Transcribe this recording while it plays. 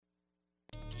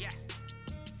Yeah.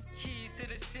 Keys to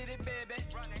the city, baby.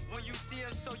 When you see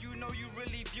us, so you know you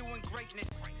really viewing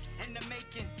greatness. In the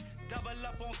making, double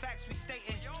up on facts we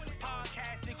stating.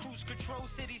 Podcasting, cruise control,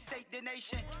 city, state, the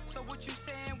nation. So what you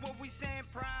saying, what we saying,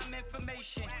 prime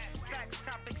information. Facts,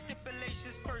 topics,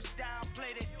 stipulations, first down,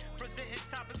 played it. Presenting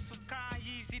topics for Kanye,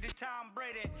 Yeezy to Tom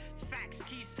Brady. Facts,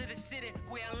 keys to the city,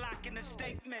 we unlocking the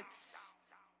statements.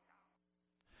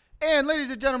 And ladies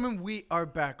and gentlemen, we are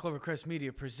back. Clovercrest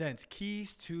Media presents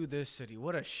Keys to the City.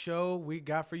 What a show we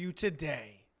got for you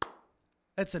today.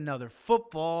 That's another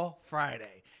Football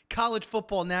Friday. College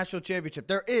Football National Championship.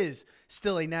 There is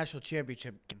still a National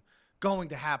Championship going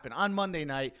to happen on Monday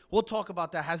night. We'll talk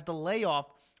about that. Has the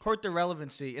layoff hurt the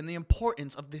relevancy and the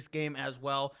importance of this game as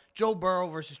well? Joe Burrow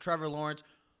versus Trevor Lawrence.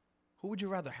 Who would you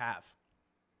rather have?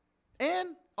 And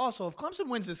also, if Clemson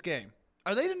wins this game,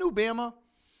 are they the new Bama?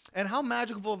 And how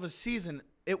magical of a season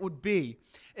it would be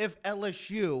if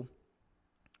LSU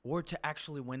were to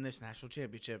actually win this national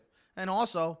championship. And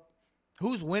also,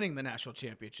 who's winning the national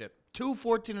championship? 2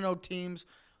 14-0 teams.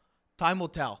 Time will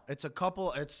tell. It's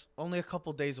only a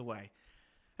couple days away.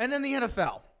 And then the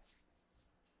NFL.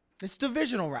 It's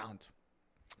divisional round.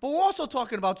 But we're also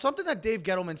talking about something that Dave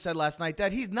Gettleman said last night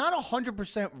that he's not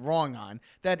 100% wrong on,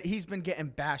 that he's been getting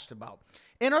bashed about.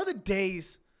 And are the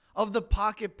days of the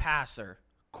pocket passer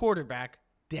quarterback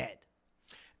dead?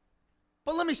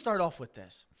 But let me start off with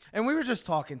this. And we were just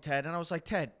talking, Ted, and I was like,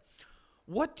 Ted,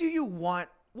 what do you want?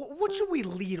 What should we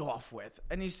lead off with?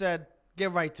 And he said,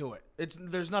 get right to it.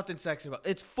 There's nothing sexy about it.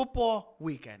 It's football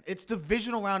weekend. It's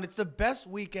divisional round. It's the best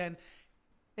weekend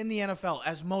in the NFL,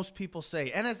 as most people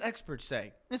say, and as experts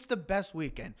say. It's the best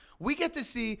weekend. We get to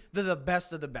see the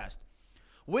best of the best.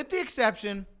 With the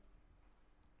exception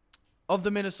of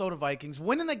the Minnesota Vikings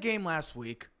winning the game last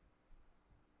week,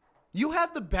 you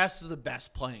have the best of the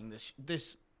best playing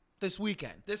this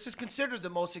weekend. This is considered the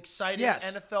most exciting Yes.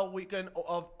 NFL weekend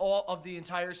of all of the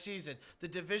entire season. The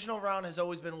divisional round has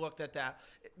always been looked at that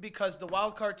because the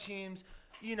wild card teams,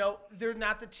 they're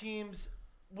not the teams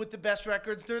with the best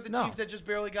records. They're the teams that just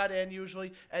barely got in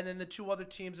usually, and then the two other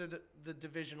teams are the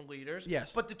division leaders.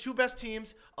 Yes. But the two best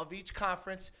teams of each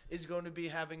conference is going to be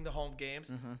having the home games.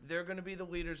 Mm-hmm. They're going to be the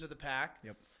leaders of the pack.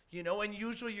 Yep. And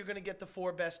usually you're going to get the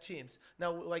 4 best teams.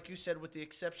 Now, like you said, with the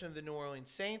exception of the New Orleans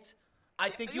Saints, I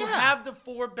think you have the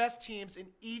 4 best teams in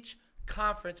each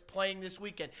conference playing this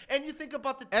weekend. And you think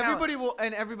about the talent.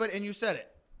 Everybody, and you said it.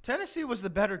 Tennessee was the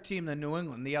better team than New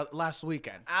England the last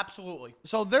weekend. Absolutely.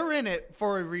 So they're in it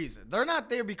for a reason. They're not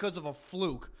there because of a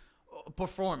fluke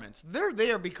performance. They're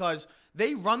there because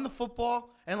they run the football.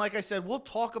 And like I said, we'll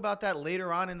talk about that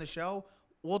later on in the show.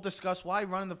 We'll discuss why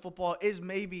running the football is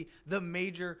maybe the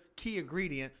major key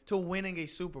ingredient to winning a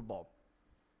Super Bowl.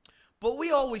 But we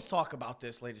always talk about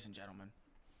this, ladies and gentlemen.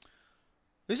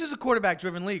 This is a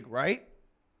quarterback-driven league, right?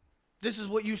 This is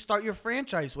what you start your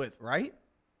franchise with, right?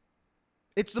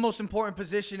 It's the most important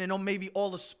position in maybe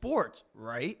all the sports,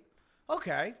 right?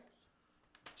 Okay.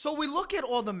 So we look at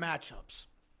all the matchups.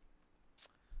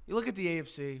 You look at the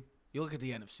AFC. You look at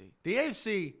the NFC. The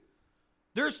AFC,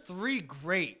 there's 3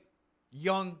 great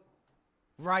young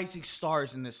rising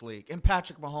stars in this league. And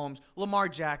Patrick Mahomes, Lamar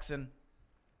Jackson,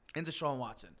 and Deshaun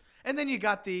Watson. And then you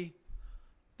got the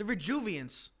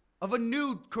rejuvenance of a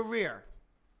new career.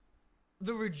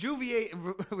 The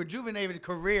rejuvenated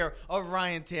career of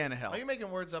Ryan Tannehill. Are you making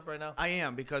words up right now? I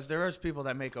am, because there is people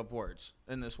that make up words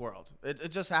in this world. It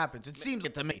just happens. It seems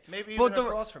it to me. Maybe even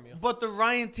across from you. But the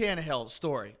Ryan Tannehill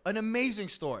story, an amazing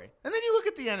story. And then you look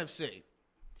at the NFC.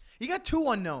 You got 2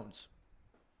 unknowns.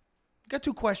 You got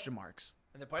 2 question marks.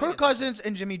 Kirk Cousins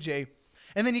and Jimmy G.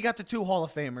 And then you got the 2 Hall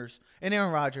of Famers, and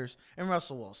Aaron Rodgers and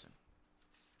Russell Wilson.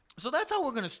 So that's how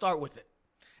we're going to start with it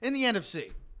in the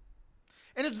NFC.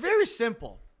 And it's very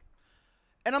simple.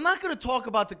 And I'm not going to talk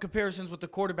about the comparisons with the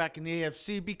quarterback in the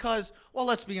AFC because, well,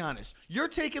 let's be honest. You're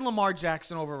taking Lamar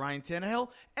Jackson over Ryan Tannehill,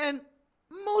 and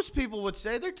most people would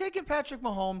say they're taking Patrick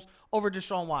Mahomes over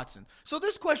Deshaun Watson. So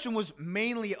this question was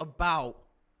mainly about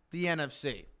the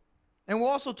NFC. And we'll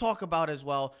also talk about as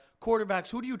well quarterbacks.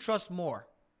 Who do you trust more?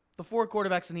 The 4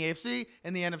 quarterbacks in the AFC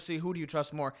and the NFC, who do you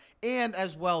trust more? And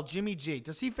as well, Jimmy G.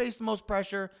 Does he face the most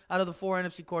pressure out of the 4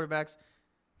 NFC quarterbacks?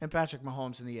 And Patrick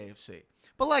Mahomes in the AFC.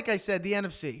 But like I said, the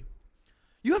NFC,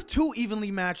 you have 2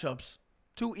 evenly matchups,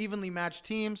 2 evenly matched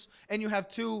teams, and you have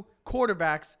 2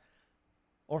 quarterbacks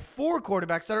or 4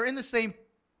 quarterbacks that are in the same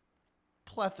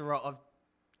plethora of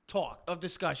talk, of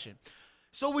discussion.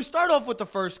 So we start off with the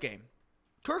first game.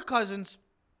 Kirk Cousins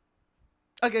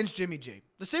against Jimmy G.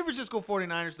 The San Francisco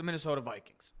 49ers, the Minnesota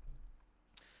Vikings.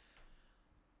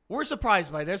 We're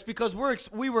surprised by this because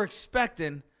we were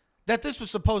expecting that this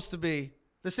was supposed to be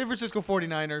the San Francisco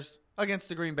 49ers against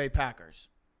the Green Bay Packers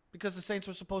because the Saints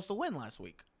were supposed to win last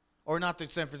week. Or not the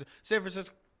San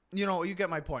Francisco. You get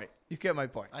my point.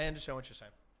 I understand what you're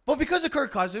saying. But because of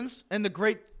Kirk Cousins and the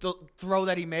great throw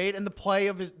that he made and the play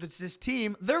of his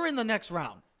team, they're in the next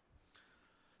round.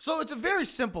 So it's a very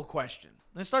simple question.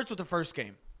 It starts with the first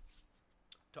game.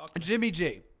 Jimmy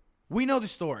G. We know the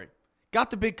story. Got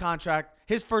the big contract,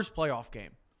 his first playoff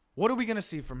game. What are we going to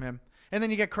see from him? And then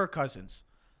you get Kirk Cousins.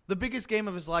 The biggest game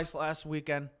of his life last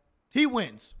weekend. He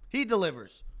wins. He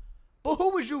delivers. But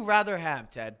who would you rather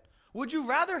have, Ted? Would you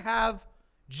rather have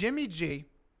Jimmy G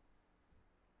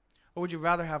or would you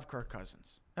rather have Kirk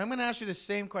Cousins? And I'm going to ask you the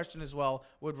same question as well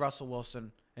with Russell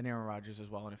Wilson and Aaron Rodgers as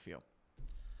well in a few.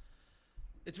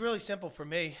 It's really simple for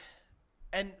me.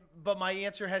 But my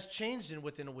answer has changed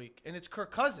within a week, and it's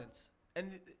Kirk Cousins.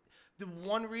 And the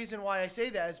one reason why I say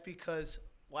that is because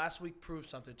last week proved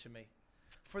something to me.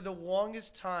 For the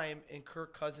longest time in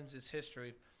Kirk Cousins'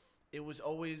 history, it was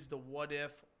always the what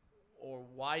if or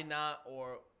why not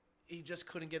or he just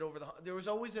couldn't get over the hump. There was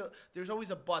always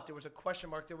a but. There was a question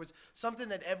mark. There was something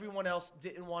that everyone else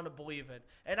didn't want to believe in.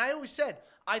 And I always said,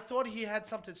 I thought he had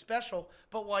something special,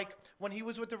 but like when he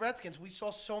was with the Redskins, we saw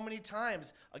so many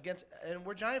times and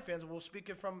we're Giant fans, we'll speak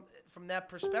it from that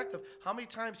perspective, how many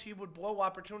times he would blow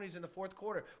opportunities in the fourth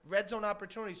quarter, red zone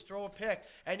opportunities, throw a pick,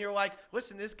 and you're like,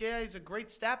 listen, this guy is a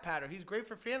great stat pattern. He's great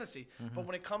for fantasy. Mm-hmm. But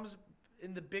when it comes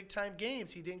in the big-time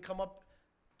games, he didn't come up.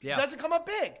 Yeah. He doesn't come up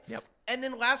big. Yep. And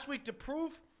then last week to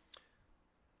prove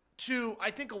to,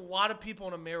 I think, a lot of people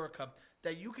in America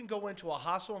that you can go into a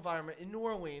hostile environment in New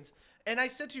Orleans. And I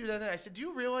said to you the other day, I said, do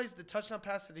you realize the touchdown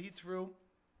pass that he threw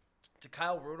to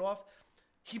Kyle Rudolph?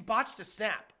 He botched a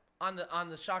snap on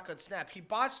the shotgun snap. He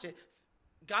botched it,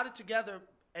 got it together,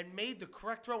 and made the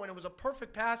correct throw. And it was a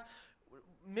perfect pass,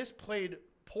 misplayed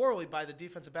poorly by the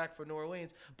defensive back for New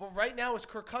Orleans. But right now it's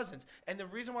Kirk Cousins. And the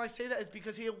reason why I say that is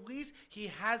because he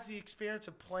has the experience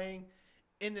of playing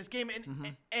in this game.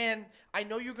 And I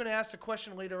know you're going to ask the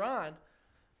question later on,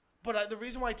 but the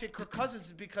reason why I take Kirk Cousins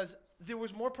is because there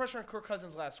was more pressure on Kirk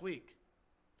Cousins last week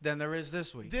than there is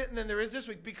this week.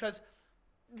 Because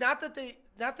not that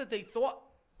they thought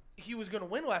he was going to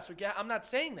win last week. Yeah, I'm not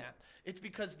saying that. It's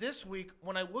because this week,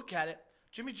 when I look at it,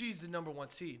 Jimmy G is the number one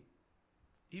seed.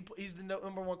 He's the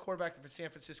number one quarterback for San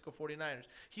Francisco 49ers.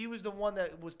 He was the one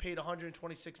that was paid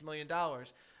 $126 million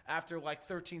after like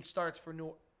 13 starts for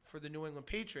the New England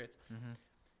Patriots.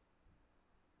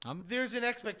 Mm-hmm. There's an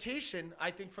expectation,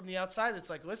 I think, from the outside. It's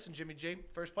like, listen, Jimmy G,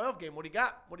 first playoff game. What do you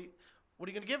got? What are you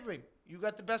going to give me? You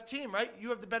got the best team, right? You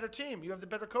have the better team. You have the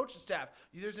better coaching staff.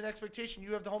 There's an expectation.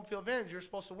 You have the home field advantage. You're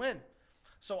supposed to win.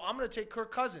 So I'm going to take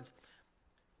Kirk Cousins.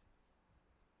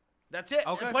 That's it.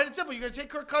 Okay. Plain and simple. You're going to take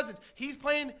Kirk Cousins. He's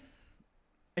playing.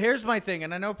 Here's my thing,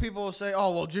 and I know people will say,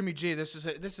 "Oh, well, Jimmy G, this is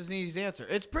an easy answer."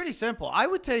 It's pretty simple. I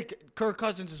would take Kirk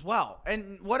Cousins as well,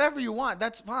 and whatever you want,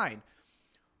 that's fine.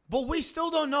 But we still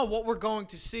don't know what we're going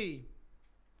to see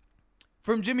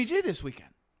from Jimmy G this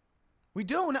weekend. We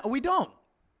don't.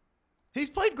 He's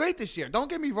played great this year. Don't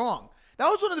get me wrong. That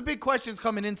was one of the big questions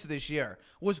coming into this year.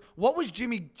 Was what was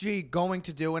Jimmy G going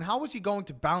to do, and how was he going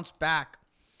to bounce back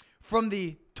from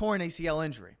the torn ACL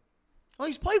injury? Well,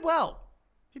 he's played well.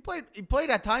 He played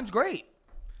at times great.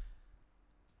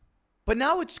 But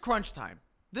now it's crunch time.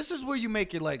 This is where you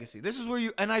make your legacy. This is where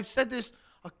you, and I've said this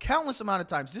a countless amount of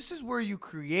times, this is where you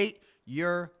create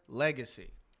your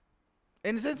legacy.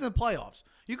 And it's in the playoffs.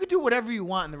 You could do whatever you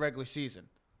want in the regular season.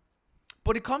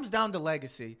 But it comes down to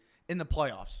legacy in the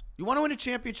playoffs. You want to win a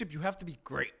championship, you have to be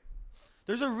great.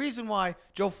 There's a reason why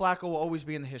Joe Flacco will always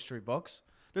be in the history books.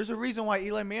 There's a reason why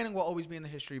Eli Manning will always be in the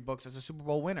history books as a Super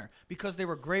Bowl winner, because they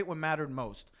were great when mattered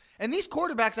most. And these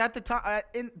quarterbacks at the time,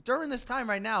 during this time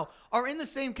right now, are in the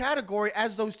same category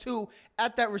as those two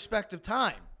at that respective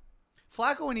time.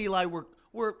 Flacco and Eli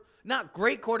were not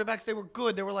great quarterbacks. They were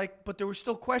good. They were but there were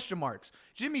still question marks.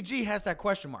 Jimmy G has that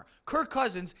question mark. Kirk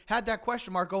Cousins had that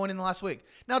question mark going in the last week.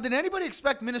 Now, did anybody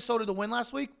expect Minnesota to win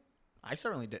last week? I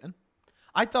certainly didn't.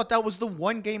 I thought that was the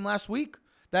one game last week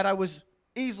that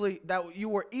you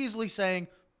were easily saying,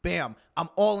 bam, I'm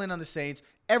all in on the Saints.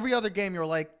 Every other game you're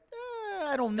like,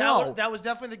 I don't know. That was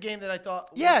definitely the game that I thought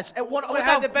yes, would without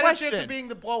have the better question. chance of being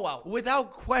the blowout.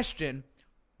 Without question,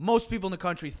 most people in the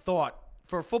country thought,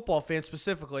 for football fans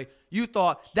specifically, you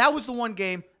thought that was the one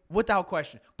game without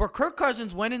question. But Kirk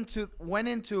Cousins went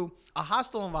into a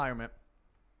hostile environment,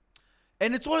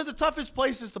 and it's one of the toughest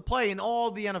places to play in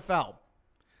all the NFL.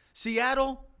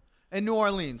 Seattle and New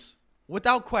Orleans,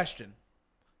 without question,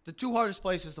 the two hardest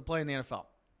places to play in the NFL.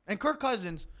 And Kirk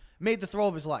Cousins made the throw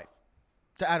of his life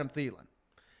to Adam Thielen.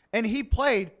 And he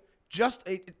played just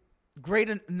great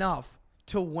enough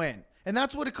to win. And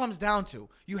that's what it comes down to.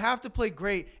 You have to play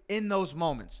great in those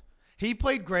moments. He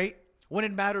played great when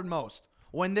it mattered most.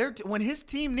 When his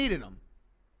team needed him.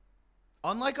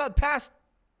 Unlike past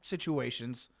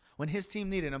situations, when his team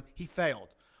needed him, he failed.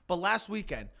 But last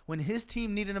weekend, when his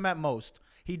team needed him at most,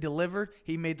 he delivered.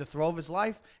 He made the throw of his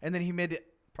life, and then he made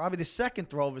probably the second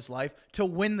throw of his life to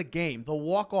win the game, the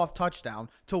walk-off touchdown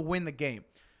to win the game.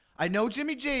 I know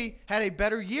Jimmy G had a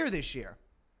better year this year.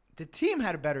 The team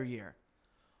had a better year.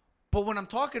 But what I'm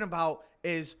talking about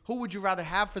is who would you rather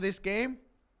have for this game?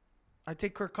 I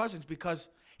take Kirk Cousins because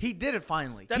he did it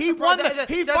finally. That's he won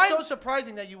that's so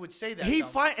surprising that you would say that.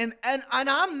 And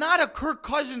I'm not a Kirk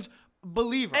Cousins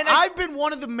believer. And I've been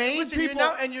one of the main people.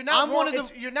 You're not wrong.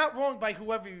 You're not wrong by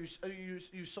whoever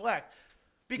you select.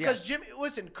 Because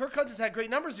Kirk Cousins had great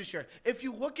numbers this year. If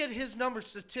you look at his numbers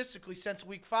statistically since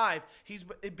week 5, he's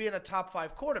been a top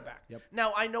 5 quarterback. Yep.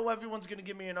 Now I know everyone's going to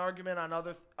give me an argument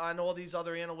on all these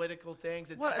other analytical things.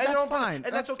 That's fine.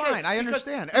 And that's okay. Fine. I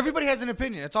understand. Everybody has an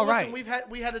opinion. It's all right.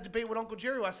 We had a debate with Uncle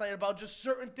Jerry last night about just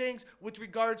certain things with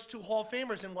regards to Hall of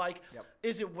Famers and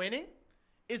is it winning?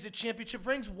 Is it championship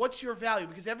rings? What's your value?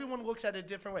 Because everyone looks at it a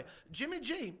different way. Jimmy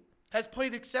G has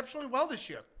played exceptionally well this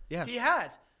year. Yes. He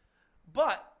has.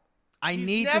 But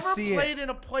he's never played in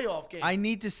a playoff game. I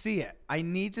need to see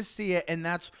it. And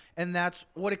that's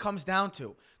what it comes down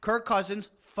to. Kirk Cousins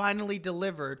finally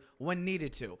delivered when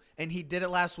needed to. And he did it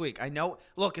last week. I know,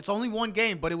 look, it's only one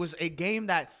game, but it was a game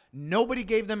that nobody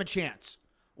gave them a chance.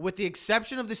 With the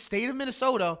exception of the state of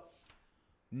Minnesota,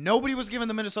 nobody was giving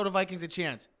the Minnesota Vikings a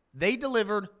chance. They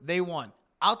delivered, they won.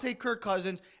 I'll take Kirk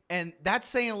Cousins, and that's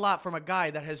saying a lot from a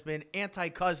guy that has been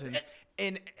anti-Cousins.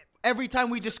 And every time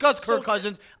we discuss Kirk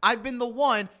Cousins, I've been the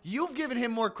one. You've given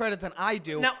him more credit than I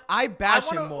do. Now, I bash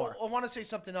him more. I want to say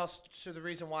something else to the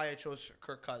reason why I chose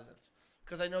Kirk Cousins,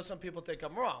 because I know some people think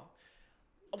I'm wrong.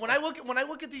 When I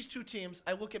look at these two teams,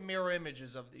 I look at mirror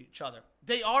images of each other.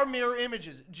 They are mirror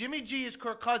images. Jimmy G is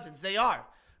Kirk Cousins. They are.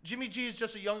 Jimmy G is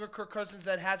just a younger Kirk Cousins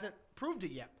that hasn't proved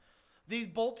it yet. These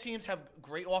both teams have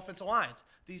great offensive lines.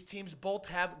 These teams both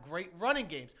have great running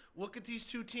games. Look at these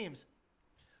two teams.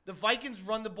 The Vikings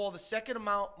run the ball the second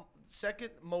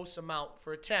most amount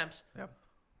for attempts,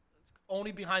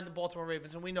 only behind the Baltimore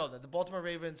Ravens, and we know that. The Baltimore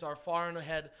Ravens are far and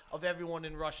ahead of everyone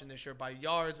in rushing this year by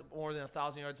yards, more than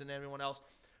 1,000 yards than anyone else.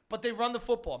 But they run the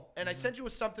football. And I sent you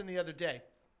with something the other day.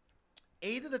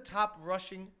 8 of the top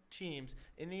rushing teams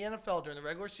in the NFL during the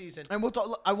regular season. And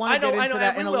I want to get into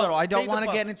that in a little. I don't want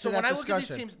to get into that discussion. So when I look at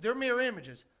these teams, they're mirror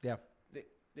images. Yeah.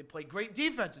 They play great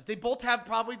defenses. They both have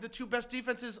probably the 2 best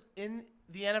defenses in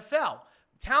the NFL,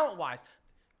 talent-wise.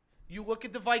 You look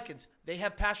at the Vikings. They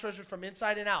have pass rushers from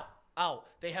inside and out.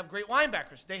 They have great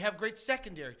linebackers. They have great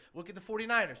secondary. Look at the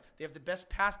 49ers. They have the best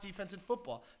pass defense in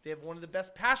football. They have one of the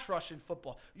best pass rush in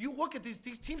football. You look at these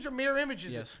teams are mirror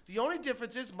images. Yes. The only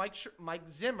difference is Mike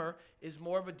Zimmer is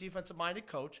more of a defensive-minded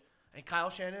coach, and Kyle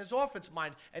Shanahan is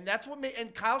offensive-minded. And that's what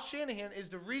and Kyle Shanahan is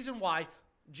the reason why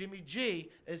Jimmy G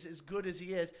is as good as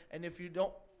he is. And if you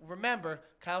don't remember,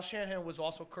 Kyle Shanahan was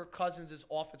also Kirk Cousins'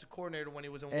 offensive coordinator when he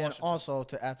was in Washington. And also,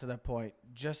 to add to that point,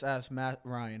 just ask Matt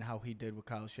Ryan how he did with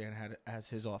Kyle Shanahan as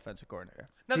his offensive coordinator.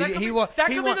 Now, that could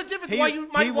be the difference why you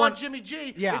might want Jimmy G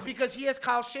is because he has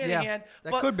Kyle Shanahan.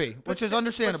 Yeah, that could be, which is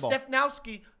understandable. But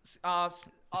Stefanowski,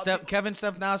 Kevin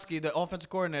Stefanowski, the offensive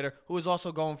coordinator, who is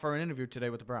also going for an interview today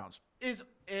with the Browns,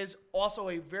 is also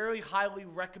a very highly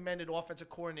recommended offensive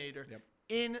coordinator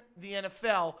in the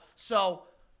NFL. So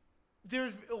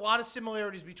there's a lot of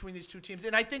similarities between these two teams,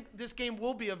 and I think this game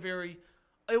will be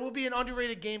an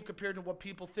underrated game compared to what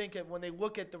people think of when they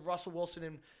look at the Russell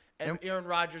Wilson and Aaron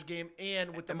Rodgers game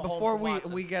and with the Mahomes before and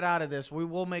Watson. we get out of this, we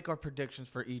will make our predictions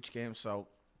for each game, so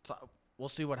we'll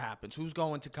see what happens. Who's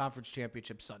going to Conference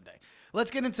Championship Sunday?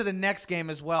 Let's get into the next game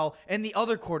as well, and the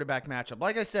other quarterback matchup.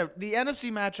 Like I said, the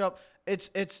NFC matchup, it's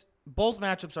both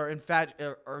matchups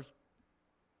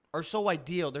are so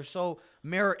ideal. They're so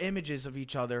mirror images of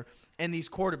each other and these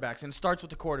quarterbacks, and it starts with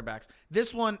the quarterbacks.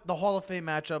 This one, the Hall of Fame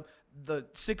matchup, the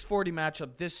 640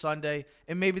 matchup this Sunday,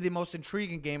 and maybe the most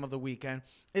intriguing game of the weekend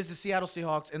is the Seattle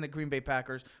Seahawks and the Green Bay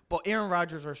Packers, but Aaron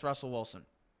Rodgers versus Russell Wilson.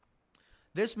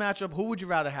 This matchup, who would you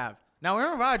rather have? Now,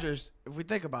 Aaron Rodgers, if we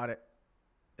think about it,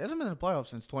 he hasn't been in the playoffs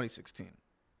since 2016.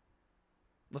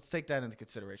 Let's take that into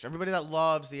consideration. Everybody that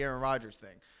loves the Aaron Rodgers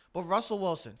thing. But Russell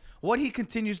Wilson, what he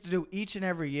continues to do each and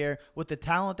every year with the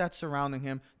talent that's surrounding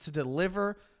him to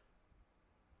deliver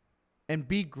and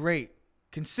be great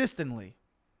consistently.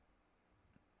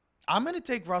 I'm going to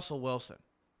take Russell Wilson.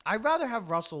 I'd rather have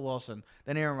Russell Wilson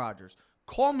than Aaron Rodgers.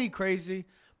 Call me crazy,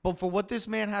 But for what this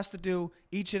man has to do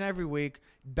each and every week,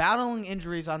 battling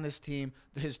injuries on this team,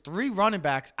 his 3 running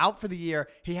backs out for the year,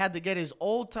 he had to get his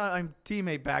old-time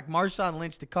teammate back, Marshawn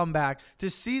Lynch, to come back,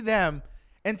 to see them.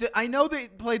 And I know they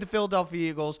played the Philadelphia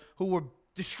Eagles, who were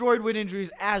destroyed with injuries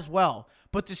as well.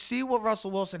 But to see what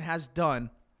Russell Wilson has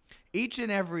done each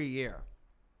and every year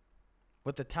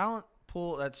with the talent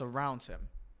pool that surrounds him,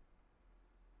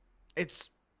 it's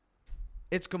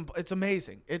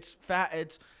amazing. It's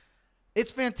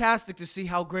fantastic to see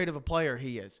how great of a player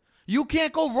he is. You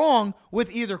can't go wrong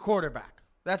with either quarterback.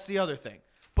 That's the other thing.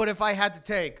 But if I had to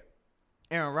take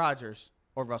Aaron Rodgers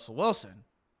or Russell Wilson,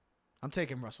 I'm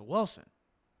taking Russell Wilson.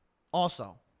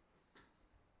 Also,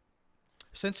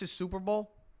 since his Super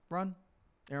Bowl run,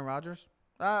 Aaron Rodgers,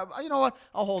 you know what?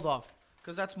 I'll hold off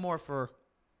because that's more for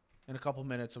in a couple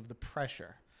minutes of the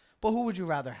pressure. But who would you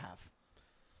rather have?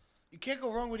 You can't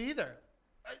go wrong with either.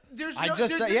 There is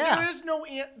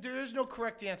no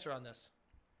correct answer on this.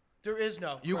 There is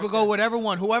no. You could go whatever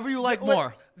one, whoever you like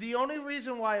more. The only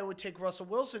reason why I would take Russell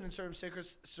Wilson in certain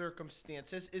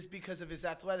circumstances is because of his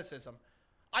athleticism.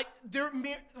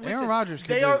 Aaron Rodgers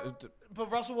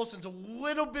but Russell Wilson's a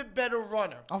little bit better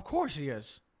runner. Of course he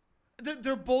is.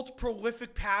 They're both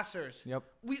prolific passers. Yep.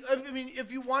 I mean,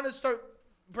 if you want to start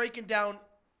breaking down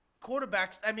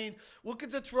quarterbacks, I mean, look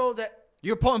at the throw that.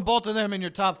 You're putting both of them in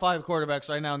your top 5 quarterbacks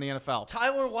right now in the NFL.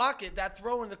 Tyler Lockett, that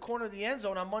throw in the corner of the end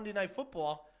zone on Monday Night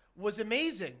Football was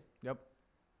amazing. Yep.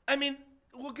 I mean,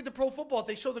 look at the Pro Football.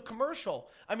 They show the commercial.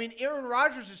 I mean, Aaron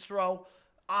Rodgers' throw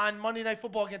on Monday Night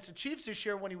Football against the Chiefs this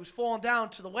year when he was falling down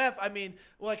to the left. I mean,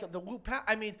 like the loop pass.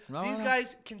 I mean, these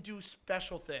guys can do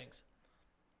special things.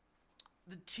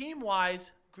 The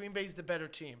team-wise, Green Bay's the better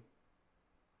team.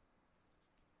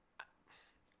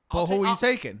 Well, who are you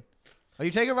taking? Are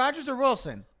you taking Rodgers or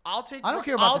Wilson? I don't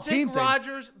care about the team thing. I'll take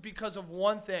Rodgers because of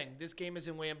one thing. This game is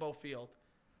in Lambeau Field.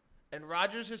 And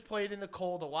Rodgers has played in the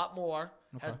cold a lot more,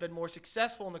 has been more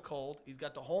successful in the cold. He's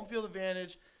got the home field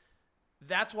advantage.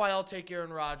 That's why I'll take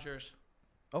Aaron Rodgers.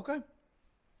 Okay.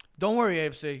 Don't worry,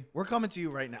 AFC. We're coming to you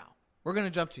right now. We're going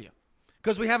to jump to you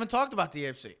because we haven't talked about the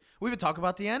AFC. We've been talking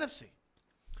about the NFC.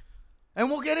 And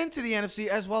we'll get into the NFC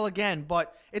as well again,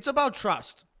 but it's about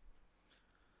trust.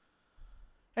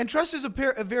 And trust is a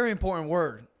very important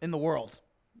word in the world.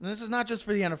 And this is not just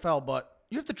for the NFL, but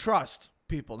you have to trust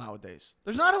people nowadays.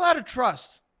 There's not a lot of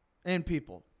trust in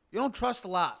people. You don't trust a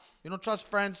lot. You don't trust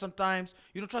friends sometimes.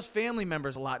 You don't trust family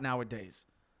members a lot nowadays.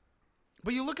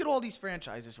 But you look at all these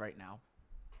franchises right now,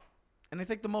 and I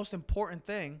think the most important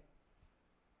thing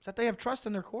is that they have trust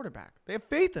in their quarterback. They have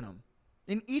faith in him,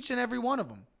 in each and every one of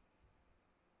them.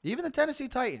 Even the Tennessee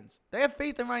Titans, they have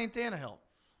faith in Ryan Tannehill.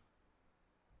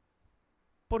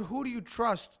 But who do you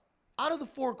trust out of the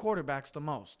 4 quarterbacks the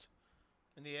most?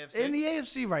 In the AFC? In the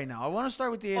AFC right now. I want to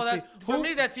start with the AFC. For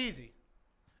me, that's easy.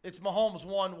 It's Mahomes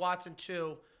 1, Watson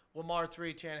 2, Lamar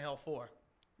 3, Tannehill 4.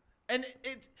 And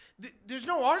there's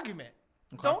no argument.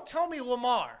 Okay. Don't tell me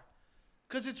Lamar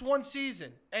because it's one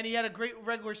season, and he had a great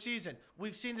regular season.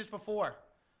 We've seen this before.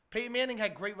 Peyton Manning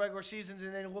had great regular seasons,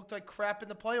 and then it looked like crap in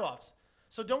the playoffs.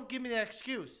 So don't give me that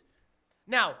excuse.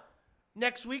 Now,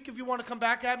 next week, if you want to come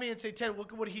back at me and say, Ted,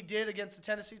 look at what he did against the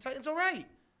Tennessee Titans, all right.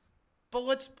 But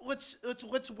let's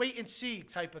wait and see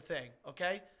type of thing,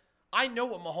 okay? I know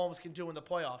what Mahomes can do in the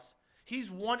playoffs.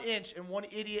 He's 1 inch and one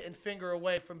idiot and finger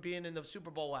away from being in the Super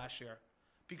Bowl last year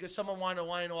because someone wanted to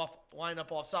line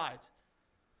up off sides.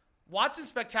 Watson's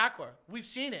spectacular. We've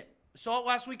seen it. Saw it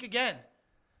last week again.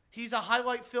 He's a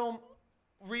highlight film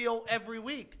reel every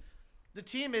week. The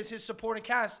team his supporting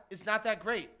cast is not that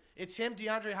great. It's him,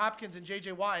 DeAndre Hopkins, and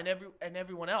J.J. Watt, and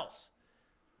everyone else.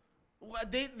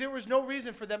 There was no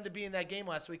reason for them to be in that game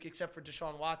last week except for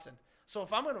Deshaun Watson. So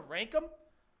if I'm going to rank them,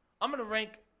 I'm going to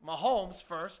rank Mahomes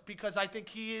first because I think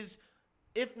he is,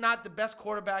 if not the best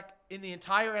quarterback in the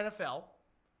entire NFL.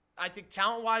 I think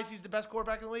talent-wise he's the best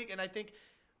quarterback in the league, and I think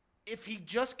if he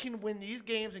just can win these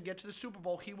games and get to the Super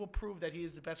Bowl, he will prove that he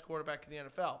is the best quarterback in the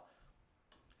NFL.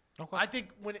 Okay. I think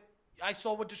I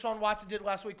saw what Deshaun Watson did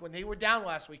last week when they were down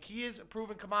last week. He is a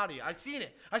proven commodity. I've seen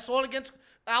it. I saw it against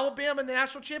Alabama in the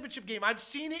national championship game. I've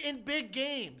seen it in big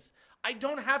games. I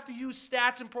don't have to use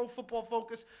stats and Pro Football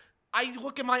Focus. I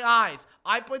look in my eyes.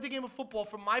 I play the game of football.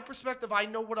 From my perspective, I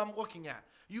know what I'm looking at.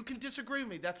 You can disagree with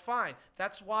me. That's fine.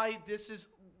 That's why this is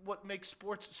what makes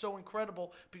sports so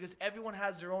incredible because everyone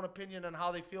has their own opinion on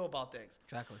how they feel about things.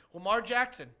 Exactly. Lamar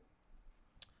Jackson,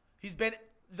 he's been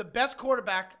the best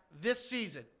quarterback this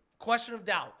season. Question of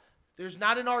doubt. There's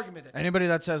not an argument there. Anybody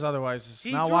that says otherwise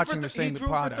is not watching the same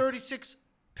product. He threw for 36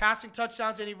 passing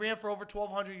touchdowns, and he ran for over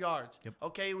 1,200 yards. Yep.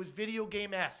 Okay, it was video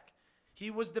game-esque. He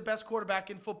was the best quarterback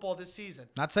in football this season.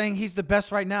 Not saying he's the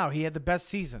best right now. He had the best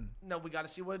season. No, we got to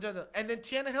see what it does. And then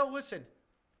Tannehill, listen,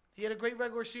 he had a great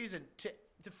regular season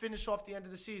to finish off the end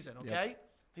of the season, okay? Yep.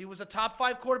 He was a top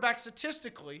 5 quarterback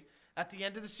statistically at the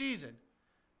end of the season.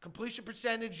 Completion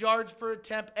percentage, yards per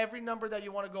attempt, every number that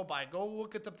you want to go by. Go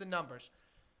look at the numbers.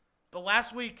 But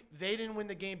last week, they didn't win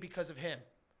the game because of him.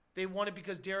 They won it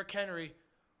because Derrick Henry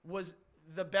was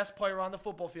the best player on the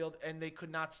football field, and they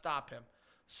could not stop him.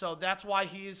 So that's why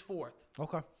he is 4th.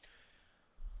 Okay.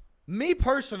 Me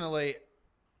personally,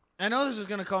 I know this is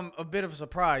going to come a bit of a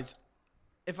surprise.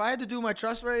 If I had to do my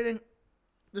trust rating,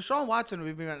 Deshaun Watson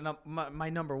would be my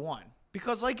number 1.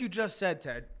 Because like you just said,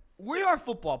 Ted, we are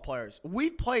football players.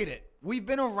 We've played it. We've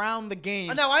been around the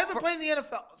game. Now, I haven't played in the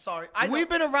NFL. Sorry. We've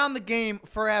been around the game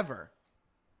forever.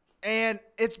 And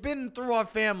it's been through our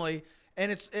family,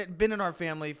 and it's been in our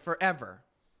family forever.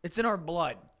 It's in our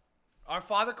blood. Our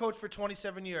father coached for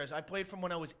 27 years. I played from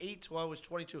when I was 8 till I was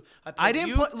 22. I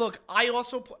didn't play. Look, I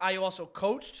also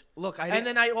coached. Look, and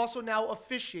then I also now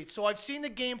officiate. So I've seen the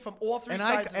game from all three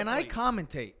sides. I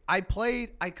commentate. I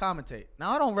played. I commentate.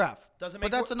 Now I don't ref.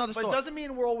 But that's another story. But it doesn't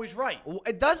mean we're always right.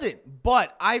 It doesn't.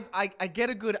 But I get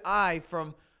a good eye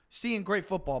from seeing great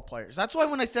football players. That's why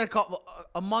when I said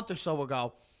a month or so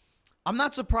ago, I'm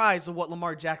not surprised at what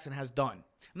Lamar Jackson has done.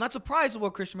 I'm not surprised at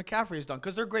what Christian McCaffrey has done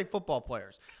because they're great football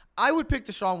players. I would pick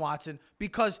Deshaun Watson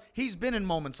because he's been in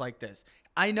moments like this.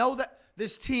 I know that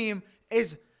this team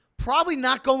is probably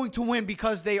not going to win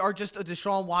because they are just a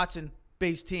Deshaun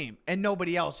Watson-based team and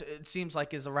nobody else, it seems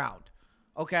like, is around.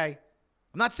 Okay?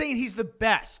 I'm not saying he's the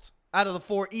best out of the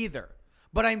 4 either,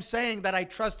 but I'm saying that I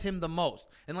trust him the most.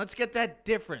 And let's get that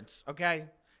difference, okay?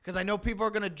 Because I know people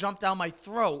are going to jump down my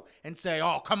throat and say,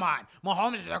 oh, come on,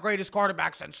 Mahomes is the greatest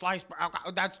quarterback since sliced bread.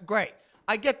 That's great.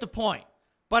 I get the point.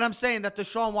 But I'm saying that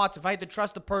Deshaun Watson, if I had to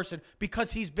trust a person,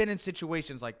 because he's been in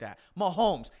situations like that.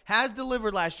 Mahomes has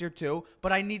delivered last year too,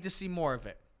 but I need to see more of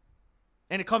it.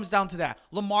 And it comes down to that.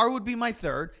 Lamar would be my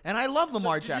 3rd, and I love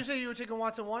Lamar Jackson. Did you say you were taking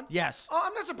Watson 1? Yes. Oh,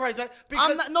 I'm not surprised, man.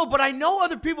 But I know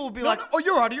other people will be oh,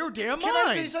 you're out of your damn mind. Can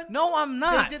I say something? No, I'm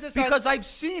not. They did this because I've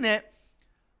seen it.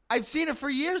 I've seen it for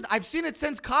years. I've seen it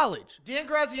since college. Dan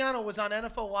Graziano was on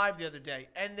NFL Live the other day,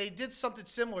 and they did something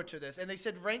similar to this. And they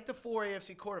said rank the 4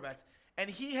 AFC quarterbacks. And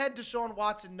he had Deshaun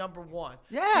Watson number 1.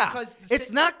 Yeah. Because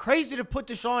it's not crazy to put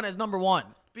Deshaun as number 1.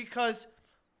 Because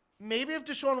maybe if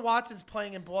Deshaun Watson's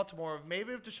playing in Baltimore,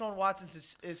 maybe if Deshaun Watson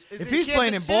is if in he's Kansas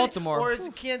playing in City, Baltimore, or is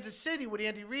in Kansas City with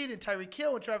Andy Reid and Tyreek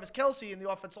Hill and Travis Kelce and the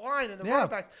offensive line and the running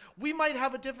backs, we might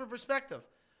have a different perspective.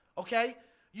 Okay?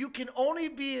 You can only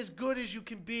be as good as you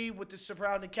can be with the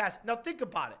surrounding cast. Now think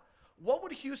about it. What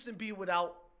would Houston be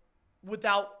without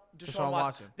Deshaun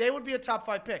Watson? They would be a top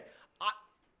 5 pick.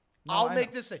 I'll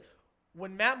make this thing.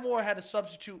 When Matt Moore had a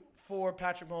substitute for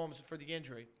Patrick Mahomes for the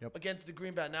injury against the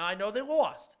Green Bay. Now, I know they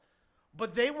lost,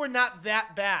 but they were not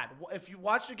that bad. If you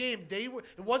watch the game, it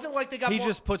wasn't like they got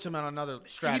just puts them on another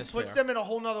stratosphere. He puts them in a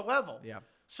whole nother level. Yeah.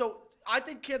 So I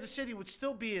think Kansas City would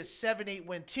still be a 7-8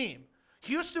 win team.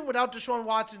 Houston without Deshaun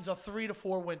Watson's a 3 to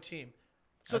 4 win team.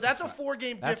 So that's a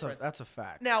 4-game difference. That's a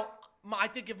fact. Now, I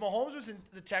think if Mahomes was in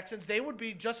the Texans, they would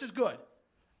be just as good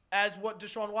as what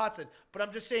Deshaun Watson. But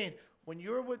I'm just saying, when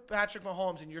you're with Patrick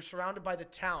Mahomes and you're surrounded by the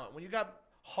talent, when you got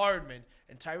Hardman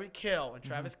and Tyreek Hill and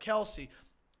Travis Kelce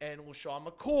and LaShawn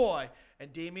McCoy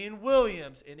and Damian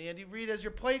Williams and Andy Reid as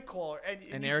your play caller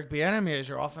and Eric Bieniemy as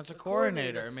your offensive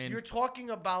coordinator. I mean, you're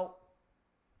talking about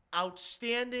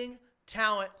outstanding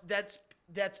talent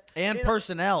and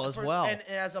personnel as well. And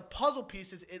as a puzzle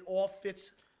pieces, it all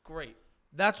fits great.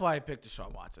 That's why I picked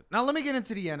Deshaun Watson. Now, let me get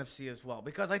into the NFC as well,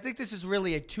 because I think this is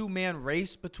really a 2-man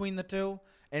race between the two,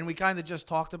 and we kind of just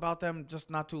talked about them just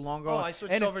not too long ago. Oh, I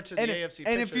switched over to the AFC.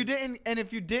 And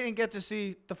if you didn't get to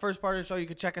see the first part of the show, you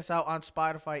can check us out on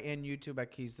Spotify and YouTube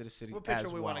at Keys to the City. What picture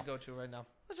we want to go to right now?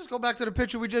 Let's just go back to the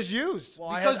picture we just used. Well,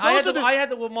 I had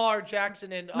the Lamar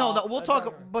Jackson and we'll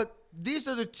talk. But these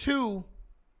are the two.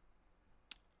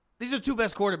 These are the 2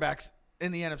 best quarterbacks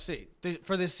in the NFC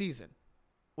for this season.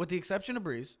 With the exception of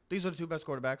Breeze, these are the 2 best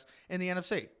quarterbacks in the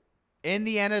NFC. In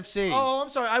the NFC. Oh, I'm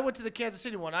sorry. I went to the Kansas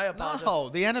City one. I apologize. No,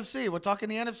 the NFC. We're talking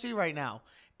the NFC right now.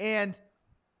 And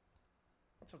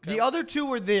that's okay. The other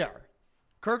 2 are there.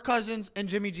 Kirk Cousins and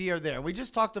Jimmy G are there. We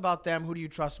just talked about them. Who do you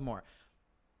trust more?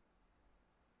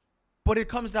 But it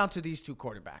comes down to these 2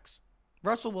 quarterbacks.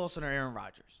 Russell Wilson or Aaron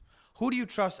Rodgers. Who do you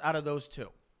trust out of those 2?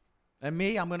 And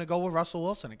me, I'm going to go with Russell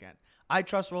Wilson again. I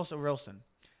trust Russell Wilson.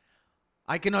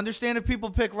 I can understand if people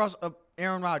pick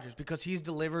Aaron Rodgers because he's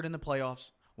delivered in the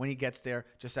playoffs when he gets there.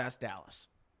 Just ask Dallas.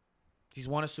 He's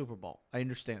won a Super Bowl. I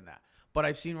understand that. But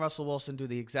I've seen Russell Wilson do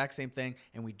the exact same thing,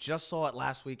 and we just saw it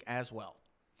last week as well.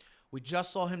 We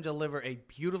just saw him deliver a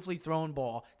beautifully thrown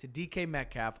ball to DK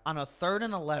Metcalf on a 3rd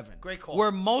and 11. Great call.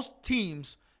 Where most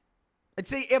teams, I'd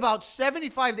say about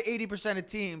 75 to 80% of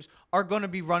teams are going to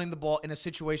be running the ball in a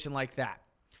situation like that.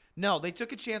 No, they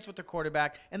took a chance with their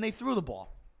quarterback, and they threw the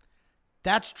ball.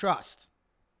 That's trust.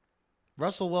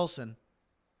 Russell Wilson,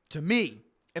 to me,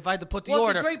 if I had to put the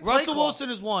order, Russell Wilson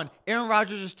is 1, Aaron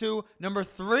Rodgers is 2. Number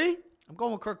 3, I'm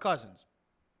going with Kirk Cousins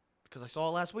because I saw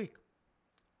it last week.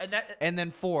 And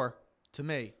then 4, to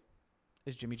me,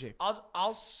 is Jimmy G.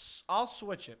 I'll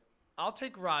switch it. I'll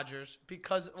take Rodgers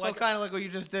because so kind of like what you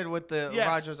just did with the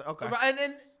Rodgers. Okay.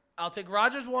 And I'll take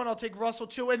Rodgers 1. I'll take Russell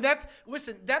 2. And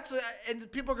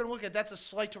and people are gonna look at that's a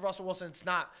slight to Russell Wilson. It's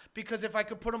not, because if I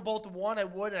could put them both to 1, I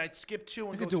would, and I'd skip 2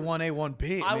 and you could do 1A,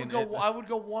 1B. I would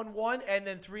go 1-1 and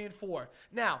then 3 and 4.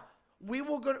 Now. We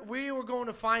were going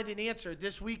to find an answer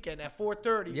this weekend at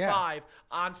 4:35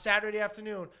 on Saturday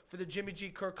afternoon for the Jimmy G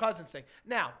Kirk Cousins thing.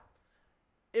 Now,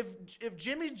 if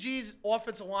Jimmy G's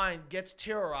offensive line gets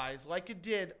terrorized like it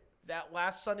did that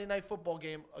last Sunday night football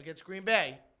game against Green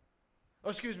Bay,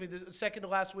 the second to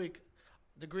last week,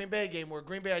 the Green Bay game where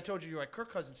Green Bay, I told you, you're like,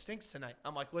 Kirk Cousins stinks tonight.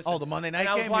 I'm like, listen. Oh, the Monday night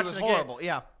game? He was horrible.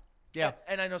 Yeah.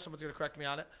 And I know someone's going to correct me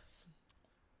on it.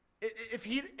 If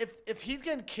he's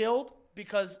getting killed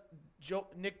because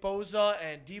Nick Bosa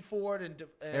and D Ford and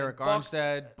Eric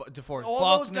Armstead, DeForest all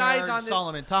Buckner, those guys on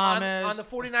Solomon Thomas on the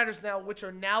 49ers now, which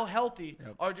are now healthy,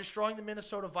 are destroying the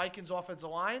Minnesota Vikings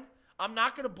offensive line. I'm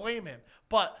not going to blame him,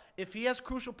 but if he has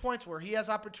crucial points where he has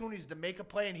opportunities to make a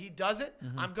play and he does it,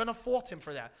 I'm going to fault him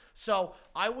for that. So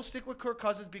I will stick with Kirk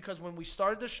Cousins because when we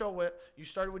started the show you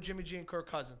started with Jimmy G and Kirk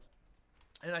Cousins,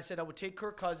 and I said I would take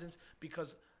Kirk Cousins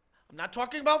because I'm not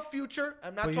talking about future.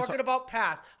 I'm not talking about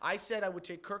past. I said I would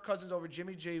take Kirk Cousins over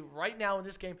Jimmy G right now in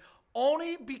this game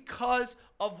only because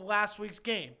of last week's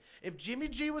game. If Jimmy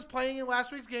G was playing in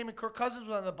last week's game and Kirk Cousins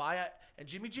was on the bye and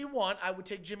Jimmy G won, I would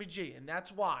take Jimmy G, and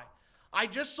that's why. I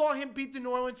just saw him beat the New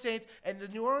Orleans Saints, and the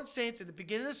New Orleans Saints at the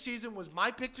beginning of the season was my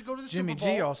pick to go to the Super Bowl.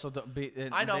 Jimmy G also beat.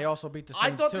 I know. They also beat the Saints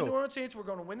too. I thought the New Orleans Saints were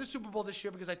going to win the Super Bowl this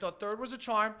year because I thought third was a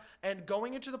charm. And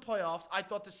going into the playoffs, I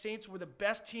thought the Saints were the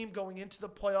best team going into the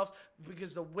playoffs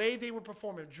because the way they were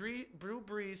performing. Drew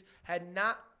Brees had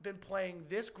not been playing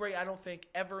this great, I don't think,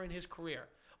 ever in his career.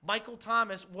 Michael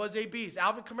Thomas was a beast.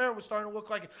 Alvin Kamara was starting to look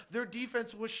like it. Their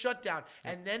defense was shut down.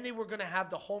 And then they were going to have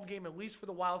the home game, at least for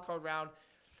the wild card round.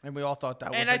 And we all thought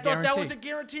that was a guarantee. And I thought that was a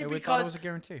guarantee because... we thought it was a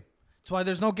guarantee. That's why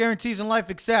there's no guarantees in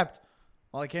life except...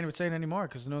 Well, I can't even say it anymore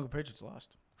because the New England Patriots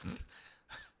lost.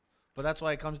 But that's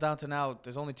why it comes down to now,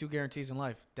 there's only 2 guarantees in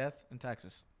life. Death and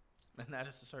taxes. And that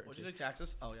is the certainty. What'd you think,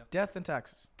 taxes? Oh, yeah. Death and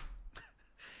taxes.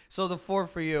 So the 4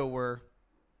 for you were,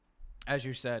 as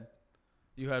you said,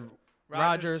 you had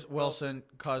Rodgers, Wilson,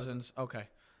 Cousins. Okay.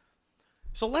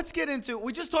 So let's get into...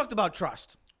 We just talked about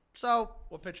trust. So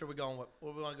what picture are we going with?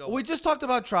 What we want to go with? We just talked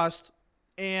about trust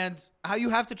and how you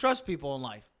have to trust people in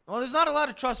life. Well, there's not a lot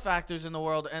of trust factors in the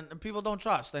world, and people don't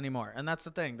trust anymore. And that's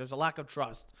the thing. There's a lack of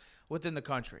trust within the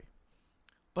country.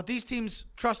 But these teams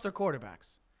trust their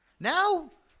quarterbacks.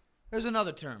 Now, there's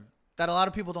another term that a lot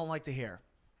of people don't like to hear.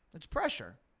 It's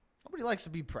pressure. Nobody likes to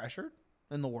be pressured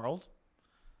in the world.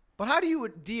 But how do you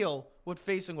deal with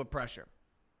facing with pressure?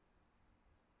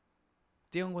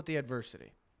 Dealing with the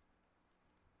adversity.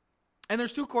 And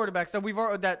there's 2 quarterbacks that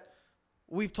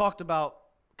we've talked about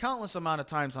countless amount of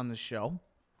times on this show.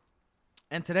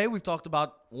 And today we've talked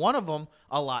about one of them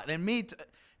a lot.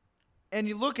 And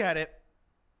you look at it,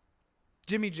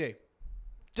 Jimmy G.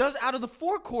 Does out of the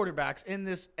 4 quarterbacks in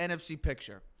this NFC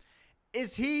picture,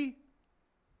 is he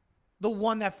the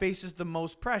one that faces the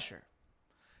most pressure?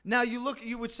 Now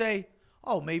you would say,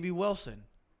 oh, maybe Wilson,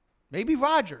 maybe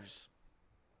Rodgers,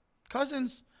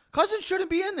 Cousins shouldn't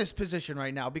be in this position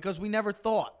right now because we never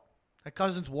thought that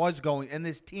Cousins was going and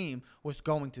this team was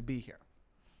going to be here.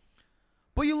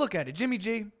 But you look at it, Jimmy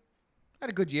G had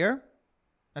a good year.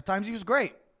 At times he was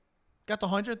great. Got the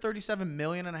 $137.5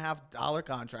 million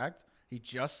contract he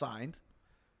just signed.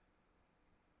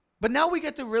 But now we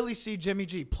get to really see Jimmy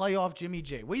G, playoff Jimmy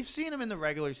G. We've seen him in the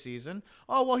regular season.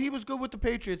 Oh, well, he was good with the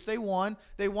Patriots. They won.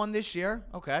 They won this year.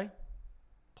 Okay.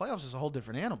 Playoffs is a whole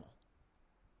different animal.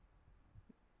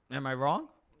 Am I wrong?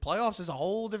 Playoffs is a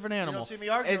whole different animal. You don't see me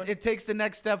arguing. It takes the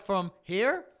next step from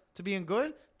here to being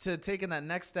good to taking that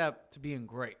next step to being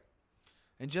great.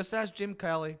 And just ask Jim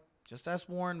Kelly, just ask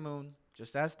Warren Moon,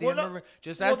 just ask Dan Marino.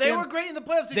 They were great in the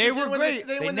playoffs. They were great.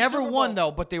 They never won,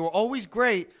 though, but they were always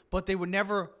great, but they were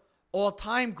never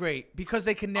all-time great because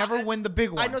they can never win the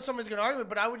big one. I know someone's going to argue,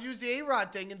 but I would use the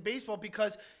A-Rod thing in baseball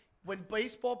because when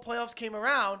baseball playoffs came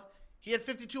around, He had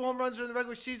 52 home runs during the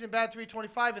regular season, batted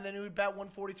 325, and then he would bat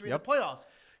 143 Yep. in the playoffs.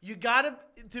 You got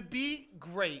to be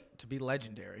great To be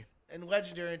legendary. and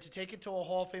legendary and to take it to a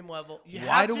Hall of Fame level, you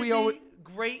Why have do to we be always-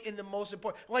 great in the most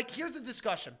important. Like, here's the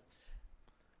discussion.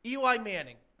 Eli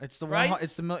Manning. It's the Right? one.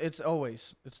 It's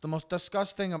the most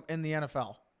disgusting in the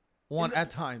NFL. At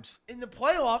times. In the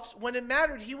playoffs, when it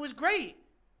mattered, he was great.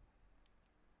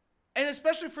 And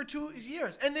especially for 2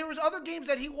 years. And there was other games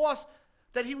that he lost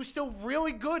that he was still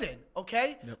really good in,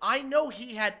 okay? Yep. I know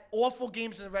he had awful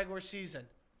games in the regular season.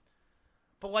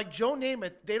 But like Joe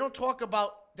Namath, they don't talk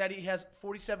about that he has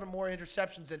 47 more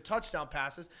interceptions than touchdown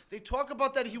passes. They talk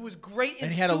about that he was great in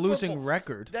And he had a Super losing Bowl,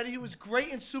 record. That he was great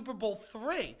in Super Bowl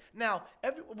III. Now,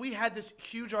 we had this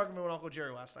huge argument with Uncle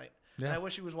Jerry last night. Yeah. And I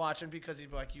wish he was watching because he'd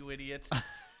be like, you idiots.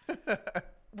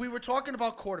 We were talking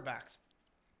about quarterbacks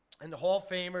and the Hall of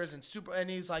Famers and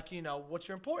he's like, what's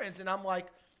your importance? And I'm like,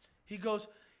 he goes,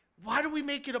 why do we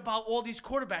make it about all these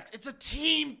quarterbacks? It's a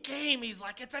team game. He's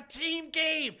like, it's a team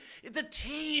game. It's a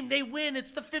team. They win.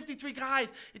 It's the 53 guys.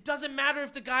 It doesn't matter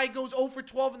if the guy goes 0 for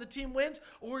 12 and the team wins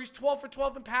or he's 12 for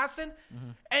 12 in passing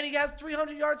and he has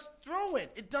 300 yards throwing.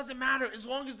 It doesn't matter as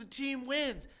long as the team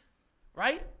wins,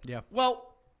 right? Yeah.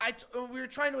 Well, we were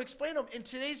trying to explain to him, in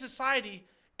today's society,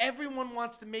 everyone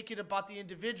wants to make it about the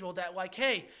individual that, like,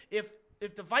 hey, if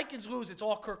the Vikings lose, it's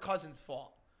all Kirk Cousins'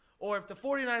 fault. Or if the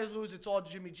 49ers lose, it's all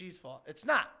Jimmy G's fault. It's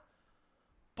not.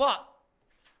 But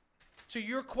to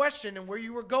your question and where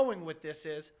you were going with this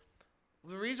is,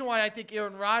 the reason why I think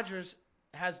Aaron Rodgers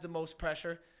has the most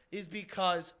pressure is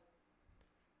because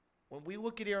when we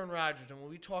look at Aaron Rodgers and when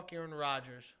we talk Aaron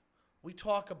Rodgers, we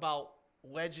talk about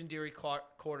legendary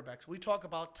quarterbacks. We talk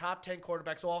about top 10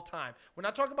 quarterbacks all time. We're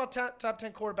not talking about top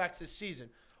 10 quarterbacks this season.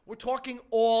 We're talking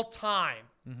all time,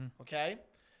 okay?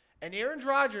 And Aaron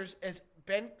Rodgers has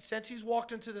been, since he's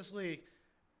walked into this league,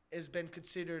 has been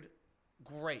considered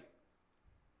great.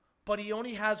 But he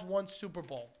only has one Super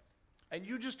Bowl. And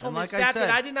you just told And me like a I stat said,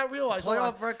 that I did not realize. Hold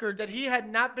playoff on, record- that he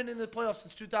had not been in the playoffs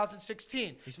since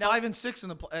 2016. He's Now, 5-6 in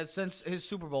the since his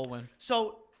Super Bowl win.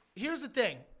 so here's the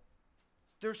thing.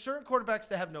 There's certain quarterbacks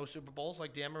that have no Super Bowls,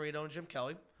 like Dan Marino and Jim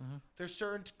Kelly. There's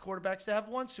certain quarterbacks that have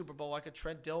one Super Bowl, like a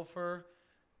Trent Dilfer.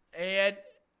 And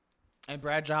And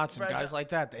Brad Johnson, Brad guys Jo- like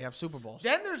that, they have Super Bowls.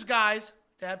 then there's guys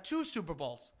that have two Super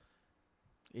Bowls.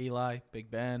 Eli, Big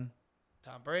Ben,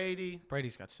 Tom Brady,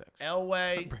 Brady's got 6.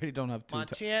 Elway, Brady don't have 2.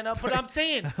 Montana. But I'm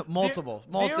saying Multiple.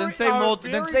 there Then say are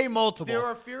multiple. Then say multiple. There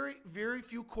are very, very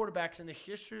few quarterbacks in the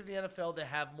history of the NFL that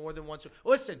have more than one Super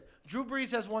Bowl. Listen, Drew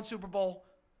Brees has one Super Bowl.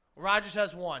 Rodgers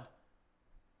has one.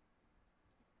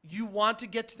 You want to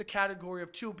get to the category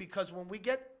of 2 because when we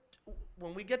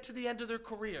get to the end of their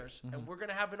careers and we're going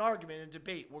to have an argument and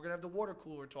debate, we're going to have the water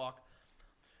cooler talk,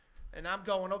 and I'm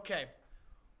going, okay,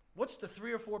 what's the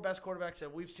 3 or 4 best quarterbacks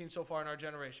that we've seen so far in our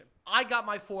generation? I got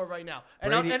my 4 right now.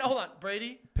 And hold on,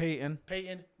 Brady, Peyton,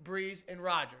 Breeze, and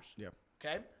Rodgers. Yep.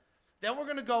 Okay? Then we're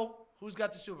going to go, who's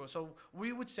got the Super Bowl? So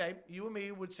we would say, you and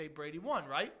me would say Brady 1,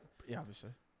 right? Yeah, obviously.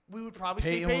 We would probably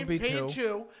Peyton say would be Peyton 2.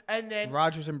 2, and then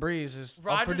Rodgers and Breeze is up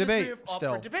Rodgers for and debate. Breeze up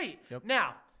Still. for debate. Yep.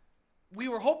 Now, we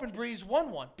were hoping Breeze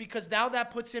won one because now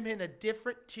that puts him in a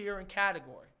different tier and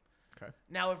category. Okay.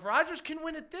 Now, if Rodgers can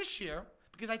win it this year,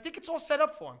 because I think it's all set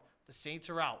up for him, the Saints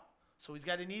are out. So he's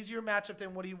got an easier matchup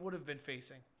than what he would have been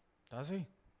facing. Does he?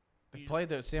 They play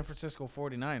the San Francisco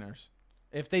 49ers.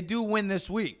 If they do win this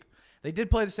week, they did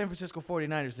play the San Francisco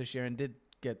 49ers this year and did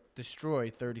get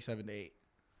destroyed 37-8.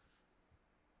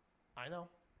 I know.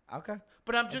 Okay.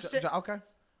 But I'm just saying, Okay.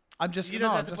 I'm just he no,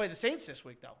 doesn't I'm have to just- play the Saints this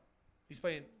week, though. He's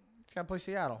playing, He's got to play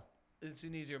Seattle. it's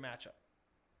an easier matchup.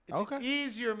 It's Okay. an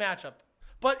easier matchup.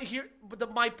 But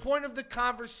my point of the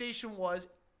conversation was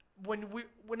when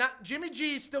we're not, Jimmy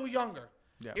G is still younger.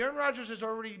 Yeah. Aaron Rodgers has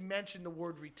already mentioned the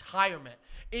word retirement.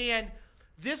 And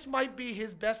this might be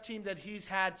his best team that he's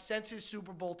had since his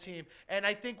Super Bowl team. And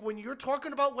I think when you're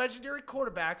talking about legendary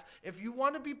quarterbacks, if you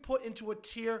want to be put into a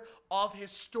tier of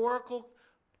historical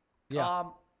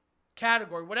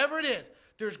category, whatever it is,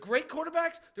 there's great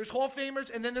quarterbacks, there's Hall of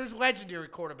Famers, and then there's legendary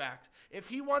quarterbacks. If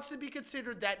he wants to be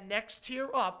considered that next tier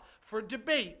up for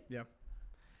debate, Yeah.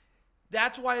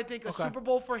 that's why I think a Okay. Super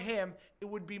Bowl for him, it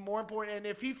would be more important. And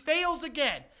if he fails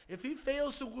again, if he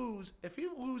fails to lose, if he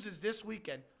loses this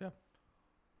weekend, Yeah.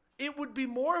 it would be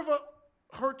more of a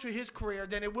hurt to his career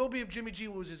than it will be if Jimmy G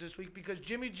loses this week because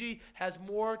Jimmy G has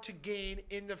more to gain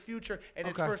in the future in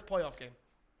his Okay. first playoff game.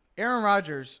 Aaron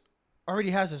Rodgers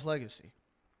already has his legacy.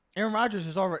 Aaron Rodgers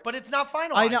is already. But it's not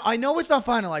finalized. I know it's not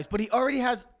finalized, but he already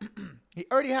has. He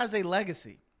already has a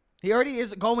legacy. He already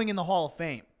is going in the Hall of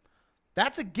Fame.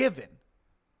 That's a given.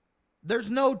 There's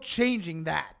no changing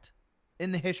that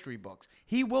in the history books.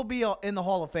 He will be in the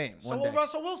Hall of Fame So one will day.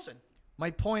 Russell Wilson.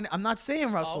 My point, I'm not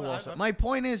saying Russell Wilson. My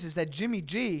point is that Jimmy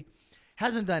G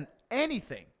hasn't done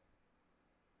anything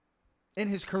in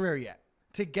his career yet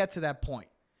to get to that point.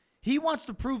 He wants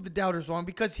to prove the doubters wrong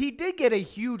because he did get a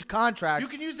huge contract. You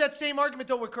can use that same argument,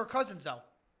 though, with Kirk Cousins, though.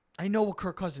 I know what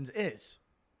Kirk Cousins is.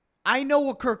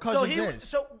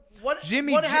 So what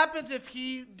happens if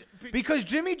he... Because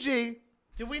Jimmy G...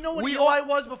 Did we know what Eli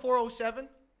was before 07?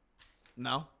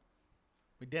 No.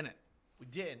 We didn't. We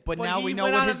did. But now we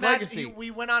know what his legacy. He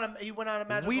went on a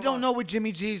magical We don't know what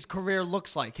Jimmy G's career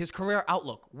looks like, his career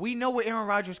outlook. We know what Aaron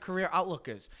Rodgers' career outlook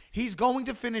is. He's going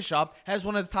to finish up as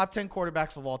one of the top 10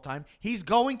 quarterbacks of all time. He's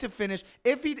going to finish,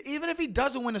 even if he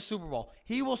doesn't win a Super Bowl,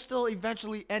 he will still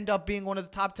eventually end up being one of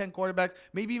the top 10 quarterbacks,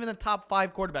 maybe even the top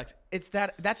 5 quarterbacks.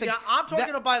 I'm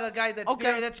talking about a guy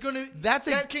that's going to that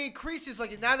can increase his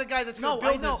legacy, not a guy that's going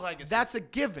to build his legacy. That's a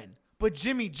given. But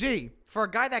Jimmy G, for a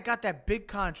guy that got that big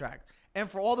contract, and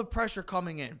for all the pressure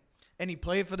coming in, and he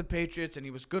played for the Patriots, and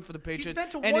he was good for the Patriots. He's been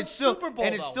to one Super Bowl,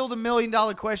 and it's still the $1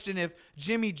 million question if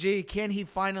Jimmy G, can he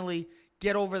finally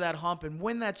get over that hump and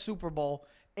win that Super Bowl?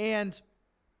 And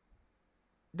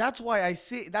that's why I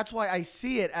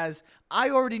see it as I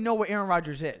already know what Aaron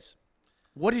Rodgers is.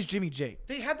 What is Jimmy G?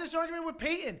 They had this argument with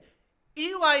Peyton.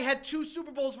 Eli had 2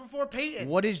 Super Bowls before Peyton.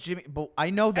 What is Jimmy? But I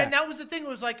know that. And that was the thing. It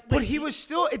was like, but he was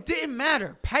still. It didn't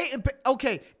matter. Peyton.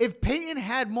 Okay, if Peyton didn't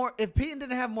have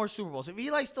more Super Bowls, if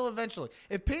Eli still eventually,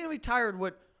 if Peyton retired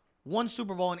with 1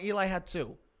 Super Bowl and Eli had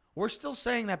 2, we're still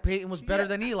saying that Peyton was better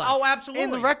than Eli. Oh, absolutely.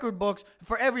 In the record books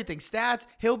for everything, stats,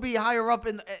 he'll be higher up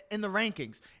in the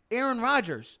rankings. Aaron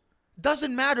Rodgers,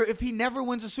 doesn't matter if he never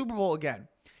wins a Super Bowl again.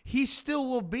 He still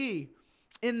will be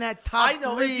in that top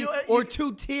 3 or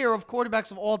 2 tier of quarterbacks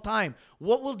of all time.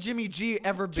 What will Jimmy G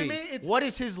ever be? What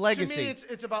is his legacy? To me,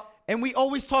 it's about... And we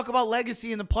always talk about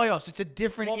legacy in the playoffs. It's a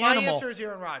different animal. My answer is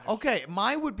Aaron Rodgers. Okay,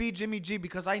 mine would be Jimmy G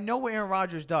because I know what Aaron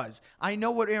Rodgers does. I know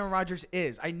what Aaron Rodgers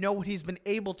is. I know what he's been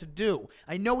able to do.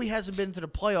 I know he hasn't been to the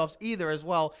playoffs either as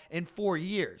well in 4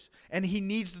 years, and he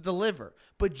needs to deliver.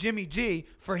 But Jimmy G,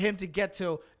 for him to get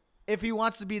to, if he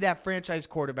wants to be that franchise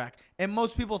quarterback, and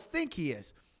most people think he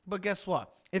is, but guess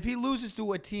what? If he loses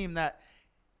to a team that,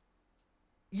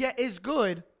 is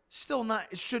good,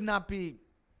 shouldn't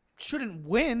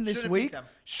win this week,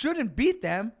 shouldn't beat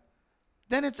them,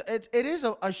 then it is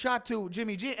a shot to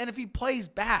Jimmy G. And if he plays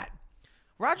bad,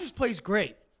 Rodgers plays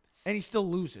great, and he still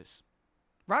loses.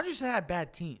 Rodgers had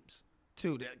bad teams,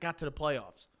 too, that got to the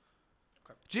playoffs.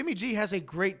 Okay. Jimmy G has a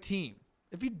great team.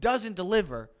 If he doesn't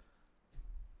deliver,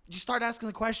 you start asking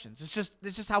the questions. It's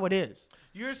just how it is.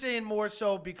 You're saying more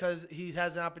so because he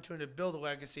has an opportunity to build a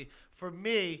legacy. For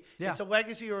me, it's a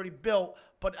legacy already built,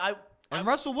 but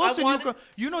Russell Wilson,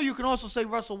 you can also say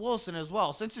Russell Wilson as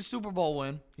well. Since his Super Bowl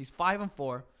win, he's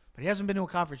 5-4, but he hasn't been to a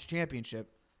conference championship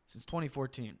since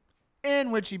 2014,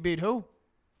 in which he beat who?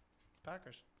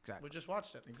 Packers. Exactly. We just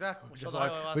watched it. Exactly.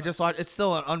 We just watched. It's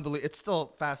still unbelievable. It's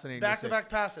still fascinating. Back-to-back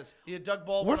passes. He had Doug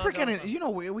Baldwin. We're forgetting.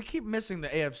 We keep missing the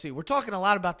AFC. We're talking a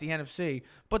lot about the NFC,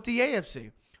 but the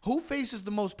AFC. Who faces the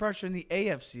most pressure in the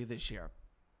AFC this year?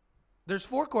 There's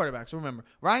 4 quarterbacks. Remember,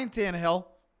 Ryan Tannehill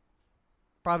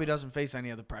probably doesn't face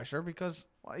any other pressure because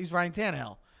he's Ryan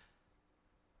Tannehill.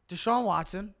 Deshaun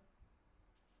Watson,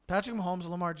 Patrick Mahomes,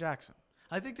 and Lamar Jackson.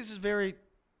 I think this is very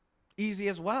easy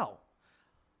as well.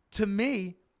 To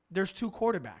me, there's 2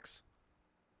 quarterbacks.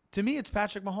 To me, it's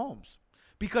Patrick Mahomes.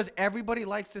 Because everybody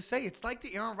likes to say, it's like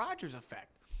the Aaron Rodgers effect.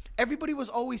 Everybody was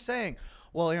always saying,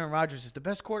 well, Aaron Rodgers is the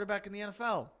best quarterback in the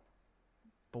NFL.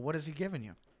 But what has he given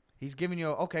you? He's given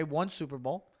you, 1 Super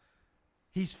Bowl.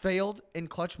 He's failed in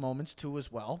clutch moments, 2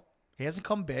 as well. He hasn't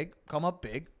come up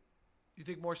big. You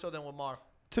think more so than Lamar?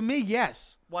 To me,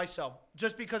 yes. Why so?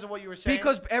 Just because of what you were saying?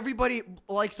 Because everybody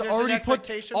likes to already put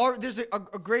there's a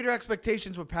greater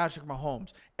expectations with Patrick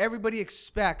Mahomes. Everybody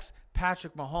expects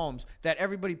Patrick Mahomes that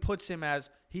everybody puts him as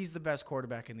he's the best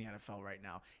quarterback in the NFL right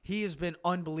now. He has been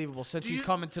unbelievable since he's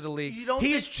come into the league.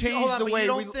 He has changed the way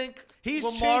we think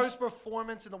Lamar's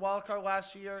performance in the wild card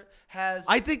last year has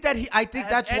I think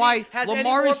that's why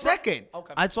Lamar is second.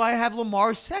 Okay. That's why I have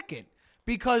Lamar second.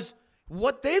 Because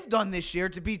what they've done this year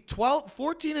to be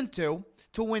 14-2,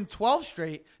 to win 12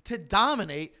 straight, to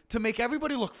dominate, to make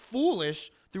everybody look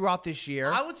foolish throughout this year.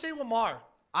 I would say Lamar.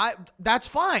 That's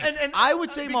fine. And I would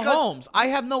say Mahomes. I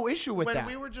have no issue with that. When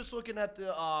we were just looking at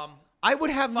the I would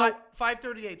have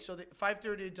 538. So the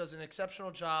 538 does an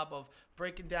exceptional job of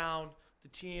breaking down the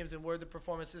teams and where the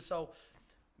performance is. So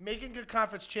making a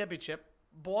conference championship,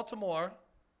 Baltimore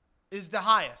is the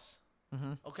highest.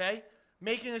 Mm-hmm. Okay?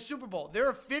 making a Super Bowl.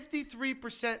 They're a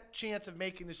 53% chance of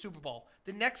making the Super Bowl.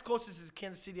 The next closest is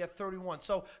Kansas City at 31.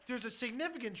 So there's a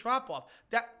significant drop-off.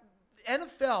 That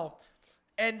NFL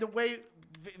and the way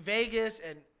Vegas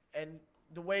and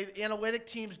the way analytic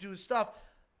teams do stuff,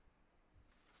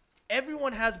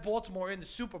 everyone has Baltimore in the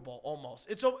Super Bowl almost.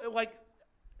 It's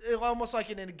almost like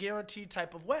in a guaranteed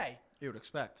type of way. You would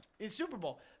expect. In Super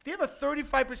Bowl. They have a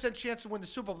 35% chance to win the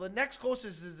Super Bowl. The next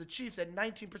closest is the Chiefs at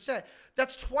 19%.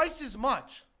 That's twice as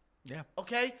much. Yeah.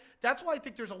 Okay? That's why I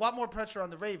think there's a lot more pressure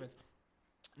on the Ravens.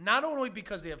 Not only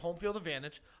because they have home field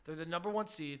advantage, they're the number 1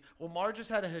 seed. Lamar just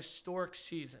had a historic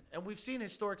season. And we've seen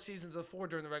historic seasons before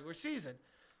during the regular season.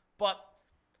 But,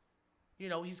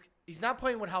 he's not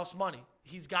playing with house money.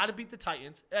 He's got to beat the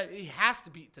Titans. He has to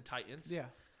beat the Titans. Yeah.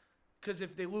 Because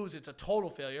if they lose, it's a total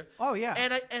failure. Oh, yeah.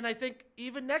 And I think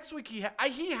even next week he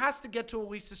has to get to at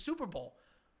least the Super Bowl.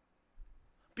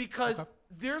 Because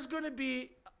there's going to be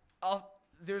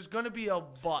a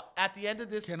but at the end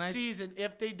of this season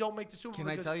if they don't make the Super Bowl.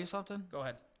 Can I tell you something? Go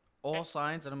ahead. All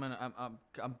signs, and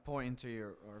I'm pointing to your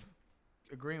or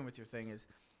agreeing with your thing is,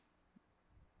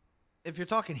 if you're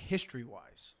talking history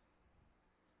wise,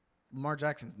 Lamar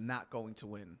Jackson's not going to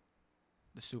win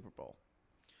the Super Bowl.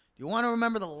 You want to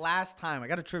remember the last time? I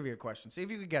got a trivia question. See if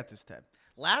you could get this, Ted.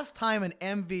 Last time an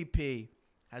MVP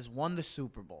has won the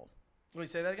Super Bowl. Wait,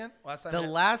 say that again?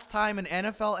 Last time an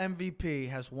NFL MVP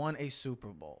has won a Super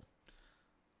Bowl.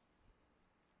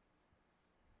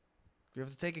 You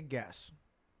have to take a guess.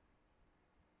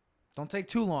 Don't take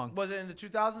too long. Was it in the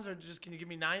 2000s or just can you give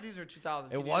me 90s or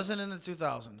 2000s? It wasn't in the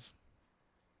 2000s.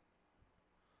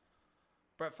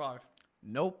 Brett Favre.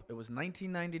 Nope. It was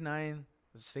 1999.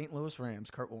 The St. Louis Rams,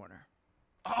 Kurt Warner.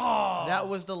 Oh, that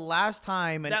was the last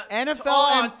time an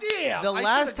NFL. Damn! The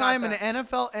last time an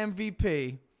NFL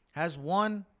MVP has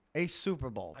won a Super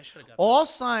Bowl. I should have got all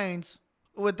signs.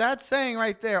 With that saying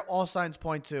right there, all signs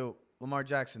point to Lamar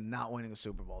Jackson not winning a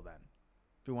Super Bowl. Then,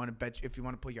 if you want to bet, if you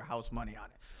want to put your house money on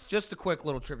it, just a quick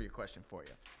little trivia question for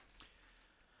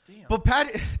you. Damn. But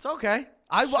Patty, it's okay.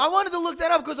 I wanted to look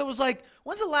that up because I was like,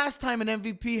 when's the last time an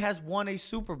MVP has won a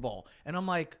Super Bowl? And I'm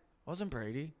like. Wasn't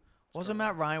Brady, wasn't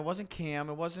Matt Ryan, wasn't Cam,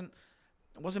 it wasn't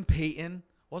Peyton,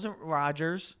 wasn't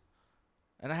Rodgers,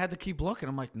 and I had to keep looking.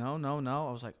 I'm like, no.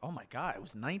 I was like, oh my God, it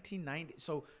was 1990.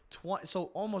 So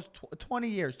almost 20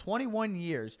 years, 21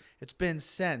 years it's been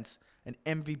since an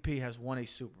MVP has won a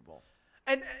Super Bowl.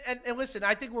 And listen,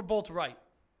 I think we're both right.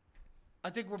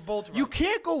 You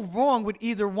can't go wrong with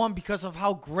either one because of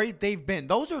how great they've been.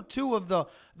 Those are two of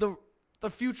the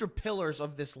future pillars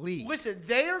of this league. Listen,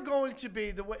 they are going to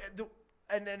be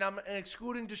and I'm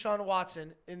excluding Deshaun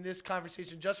Watson in this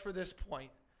conversation just for this point.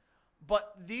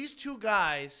 But these two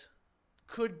guys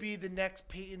could be the next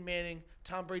Peyton Manning,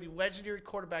 Tom Brady, legendary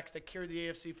quarterbacks that carry the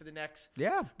AFC for the next.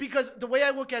 Yeah. Because the way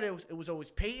I look at it was always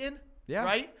Peyton, yeah.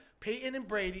 Right? Peyton and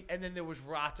Brady, and then there was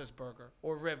Roethlisberger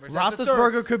or Rivers.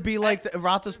 Roethlisberger could be like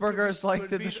Roethlisberger is like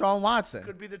the Deshaun Watson.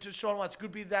 Could be the Deshaun Watson.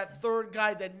 Could be that third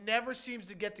guy that never seems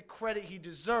to get the credit he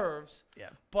deserves. Yeah.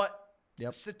 But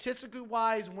statistically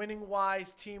wise, winning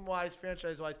wise, team wise,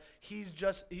 franchise wise, he's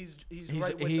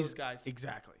right with those guys.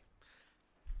 Exactly.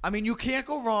 I mean, you can't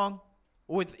go wrong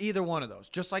with either one of those,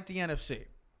 just like the NFC.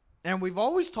 And we've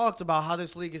always talked about how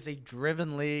this league is a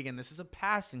driven league and this is a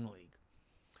passing league.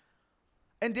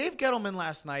 And Dave Gettleman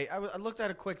last night, I looked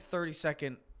at a quick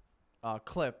 30-second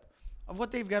clip of what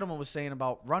Dave Gettleman was saying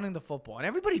about running the football. And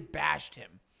everybody bashed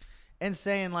him and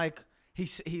saying, like,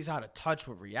 he's out of touch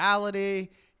with reality.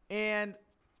 And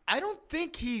I don't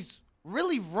think he's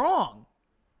really wrong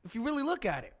if you really look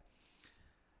at it.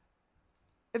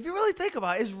 If you really think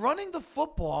about it, is running the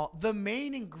football the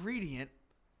main ingredient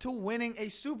to winning a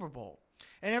Super Bowl?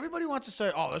 And everybody wants to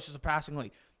say, oh, this is a passing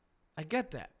league. I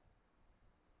get that.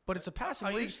 But it's a passing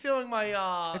league. Are you stealing my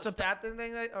stat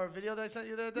thing or video that I sent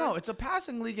you the other day? No, it's a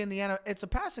passing league in the it's a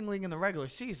passing league in the regular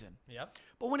season. Yep.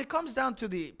 But when it comes down to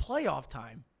the playoff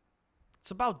time,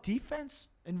 it's about defense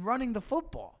and running the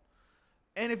football.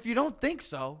 And if you don't think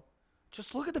so,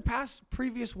 just look at the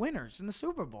previous winners in the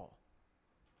Super Bowl.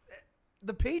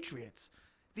 The Patriots,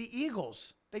 the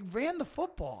Eagles, they ran the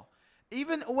football.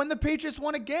 Even when the Patriots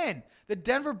won again, the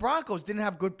Denver Broncos didn't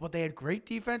have good, but they had great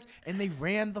defense, and they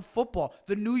ran the football.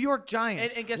 The New York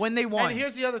Giants, when they won. And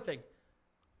here's the other thing.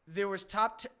 There was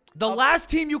the last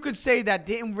team you could say that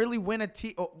didn't really win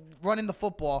running the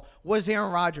football was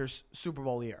Aaron Rodgers' Super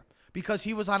Bowl year because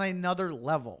he was on another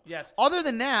level. Yes. Other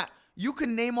than that, you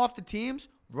can name off the teams.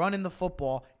 Running the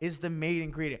football is the main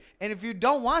ingredient. And if you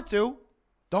don't want to,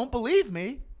 don't believe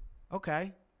me,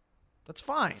 okay. That's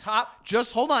fine.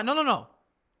 Just hold on. No.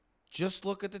 Just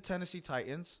look at the Tennessee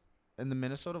Titans and the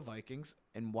Minnesota Vikings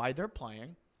and why they're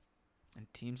playing,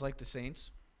 and teams like the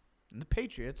Saints and the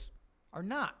Patriots are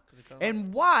not.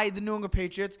 And why the New England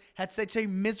Patriots had such a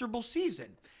miserable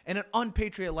season and an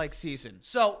unpatriot-like season.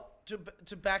 So,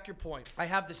 to back your point. I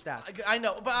have the stats. I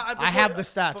know, but I have the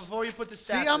stats. Before you put the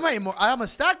stats. See, I'm a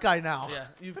stat guy now. Yeah,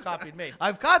 you've copied me.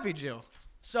 I've copied you.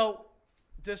 So,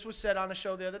 this was said on a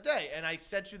show the other day, and I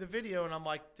sent you the video, and I'm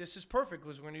like, this is perfect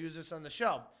because we're going to use this on the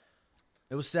show.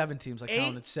 It was 7 teams. I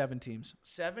counted 7 teams.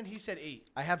 7? He said 8.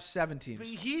 I have 7 teams. But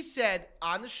he said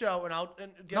on the show,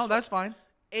 and guess No, what? that's fine.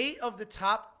 8 of the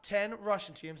top 10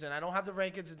 rushing teams, and I don't have the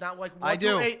rankings. It's not like 1 I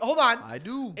do. to 8. Hold on. I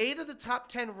do. 8 of the top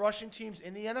 10 rushing teams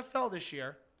in the NFL this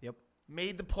year Yep.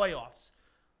 made the playoffs.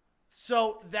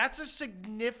 So that's a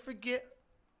significant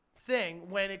thing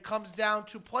when it comes down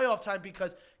to playoff time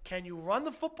because can you run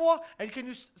the football and can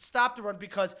you stop the run?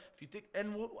 Because if you think,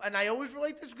 and I always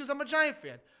relate this because I'm a Giant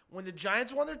fan. When the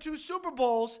Giants won their 2 Super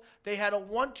Bowls, they had a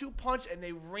 1-2 punch and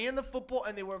they ran the football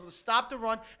and they were able to stop the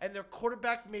run and their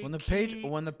quarterback made When the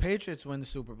Patriots win the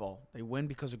Super Bowl, they win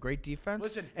because of great defense.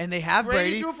 Listen, and they have Brady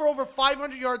Brady. threw for over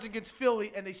 500 yards against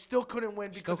Philly and they still couldn't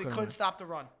win because they couldn't stop the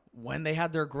run. When they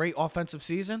had their great offensive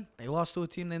season, they lost to a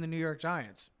team named the New York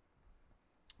Giants.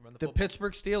 The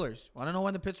Pittsburgh Steelers. Want to know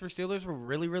when the Pittsburgh Steelers were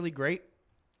really, really great?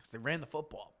 Because they ran the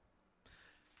football.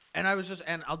 And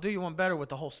I'll do you one better with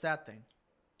the whole stat thing.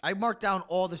 I marked down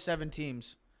all the 7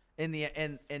 teams and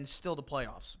still the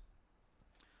playoffs.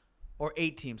 Or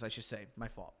 8 teams, I should say. My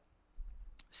fault.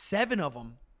 7 of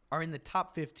them are in the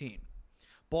top 15.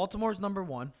 Baltimore's number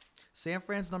 1. San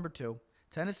Fran's number 2.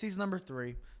 Tennessee's number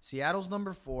 3. Seattle's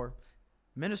number 4.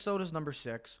 Minnesota's number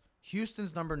 6.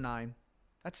 Houston's number 9.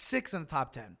 That's 6 in the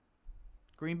top 10.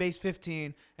 Green Bay's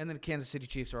 15. And then the Kansas City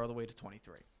Chiefs are all the way to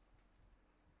 23.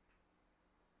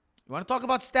 You want to talk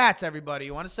about stats, everybody.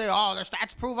 You want to say, oh, the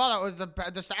stats prove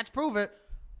the stats prove it.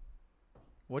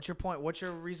 What's your point? What's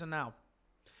your reason now?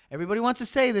 Everybody wants to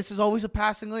say this is always a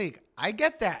passing league. I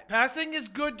get that. Passing is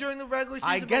good during the regular season,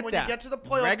 I get but when that. you get to the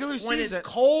playoffs, when season, it's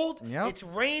cold, yep. it's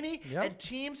rainy, Yep. and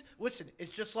teams, listen,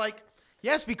 it's just like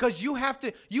Yes, because you have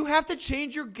to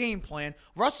change your game plan.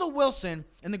 Russell Wilson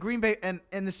and the Green Bay and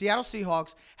the Seattle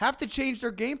Seahawks have to change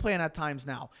their game plan at times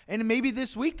now. And maybe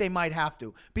this week they might have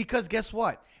to. Because guess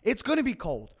what? It's going to be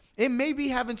cold. It may be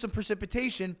having some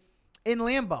precipitation in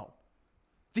Lambeau.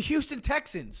 The Houston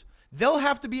Texans, they'll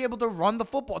have to be able to run the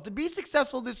football. To be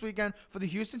successful this weekend for the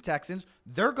Houston Texans,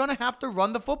 they're going to have to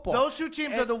run the football. those 2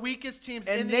 teams are the weakest teams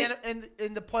in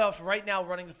the playoffs right now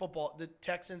running the football, the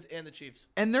Texans and the Chiefs.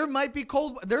 And there might be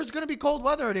there's going to be cold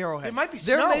weather at Arrowhead. There might be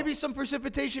There snow. may be some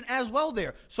precipitation as well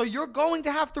there. So you're going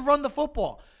to have to run the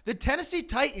football. The Tennessee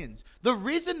Titans, the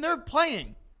reason they're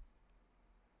playing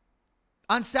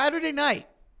on Saturday night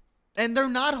and they're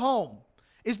not home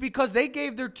is because they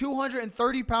gave their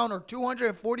 230-pound or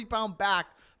 240-pound back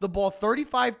the ball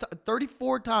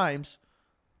 34 times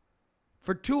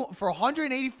for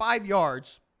 185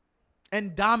 yards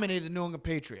and dominated the New England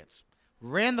Patriots.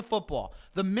 Ran the football.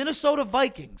 The Minnesota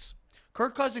Vikings.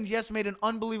 Kirk Cousins, yes, made an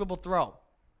unbelievable throw.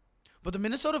 But the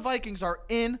Minnesota Vikings are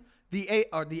in the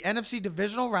NFC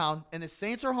divisional round, and the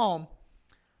Saints are home.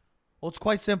 Well, it's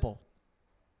quite simple.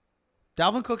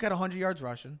 Dalvin Cook had 100 yards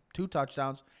rushing, 2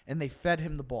 touchdowns, and they fed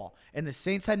him the ball. And the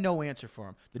Saints had no answer for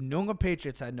him. The New England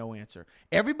Patriots had no answer.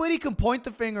 Everybody can point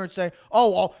the finger and say,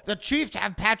 oh, well, the Chiefs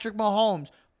have Patrick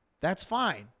Mahomes. That's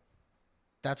fine.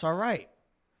 That's all right.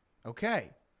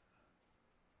 Okay.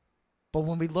 But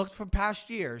when we looked for past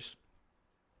years,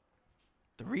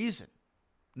 the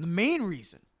main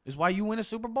reason is why you win a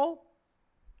Super Bowl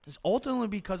is ultimately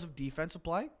because of defensive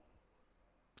play.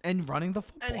 And running the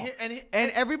football.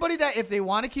 And everybody that, if they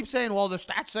want to keep saying, well, the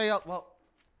stats say,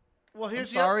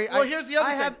 here's the other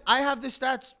thing. I have the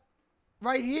stats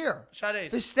right here. Sade.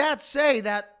 The stats say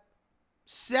that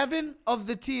 7 of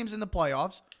the teams in the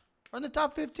playoffs are in the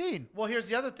top 15. Well, here's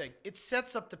the other thing. It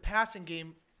sets up the passing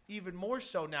game even more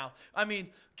so now. I mean,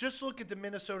 just look at the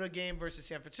Minnesota game versus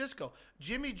San Francisco.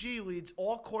 Jimmy G leads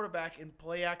all quarterback in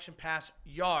play-action pass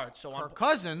yards. So Kirk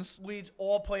Cousins leads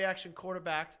all play-action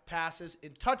quarterback passes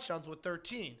in touchdowns with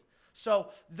 13. So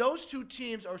those 2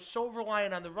 teams are so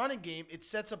reliant on the running game, it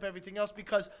sets up everything else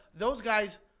because those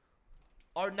guys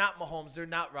are not Mahomes. They're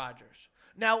not Rodgers.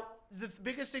 Now, the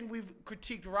biggest thing we've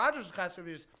critiqued Rodgers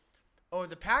constantly is, or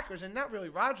the Packers, and not really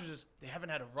Rodgers, is they haven't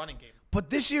had a running game. But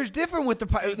this year's different with the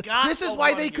This is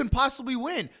why they can possibly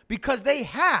win, because they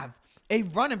have a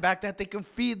running back that they can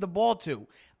feed the ball to,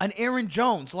 an Aaron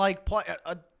Jones like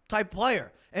a type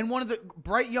player, and one of the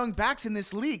bright young backs in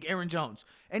this league, Aaron Jones,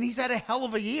 and he's had a hell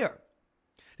of a year.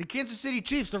 The Kansas City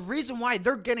Chiefs, the reason why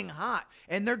they're getting hot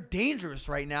and they're dangerous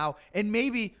right now, and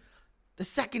maybe the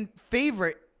second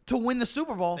favorite to win the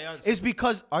Super Bowl They are the is Super-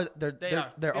 because they're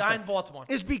behind Baltimore.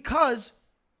 Is because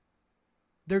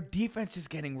their defense is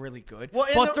getting really good, Well,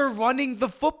 and but they're running the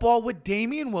football with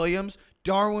Damian Williams,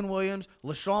 Darwin Williams,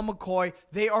 LaShawn McCoy.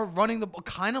 They are running the ball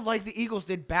kind of like the Eagles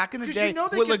did back in the 'Cause day you know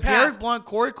they with can pass. LeGarrette Blount,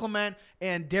 Corey Clement,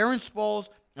 and Darren Sproles.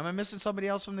 Am I missing somebody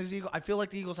else from these Eagles? I feel like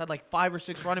the Eagles had like 5 or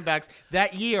 6 running backs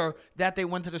that year that they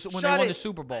went to when they won the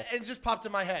Super Bowl. It just popped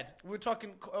in my head. We're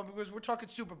talking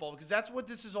Super Bowl because that's what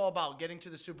this is all about, getting to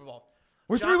the Super Bowl.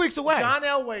 We're 3 weeks away. John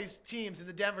Elway's teams and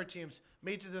the Denver teams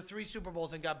made it to the 3 Super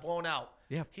Bowls and got blown out.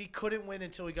 Yeah. He couldn't win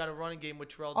until he got a running game with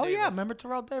Terrell Oh Davis. yeah, remember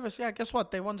Terrell Davis? Yeah, guess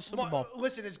what? They won the Super Bowl.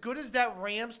 Listen, as good as that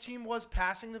Rams team was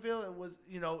passing the field, it was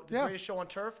the Yeah. greatest show on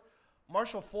turf.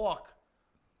 Marshall Faulk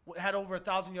had over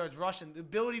 1,000 yards rushing. The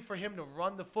ability for him to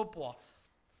run the football.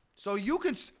 So you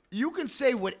can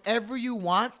say whatever you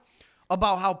want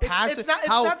about how passing. It's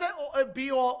not that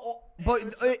be all.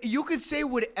 But you can say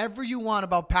whatever you want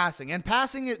about passing, and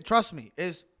passing it. Trust me,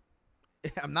 is.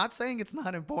 I'm not saying it's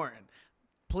not important.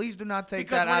 Please do not take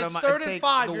because that when out it's of my. 3rd and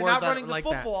 5, the you're words not out running the like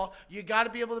that. football. You got to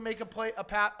be able to make a play. A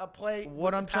play.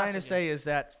 What I'm trying to say is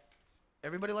that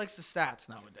everybody likes the stats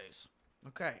nowadays.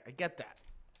 Okay, I get that.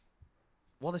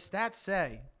 Well, the stats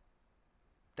say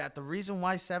that the reason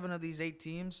why 7 of these 8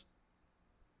 teams,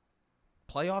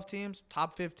 playoff teams,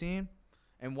 top 15,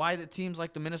 and why the teams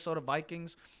like the Minnesota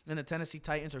Vikings and the Tennessee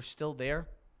Titans are still there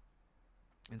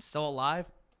and still alive,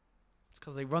 it's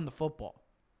because they run the football.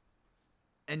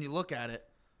 And you look at it,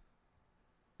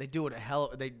 they do it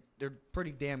they're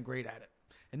pretty damn great at it.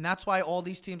 And that's why all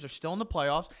these teams are still in the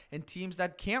playoffs, and teams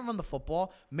that can't run the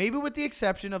football, maybe with the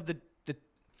exception of the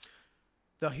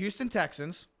Houston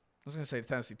Texans. I was going to say the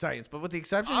Tennessee Titans, but with the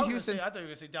exception of Houston. I thought you were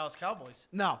going to say Dallas Cowboys.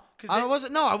 No, I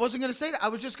wasn't going to say that. I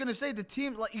was just going to say the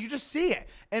team, like you just see it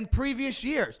in previous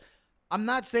years. I'm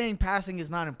not saying passing is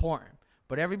not important,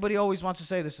 but everybody always wants to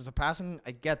say this is a passing.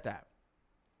 I get that.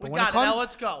 But We got it. Now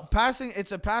let's go. Passing,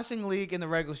 it's a passing league in the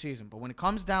regular season, but when it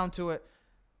comes down to it,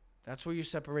 that's where you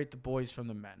separate the boys from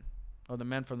the men, or the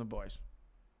men from the boys.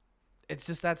 It's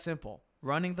just that simple.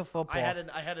 Running the football.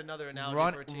 I had another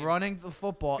analogy for a team. Running the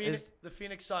football is the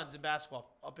Phoenix Suns in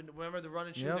basketball. Remember the run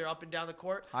and shoot? Yep. They're up and down the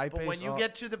court. High but pace when you up.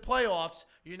 get to the playoffs,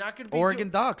 you're not going to be Oregon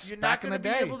Ducks You're back not in going the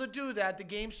to be day. able to do that. The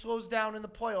game slows down in the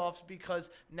playoffs because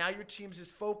now your team's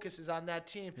focus is on that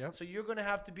team. Yep. So you're going to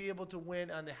have to be able to win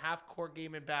on the half-court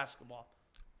game in basketball.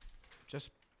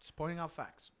 just pointing out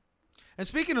facts. And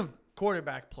speaking of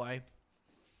quarterback play,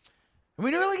 and we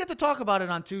didn't really get to talk about it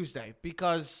on Tuesday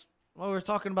because, well, we were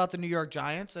talking about the New York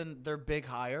Giants and their big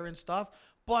hire and stuff,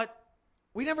 but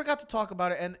we never got to talk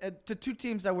about it. And the 2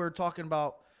 teams that we were talking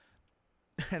about,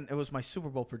 and it was my Super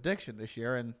Bowl prediction this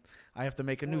year, and I have to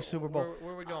make a new Super Bowl.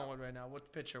 Where are we going with right now?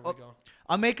 What pitcher are we going?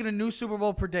 I'm making a new Super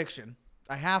Bowl prediction.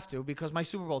 I have to because my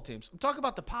Super Bowl teams. Talk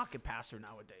about the pocket passer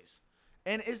nowadays.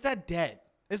 And is that dead?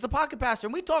 Is the pocket passer,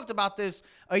 and we talked about this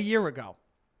a year ago.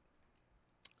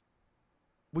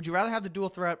 Would you rather have the dual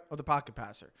threat or the pocket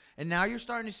passer? And now you're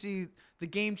starting to see the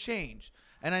game change.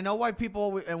 And I know why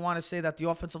people want to say that the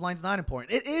offensive line's not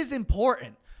important. It is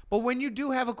important. But when you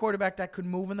do have a quarterback that could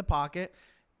move in the pocket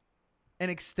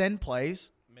and extend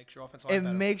plays, Makes your offense a lot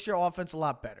better. makes your offense a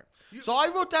lot better. So I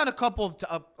wrote down a couple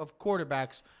of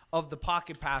quarterbacks of the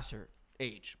pocket passer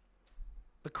age.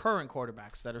 The current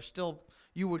quarterbacks that are still,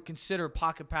 you would consider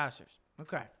pocket passers.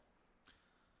 Okay.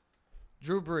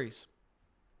 Drew Brees.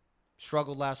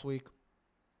 Struggled last week.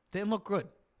 Didn't look good.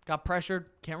 Got pressured.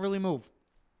 Can't really move.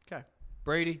 Okay.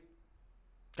 Brady.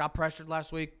 Got pressured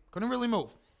last week. Couldn't really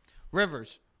move.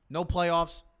 Rivers. No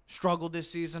playoffs. Struggled this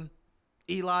season.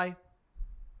 Eli.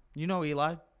 You know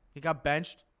Eli. He got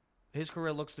benched. His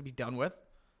career looks to be done with.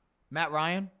 Matt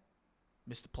Ryan.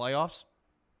 Missed the playoffs.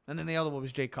 And then the other one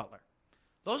was Jay Cutler.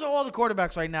 Those are all the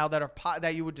quarterbacks right now that are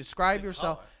that you would describe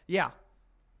yourself. Cutler. Yeah.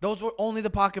 Those were only the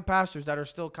pocket passers that are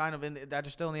still kind of that are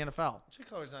still in the NFL. Jay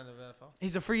Cutler's not in the NFL.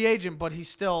 He's a free agent, but he's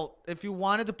still. If you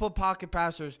wanted to put pocket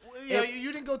passers, Yeah,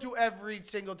 you didn't go through every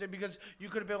single thing because you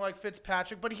could have been like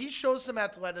Fitzpatrick, but he shows some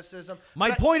athleticism. my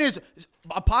But point is,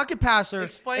 a pocket passer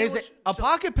Explain is what you- a so-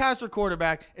 pocket passer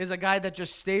quarterback is a guy that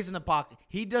just stays in the pocket.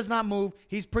 He does not move.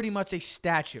 He's pretty much a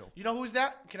statue. You know who's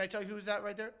that? Can I tell you who's that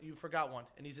right there? You forgot one,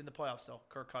 and he's in the playoffs still.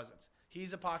 Kirk Cousins.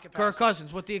 He's a pocket passer. Kirk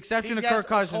Cousins, with the exception He of has Kirk a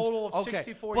Cousins. total of okay,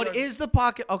 64 but yards. is the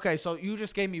pocket okay? So you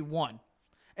just gave me one,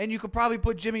 and you could probably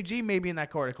put Jimmy G maybe in that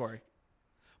category.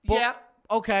 But- Yeah.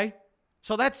 Okay.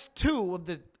 So that's 2 of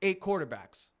the 8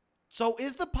 quarterbacks. So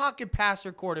is the pocket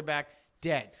passer quarterback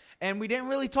dead? And we didn't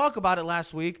really talk about it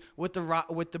last week with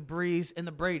the Breeze and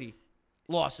the Brady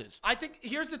losses. I think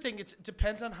here's the thing. It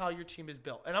depends on how your team is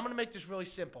built. And I'm going to make this really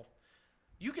simple.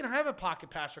 You can have a pocket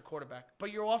passer quarterback,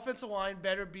 but your offensive line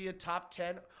better be a top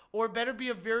 10 or better be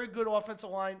a very good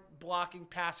offensive line blocking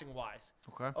passing-wise.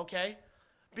 Okay?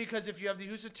 Because if you have the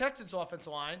Houston Texans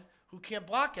offensive line who can't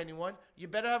block anyone, you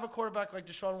better have a quarterback like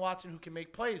Deshaun Watson who can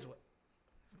make plays with.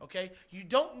 Okay? You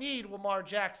don't need Lamar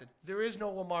Jackson. There is no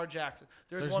Lamar Jackson.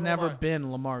 There's never Lamar.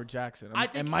 been Lamar Jackson.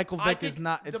 And Michael Vick is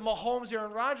not. The Mahomes,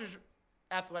 Aaron Rodgers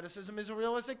athleticism is a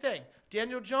realistic thing.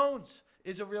 Daniel Jones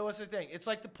is a realistic thing. It's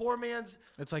like the poor man's.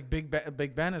 It's like Big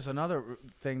Ben is another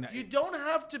thing that you don't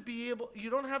have to be able. You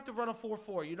don't have to run a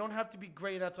 4.4. You don't have to be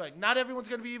great athletic. Not everyone's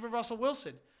going to be even Russell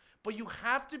Wilson, but you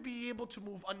have to be able to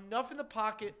move enough in the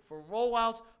pocket for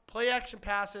rollouts, play action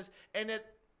passes, and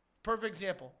perfect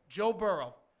example, Joe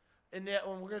Burrow, and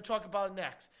when we're going to talk about it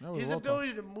next, his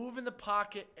ability to move in the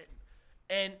pocket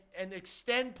and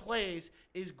extend plays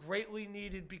is greatly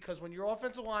needed because when your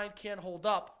offensive line can't hold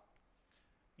up.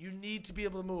 You need to be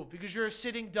able to move because you're a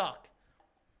sitting duck.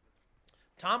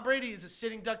 Tom Brady is a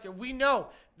sitting duck there. We know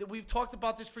that we've talked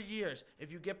about this for years.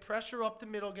 If you get pressure up the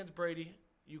middle against Brady,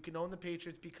 you can own the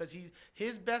Patriots because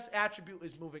his best attribute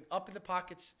is moving up in the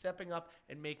pocket, stepping up,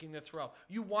 and making the throw.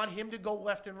 You want him to go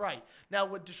left and right. Now,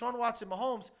 with Deshaun Watson,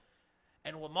 Mahomes,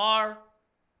 and Lamar,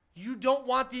 you don't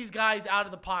want these guys out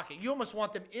of the pocket. You almost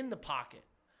want them in the pocket.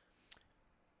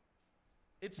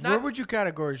 It's not. Where would you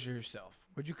categorize yourself?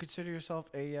 Would you consider yourself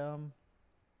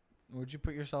would you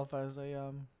put yourself as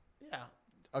a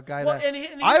guy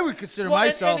I would consider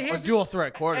myself a dual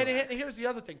threat quarterback. And here's the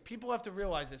other thing. People have to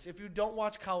realize this. If you don't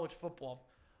watch college football,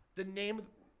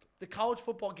 the college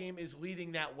football game is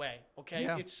leading that way, okay?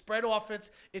 Yeah. It's spread offense.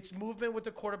 It's movement with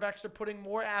the quarterbacks. They're putting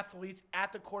more athletes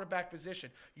at the quarterback position.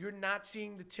 You're not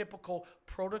seeing the typical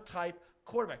prototype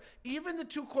quarterback. Even the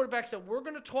two quarterbacks that we're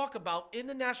going to talk about in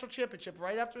the national championship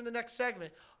right after in the next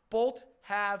segment both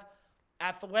have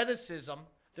athleticism.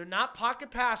 They're not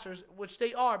pocket passers, which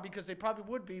they are because they probably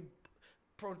would be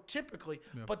prototypically.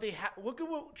 Yep. But look at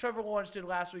what Trevor Lawrence did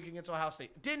last week against Ohio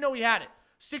State. Didn't know he had it.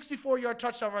 64-yard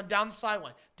touchdown run down the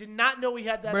sideline. Did not know he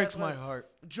had that. Breaks my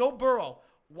heart. Joe Burrow.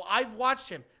 I've watched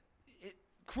him.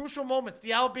 Crucial moments.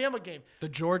 The Alabama game. The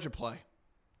Georgia play.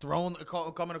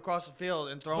 Coming across the field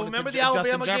and throwing remember it the to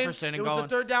Alabama Justin Jefferson game? and it was the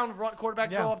third down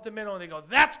quarterback throw up the middle, and they go,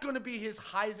 "That's going to be his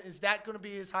Heisman." Is that going to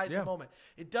be his Heisman moment?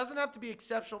 It doesn't have to be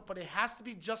exceptional, but it has to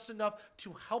be just enough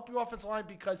to help your offensive line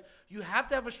because you have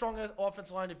to have a strong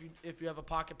offensive line if you have a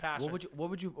pocket passer.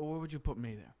 What would you put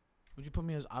me there? Would you put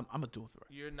me as I'm a dual threat?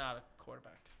 You're not a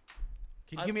quarterback.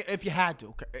 Can you give me if you had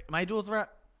to? Am I a dual threat?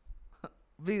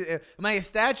 Am I a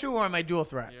statue or am I dual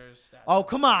threat? You're a statue. Oh,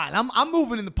 come on. I'm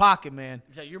moving in the pocket, man.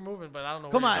 Yeah, you're moving, but I don't know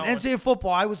Come where on. you're going. NCAA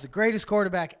football, I was the greatest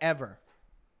quarterback ever.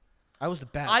 I was the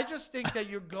best. I just think that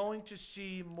you're going to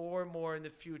see more and more in the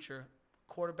future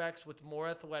quarterbacks with more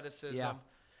athleticism. Yeah.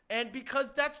 And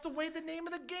because that's the way the name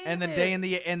of the game and the is.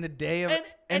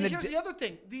 Here's the other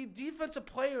thing. The defensive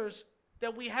players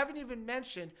that we haven't even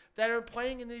mentioned that are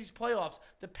playing in these playoffs,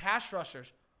 the pass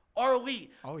rushers, are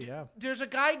elite. Oh, yeah. There's a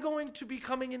guy going to be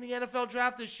coming in the NFL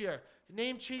draft this year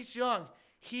named Chase Young.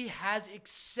 He has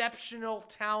exceptional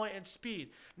talent and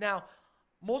speed. Now,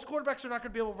 most quarterbacks are not going to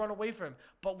be able to run away from him,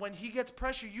 but when he gets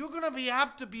pressure, you're going to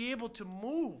have to be able to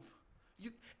move.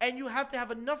 You have to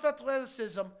have enough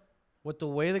athleticism. With the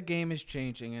way the game is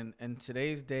changing in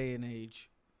today's day and age,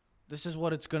 this is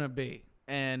what it's going to be.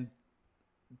 And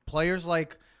players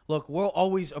we'll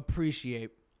always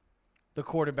appreciate the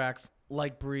quarterbacks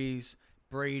like Breeze,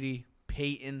 Brady,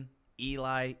 Peyton,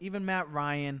 Eli, even Matt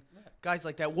Ryan, guys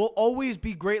like that. We'll always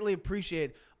be greatly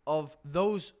appreciated of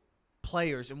those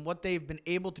players and what they've been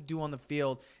able to do on the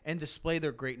field and display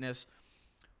their greatness.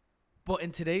 But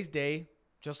in today's day,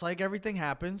 just like everything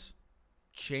happens,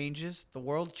 changes, the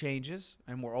world changes,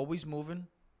 and we're always moving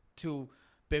to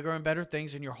bigger and better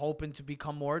things, and you're hoping to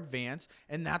become more advanced,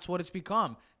 and that's what it's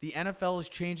become. The NFL is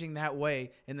changing that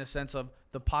way in the sense of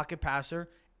the pocket passer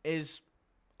is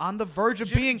on the verge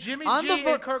of being Jimmy G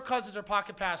and Kirk Cousins are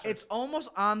pocket passers. It's almost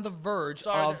on the verge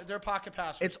they're pocket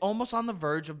passers. It's almost on the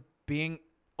verge of being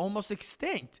almost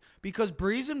extinct because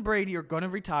Breeze and Brady are going to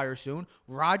retire soon.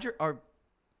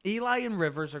 Eli and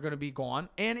Rivers are going to be gone,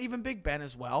 and even Big Ben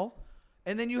as well.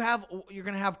 And then you're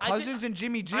going to have Cousins and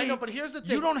Jimmy G. I know, but here's the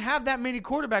thing. You don't have that many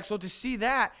quarterbacks, so to see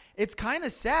that, it's kind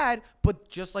of sad.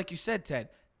 But just like you said, Ted,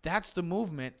 that's the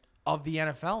movement of the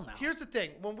NFL now. Here's the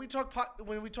thing: when we talk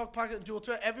pocket and dual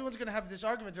threat, everyone's going to have this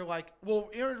argument. They're like,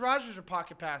 "Well, Aaron Rodgers is a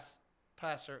pocket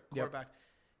passer quarterback." Yep.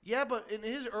 Yeah, but in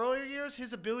his earlier years,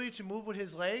 his ability to move with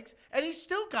his legs, and he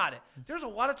still got it. There's a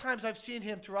lot of times I've seen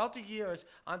him throughout the years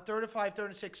on 3rd and 5, 3rd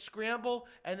and 6, scramble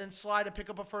and then slide and pick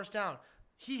up a first down.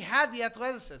 He had the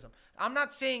athleticism. I'm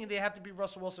not saying they have to be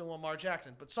Russell Wilson and Lamar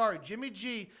Jackson, but sorry, Jimmy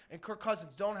G and Kirk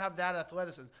Cousins don't have that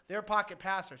athleticism. They're pocket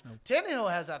passers. No. Tannehill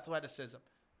has athleticism.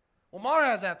 Lamar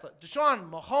has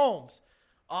Deshaun, Mahomes,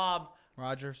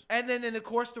 Rodgers. And then, of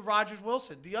course, the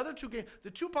Rodgers-Wilson. The other two games, the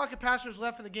two pocket passers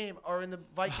left in the game are in the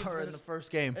Vikings. In the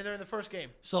first game. And they're in the first game.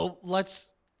 So let's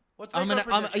make our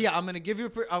prediction. I'm gonna give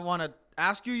you. I want to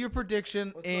ask you your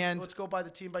prediction, let's go by the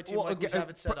team by team. Like we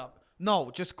have it set up. No,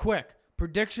 just quick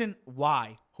prediction.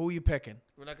 Why? Who are you picking?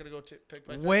 We're not gonna go pick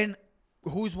by pick.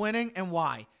 Who's winning and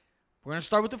why? We're gonna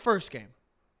start with the first game.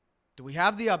 Do we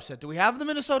have the upset? Do we have the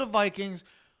Minnesota Vikings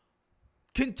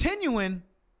continuing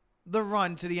the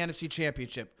run to the NFC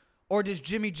Championship, or does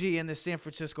Jimmy G and the San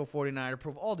Francisco 49ers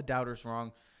prove all the doubters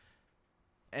wrong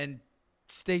and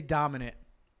stay dominant?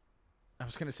 I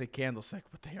was going to say candlestick,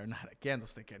 but they are not a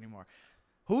candlestick anymore.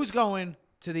 Who's going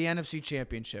to the NFC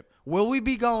Championship? Will we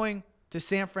be going to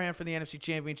San Fran for the NFC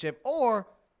Championship, or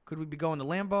could we be going to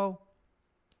Lambeau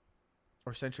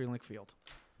or CenturyLink Field?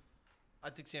 I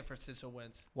think San Francisco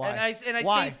wins. Why? And I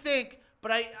Why? say think,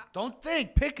 but I don't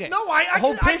think. Pick it. No, I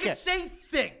can say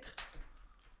think.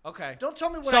 Okay. Don't tell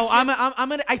me what. So I'm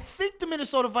gonna. I think the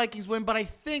Minnesota Vikings win, but I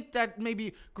think that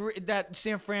maybe that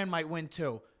San Fran might win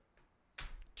too.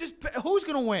 Just who's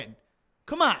gonna win?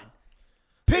 Come on,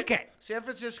 pick it. San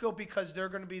Francisco, because they're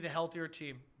going to be the healthier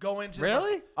team. Go into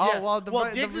really? Yes. Well,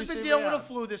 Diggs has been dealing with a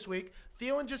flu this week.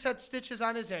 Thielen just had stitches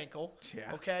on his ankle.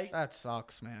 Yeah. Okay. That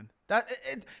sucks, man.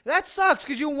 That sucks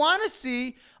because you want to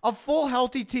see a full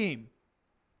healthy team.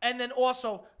 And then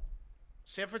also,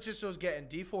 San Francisco's getting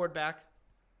D Ford back.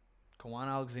 Quan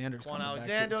Alexander's coming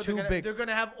Alexander. back. They're going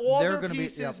to have all their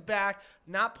pieces back.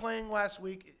 Not playing last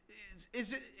week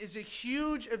is a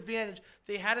huge advantage.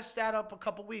 They had a stat up a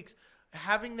couple weeks.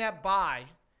 Having that bye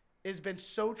has been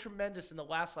so tremendous in the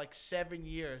last 7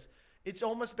 years. It's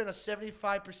almost been a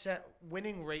 75%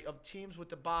 winning rate of teams with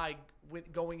the bye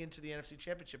going into the NFC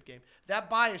Championship game. That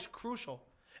bye is crucial.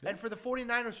 Yeah. And for the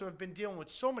 49ers, who have been dealing with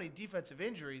so many defensive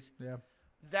injuries,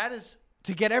 that is...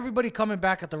 To get everybody coming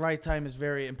back at the right time is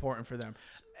very important for them.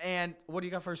 And what do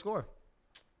you got for a score?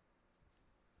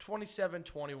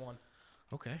 27-21.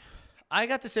 Okay. I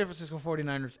got the San Francisco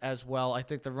 49ers as well. I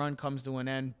think the run comes to an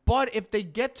end. But if they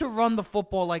get to run the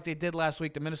football like they did last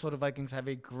week, the Minnesota Vikings have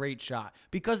a great shot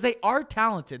because they are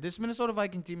talented. This Minnesota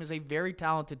Viking team is a very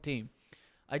talented team.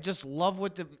 I just love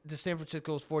what the San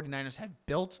Francisco 49ers have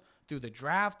built through the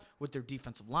draft with their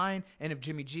defensive line. And if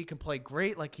Jimmy G can play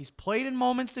great like he's played in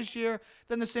moments this year,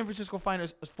 then the San Francisco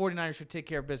 49ers should take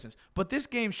care of business. But this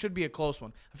game should be a close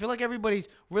one. I feel like everybody's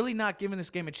really not giving this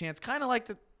game a chance, kind of like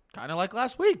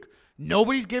last week.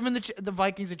 Nobody's giving the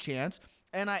Vikings a chance,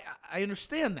 and I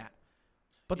understand that.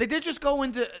 But they did just go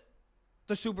into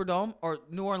the Superdome or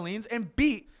New Orleans and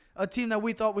beat a team that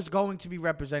we thought was going to be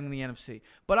representing the NFC.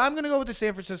 But I'm going to go with the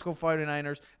San Francisco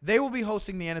 49ers. They will be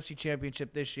hosting the NFC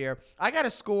Championship this year. I got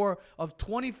a score of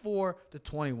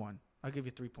 24-21. I'll give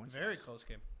you 3 points. Very close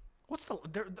game. What's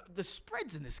the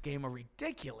spreads in this game are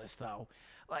ridiculous, though.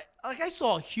 Like I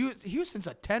saw Houston's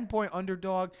a 10-point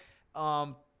underdog.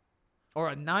 Or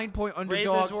a 9-point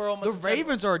underdog.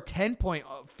 Ravens are a 10-point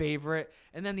favorite,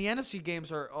 and then the NFC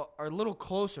games are a little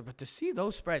closer. But to see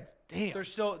those spreads, damn, there's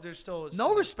still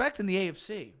no respect in the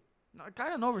AFC.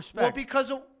 Kind of no respect. Well, because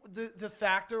of the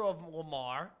factor of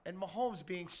Lamar and Mahomes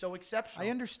being so exceptional. I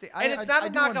understand, and it's not a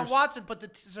knock on Watson, but the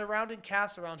surrounding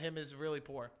cast around him is really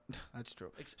poor. That's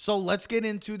true. So let's get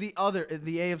into the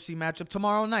AFC matchup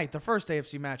tomorrow night. The first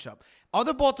AFC matchup. Are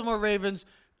the Baltimore Ravens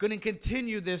going to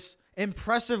continue this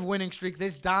impressive winning streak,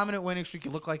 this dominant winning streak?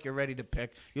 You look like you're ready to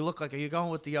pick. You look like you're going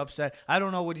with the upset. I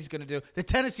don't know what he's going to do. The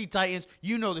Tennessee Titans,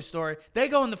 you know the story. They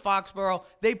go into Foxborough.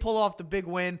 They pull off the big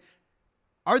win.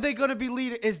 Are they going to be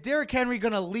leading? Is Derrick Henry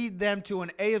going to lead them to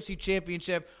an AFC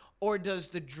championship, or does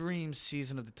the dream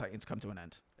season of the Titans come to an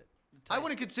end? I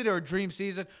wouldn't consider a dream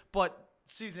season, but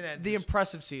season ends. The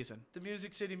impressive season. The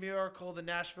Music City Miracle, the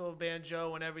Nashville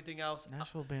Banjo, and everything else.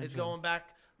 Nashville Banjo. It's going back.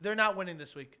 They're not winning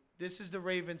this week. This is the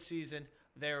Ravens season.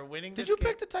 They're winning this game. Did you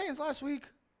game. pick the Titans last week?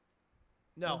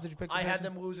 No. Did you pick the I Titans? had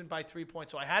them losing by 3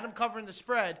 points. So I had them covering the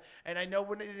spread, and I know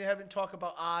we haven't talked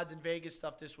about odds and Vegas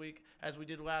stuff this week as we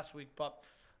did last week, but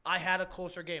I had a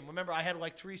closer game. Remember, I had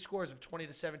 3 scores of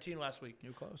 20-17 last week. You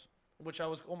were close. Which I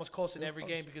was almost close in every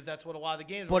game because that's what a lot of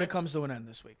the games were. But it comes to an end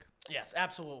this week. Yes,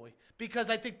 absolutely. Because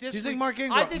I think this Do you week, think Mark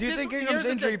Ingram? Do you think Ingram's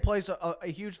injury plays a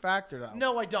huge factor, though?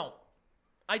 No, I don't.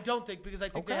 I don't think, because I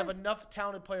think they Okay. have enough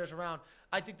talented players around.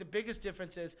 I think the biggest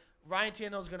difference is Ryan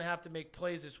Tannehill is going to have to make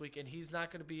plays this week, and he's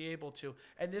not going to be able to.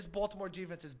 And this Baltimore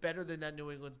defense is better than that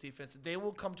New England's defense. They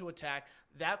will come to attack.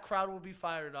 That crowd will be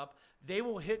fired up. They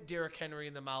will hit Derrick Henry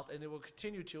in the mouth, and they will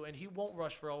continue to, and he won't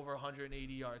rush for over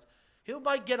 180 yards. He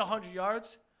might get 100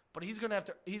 yards, but he's going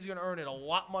to earn it a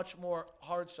lot much more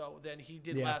hard so than he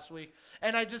did last week.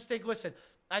 And I just think, listen,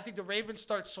 I think the Ravens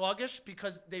start sluggish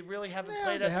because they really haven't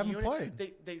played as a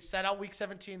unit. They sat out week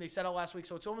 17. They sat out last week.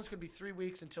 So it's almost going to be 3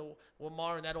 weeks until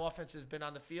Lamar and that offense has been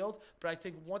on the field. But I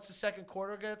think once the second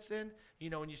quarter gets in,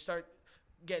 and you start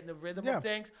getting the rhythm of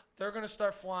things, they're going to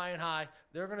start flying high.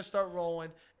 They're going to start rolling.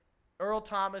 Earl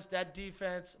Thomas, that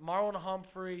defense, Marlon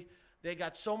Humphrey, they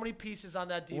got so many pieces on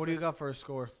that defense. What do you got for a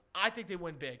score? I think they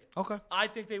win big. Okay. I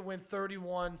think they win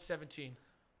 31-17.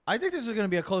 I think this is going to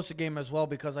be a closer game as well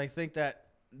because I think that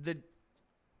the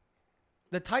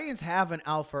Titans have an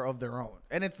alpha of their own.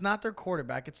 And it's not their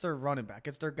quarterback. It's their running back.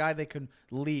 It's their guy they can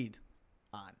lead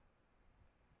on.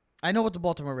 I know what the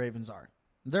Baltimore Ravens are.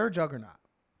 They're a juggernaut.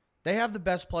 They have the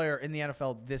best player in the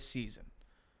NFL this season.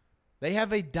 They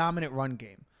have a dominant run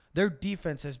game. Their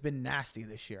defense has been nasty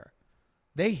this year.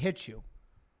 They hit you.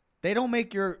 They don't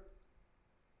make your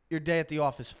day at the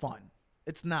office fun.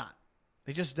 It's not.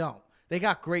 They just don't. They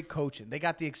got great coaching. They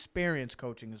got the experience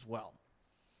coaching as well.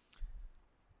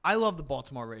 I love the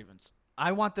Baltimore Ravens.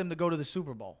 I want them to go to the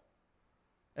Super Bowl.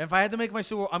 And if I had to make my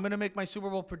Super Bowl, I'm going to make my Super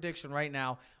Bowl prediction right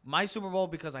now. My Super Bowl,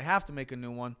 because I have to make a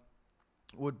new one,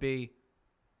 would be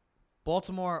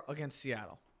Baltimore against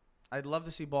Seattle. I'd love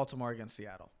to see Baltimore against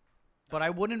Seattle. But I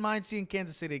wouldn't mind seeing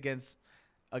Kansas City against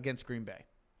Green Bay.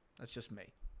 That's just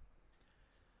me.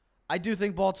 I do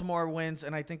think Baltimore wins,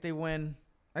 and I think they win.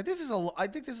 I think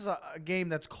this is a game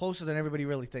that's closer than everybody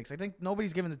really thinks. I think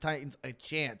nobody's giving the Titans a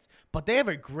chance, but they have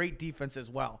a great defense as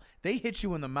well. They hit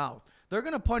you in the mouth. They're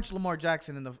going to punch Lamar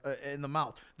Jackson in the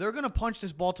mouth. They're going to punch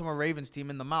this Baltimore Ravens team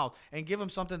in the mouth and give them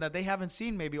something that they haven't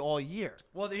seen maybe all year.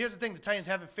 Well, here's the thing: the Titans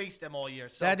haven't faced them all year.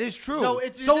 So, that is true. So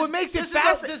it makes it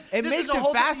fascinating.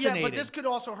 fascinating. Yeah, but this could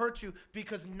also hurt you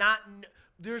because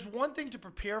there's one thing to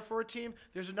prepare for a team.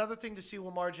 There's another thing to see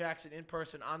Lamar Jackson in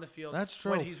person on the field. That's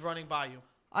true. When he's running by you.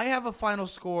 I have a final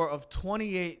score of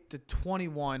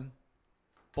 28-21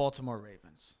 Baltimore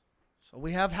Ravens. So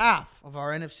we have half of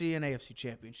our NFC and AFC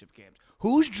championship games.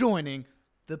 Who's joining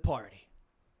the party?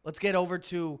 Let's get over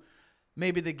to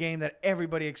maybe the game that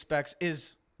everybody expects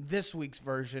is this week's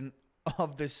version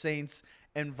of the Saints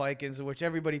and Vikings, in which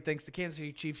everybody thinks the Kansas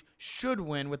City Chiefs should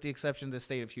win, with the exception of the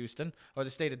state of Houston, or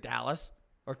the state of Dallas,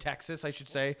 or Texas, I should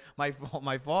say. My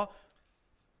fault.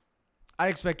 I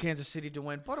expect Kansas City to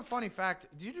win. But a funny fact,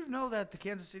 do you know that the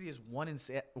Kansas City is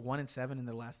 1-7 in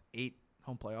the last 8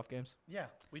 home playoff games? Yeah,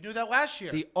 we knew that last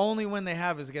year. The only win they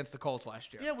have is against the Colts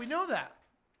last year. Yeah, we know that.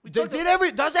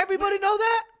 Does everybody know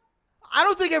that? I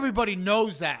don't think everybody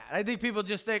knows that. I think people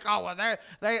just think, oh, well,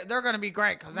 they're going to be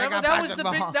great because they got Patrick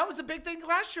Mahomes. That was the big thing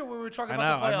last year when we were talking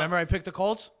about the playoffs. I remember I picked the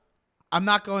Colts. I'm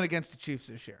not going against the Chiefs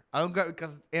this year. I don't go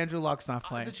because Andrew Luck's not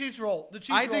playing. The Chiefs roll.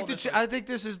 I think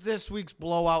this is this week's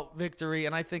blowout victory,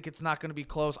 and I think it's not going to be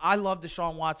close. I love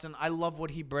Deshaun Watson. I love what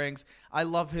he brings. I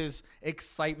love his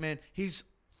excitement. He's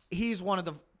one of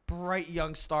the bright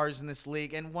young stars in this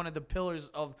league and one of the pillars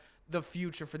of the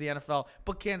future for the NFL.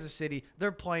 But Kansas City,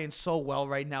 they're playing so well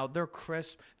right now. They're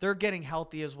crisp. They're getting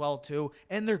healthy as well, too.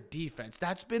 And their defense.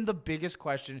 That's been the biggest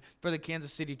question for the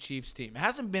Kansas City Chiefs team. It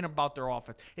hasn't been about their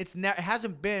offense. It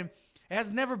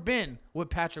has never been with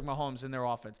Patrick Mahomes in their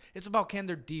offense. It's about, can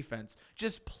their defense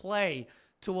just play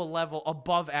to a level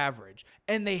above average?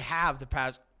 And they have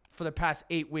for the past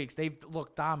 8 weeks. They've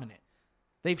looked dominant.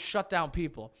 They've shut down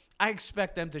people. I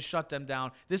expect them to shut them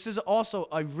down. This is also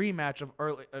a rematch of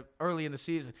early in the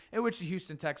season in which the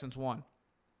Houston Texans won.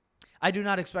 I do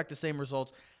not expect the same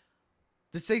results.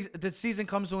 The season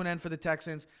comes to an end for the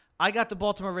Texans. I got the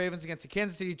Baltimore Ravens against the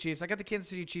Kansas City Chiefs. I got the Kansas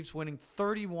City Chiefs winning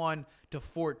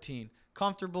 31-14.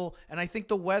 Comfortable, and I think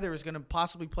the weather is going to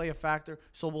possibly play a factor,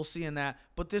 so we'll see in that.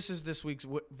 But this is this week's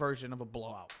version of a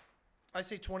blowout. I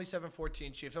say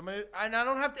 27-14 Chiefs. And I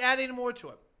don't have to add any more to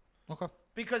it. Okay.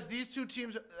 Because these two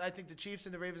teams, I think the Chiefs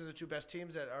and the Ravens are the two best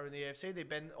teams that are in the AFC. They've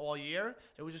been all year.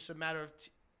 It was just a matter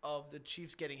of the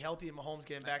Chiefs getting healthy and Mahomes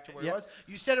getting back to where he was.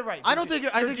 You said it right. I think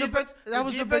that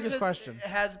was the biggest question.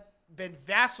 Has been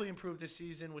vastly improved this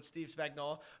season with Steve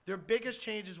Spagnuolo. Their biggest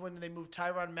change is when they moved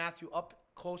Tyrann Mathieu up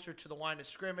closer to the line of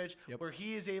scrimmage, where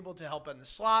he is able to help in the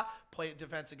slot, play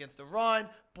defense against the run,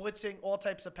 blitzing, all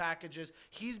types of packages.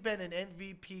 He's been an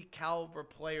MVP caliber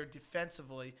player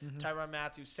defensively, Tyrann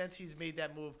Mathieu, since he's made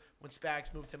that move when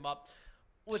Spags moved him up.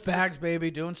 Spags, baby,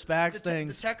 doing Spags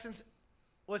things. The Texans,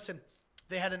 listen,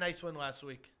 They had a nice win last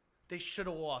week. They should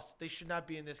have lost. They should not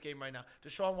be in this game right now.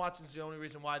 Deshaun Watson's the only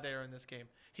reason why they are in this game.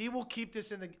 He will keep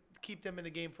them in the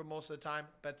game for most of the time,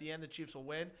 but at the end, the Chiefs will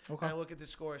win. Okay. And I look at the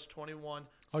score as 21.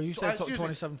 Oh, you said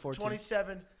 27-14.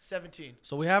 27-17.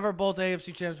 So we have our both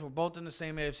AFC champs. We're both in the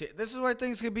same AFC. This is where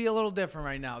things could be a little different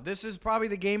right now. This is probably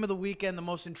the game of the weekend, the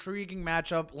most intriguing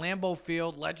matchup. Lambeau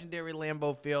Field, legendary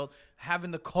Lambeau Field,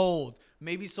 having the cold,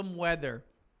 maybe some weather.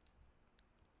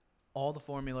 All the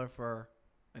formula for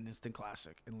an instant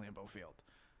classic in Lambeau Field.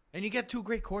 And you get two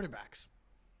great quarterbacks.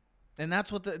 And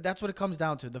that's what it comes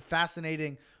down to. The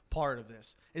fascinating part of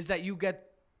this is that you get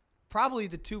probably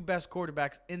the two best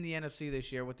quarterbacks in the NFC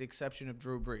this year, with the exception of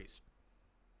Drew Brees.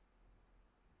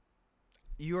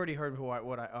 You already heard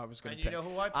what I was going to pick. You know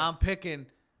who I picked? I'm picking,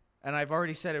 and I've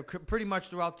already said it pretty much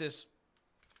throughout this.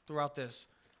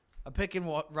 I'm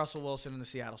picking Russell Wilson in the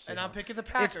Seattle Seahawks. And I'm picking the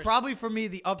Packers. It's probably for me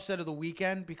the upset of the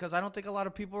weekend because I don't think a lot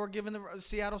of people are giving the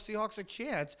Seattle Seahawks a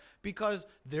chance because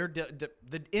they're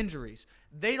the injuries.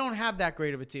 They don't have that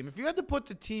great of a team. If you had to put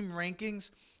the team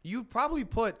rankings, you'd probably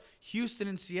put Houston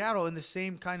and Seattle in the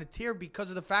same kind of tier because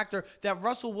of the factor that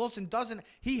Russell Wilson doesn't.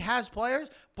 He has players,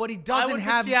 but he doesn't I would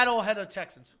have put Seattle ahead of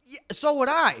Texans. Yeah, so would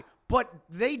I, but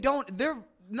they don't. They're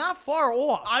not far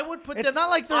off. I would put it's them.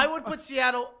 not like I would put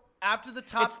Seattle after the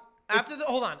top. After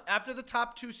the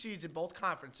top two seeds in both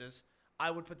conferences, I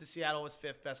would put the Seattle as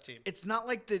fifth best team. It's not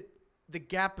like the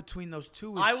gap between those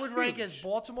two is I would rank huge. as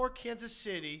Baltimore, Kansas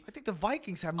City. I think the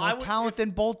Vikings have more talent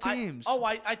than both teams.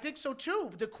 I think so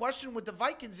too. The question with the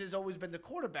Vikings has always been the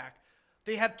quarterback.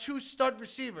 They have two stud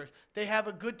receivers. They have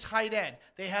a good tight end.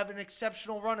 They have an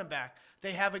exceptional running back.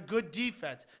 They have a good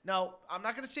defense. Now, I'm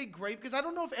not going to say great because I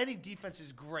don't know if any defense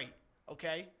is great,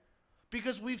 okay?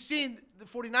 Because we've seen the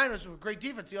 49ers with a great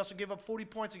defense. They also gave up 40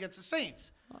 points against the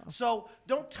Saints. So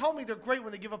don't tell me they're great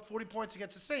when they give up 40 points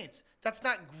against the Saints. That's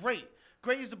not great.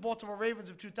 Great is the Baltimore Ravens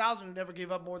of 2000 who never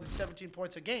gave up more than 17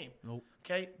 points a game. Nope.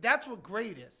 Okay? That's what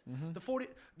great is.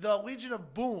 The Legion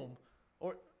of Boom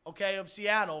of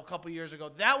Seattle a couple years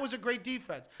ago. That was a great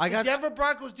defense. The Denver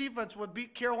Broncos defense would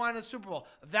beat Carolina's Super Bowl.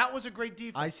 That was a great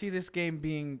defense. I see this game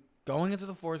being going into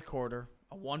the fourth quarter,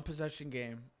 a one-possession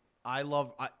game. I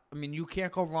mean, you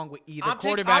can't go wrong with either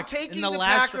quarterback. I'm taking the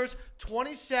Packers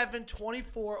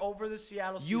 27-24 over the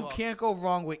Seattle Seahawks. You can't go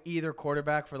wrong with either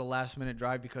quarterback for the last-minute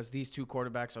drive because these two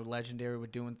quarterbacks are legendary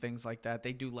with doing things like that.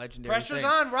 They do legendary things. Pressure's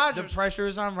on Rodgers. The pressure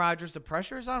is on Rodgers. The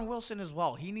pressure is on Wilson as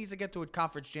well. He needs to get to a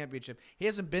conference championship. He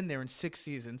hasn't been there in 6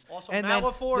 seasons. Also, Matt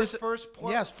LaFleur's first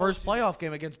playoff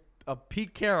game against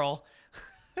Pete Carroll.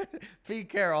 Pete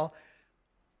Carroll.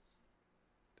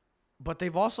 But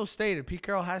they've also stated, Pete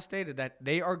Carroll has stated, that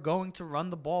they are going to run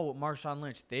the ball with Marshawn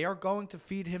Lynch. They are going to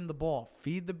feed him the ball.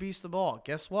 Feed the beast the ball.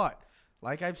 Guess what?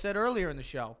 Like I've said earlier in the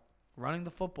show, running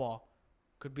the football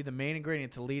could be the main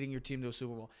ingredient to leading your team to a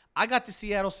Super Bowl. I got the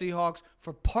Seattle Seahawks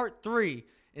for part 3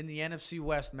 in the NFC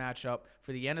West matchup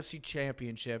for the NFC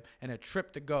Championship and a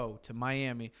trip to go to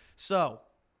Miami. So,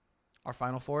 our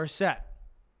Final Four is set.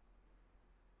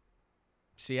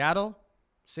 Seattle,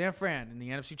 San Fran in the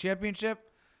NFC Championship.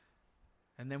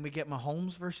 And then we get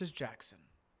Mahomes versus Jackson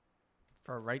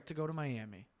for a right to go to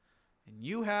Miami. And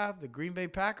you have the Green Bay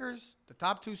Packers, the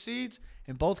top 2 seeds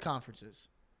in both conferences.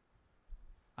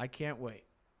 I can't wait.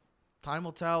 Time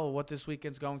will tell what this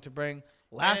weekend's going to bring.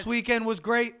 Last weekend was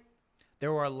great.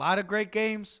 There were a lot of great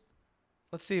games.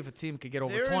 Let's see if a team could get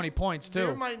over 20 points, too.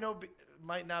 There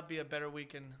might not be a better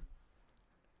weekend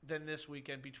than this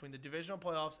weekend between the divisional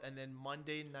playoffs and then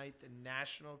Monday night, the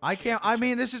national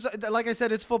championship. This is, like I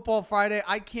said, it's Football Friday.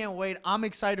 I can't wait. I'm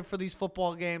excited for these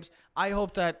football games. I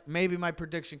hope that maybe my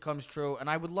prediction comes true, and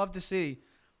I would love to see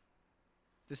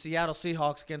the Seattle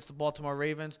Seahawks against the Baltimore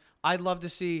Ravens. I'd love to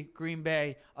see Green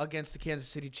Bay against the Kansas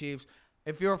City Chiefs.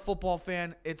 If you're a football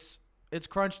fan, it's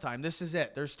crunch time. This is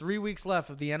it. There's 3 weeks left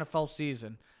of the NFL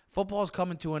season. Football's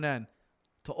coming to an end.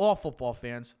 To all football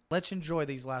fans, let's enjoy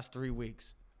these last 3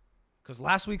 weeks. Because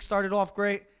last week started off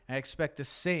great, and I expect the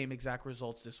same exact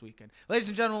results this weekend. Ladies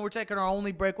and gentlemen, we're taking our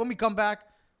only break. When we come back,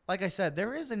 like I said,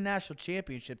 there is a national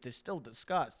championship to still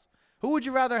discuss. Who would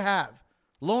you rather have?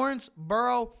 Lawrence,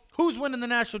 Burrow? Who's winning the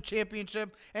national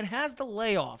championship? And has the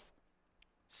layoff,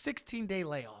 16-day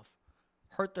layoff,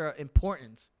 hurt the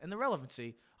importance and the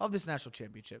relevancy of this national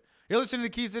championship? You're listening to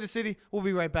Keys to the City. We'll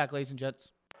be right back, ladies and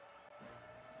gents.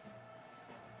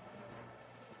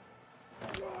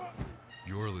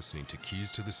 You're listening to Keys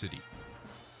to the City,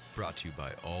 brought to you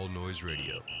by All Noise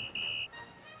Radio.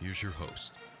 Here's your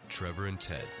host, Trevor and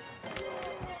Ted.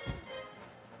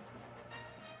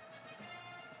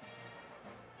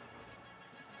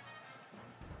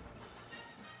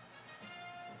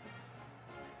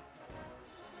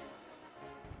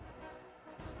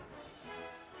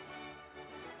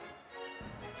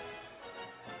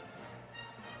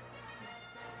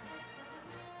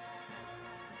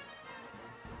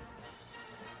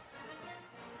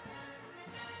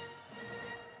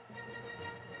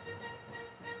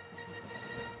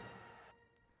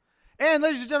 And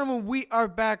ladies and gentlemen, we are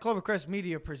back. Clovercrest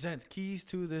Media presents Keys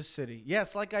to the City.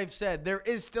 Yes, like I've said, there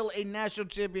is still a national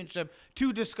championship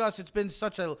to discuss. It's been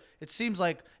it seems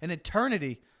like an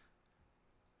eternity.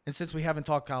 And since we haven't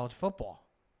talked college football,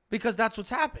 because that's what's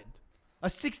happened. A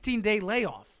 16-day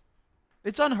layoff.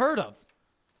 It's unheard of.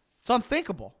 It's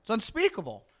unthinkable. It's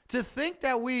unspeakable. To think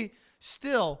that we're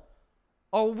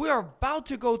about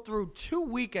to go through 2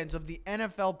 weekends of the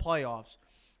NFL playoffs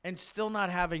and still not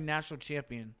have a national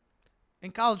champion in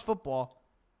college football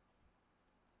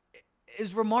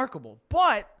is remarkable.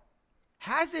 But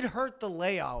has it hurt the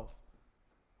layoff?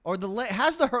 Or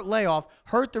has the layoff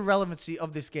hurt the relevancy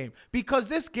of this game? Because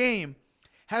this game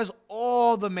has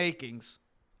all the makings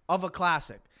of a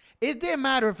classic. It didn't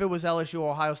matter if it was LSU,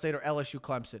 Ohio State, or LSU,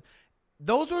 Clemson.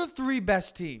 Those were the 3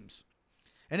 best teams.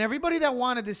 And everybody that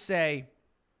wanted to say,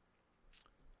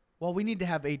 well, we need to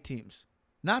have 8 teams.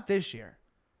 Not this year.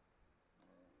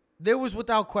 There was,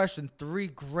 without question, 3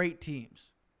 great teams.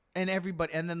 And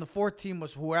then the 4th team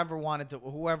was whoever wanted it.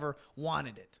 Whoever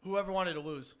wanted to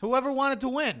lose. Whoever wanted to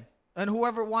win. And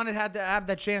whoever had to have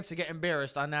that chance to get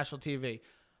embarrassed on national TV.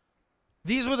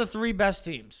 These were the 3 best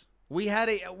teams. We had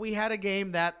a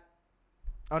game that,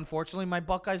 unfortunately, my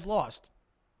Buckeyes lost.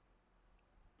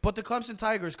 But the Clemson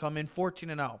Tigers come in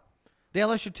 14-0. The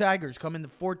LSU Tigers come in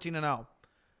 14-0.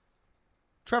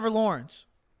 Trevor Lawrence,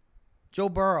 Joe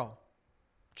Burrow,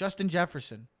 Justin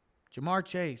Jefferson, Jamar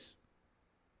Chase,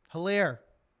 Hilaire,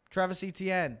 Travis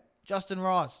Etienne, Justin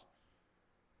Ross,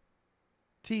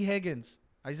 T. Higgins,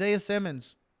 Isaiah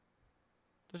Simmons.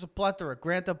 There's a plethora.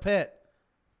 Granta Pitt.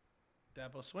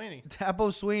 Dabo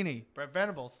Sweeney. Brett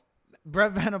Venables.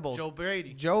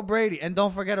 Joe Brady. And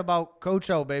don't forget about Coach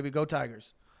O, baby. Go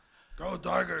Tigers. Go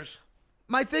Tigers.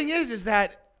 My thing is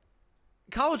that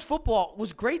college football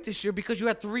was great this year because you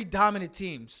had 3 dominant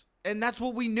teams. And that's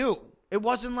what we knew. It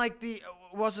wasn't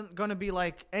going to be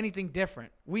like anything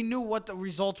different. We knew what the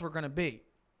results were going to be.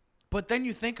 But then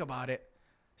you think about it,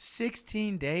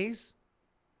 16 days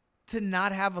to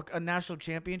not have a national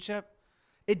championship,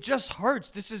 it just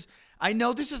hurts. I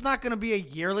know this is not going to be a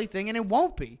yearly thing, and it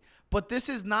won't be. But this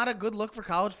is not a good look for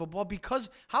college football because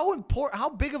how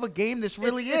big of a game this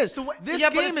really is. It's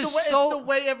the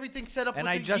way everything's set up. And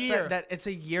with I the just year. said that it's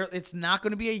a year. It's not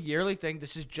going to be a yearly thing.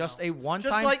 This is just a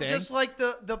one-time thing. Just like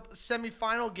the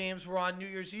semifinal games were on New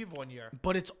Year's Eve one year.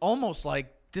 But it's almost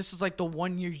like this is like the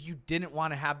one year you didn't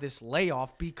want to have this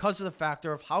layoff because of the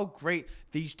factor of how great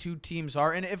these 2 teams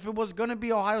are. And if it was going to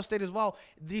be Ohio State as well,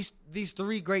 these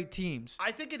 3 great teams.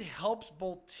 I think it helps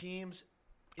both teams.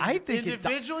 I think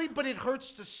individually, but it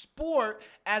hurts the sport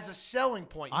as a selling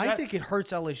point. I think it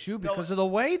hurts LSU because of the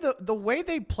way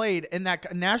they played in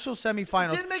that national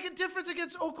semifinal. It didn't make a difference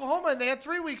against Oklahoma, and they had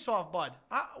 3 weeks off, bud.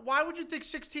 Why would you think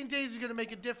 16 days is going to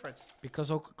make a difference?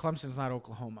 Because Clemson's not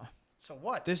Oklahoma. So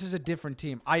what? This is a different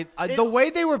team. The way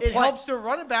they were playing. It helps their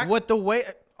running back.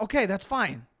 Okay, that's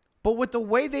fine. But with the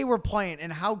way they were playing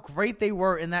and how great they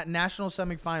were in that national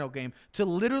semifinal game, to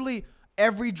literally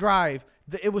every drive,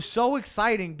 it was so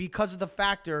exciting because of the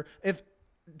factor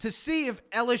to see if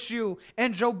LSU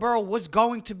and Joe Burrow was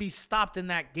going to be stopped in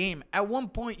that game. At one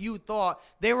point, you thought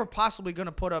they were possibly going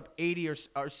to put up 80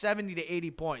 or 70 to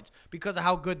 80 points because of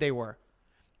how good they were.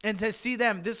 And to see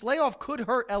them, this layoff could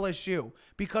hurt LSU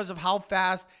because of how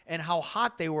fast and how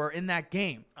hot they were in that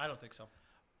game. I don't think so.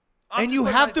 And you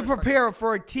have to prepare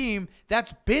for a team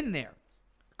that's been there.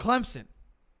 Clemson.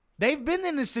 They've been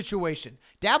in this situation.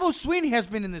 Dabo Sweeney has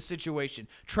been in this situation.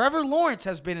 Trevor Lawrence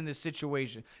has been in this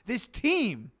situation. This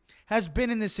team has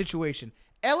been in this situation.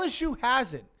 LSU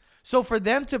hasn't. So for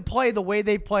them to play the way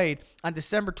they played on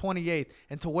December 28th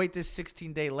and to wait this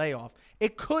 16-day layoff,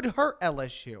 it could hurt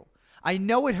LSU. I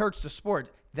know it hurts the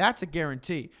sport. That's a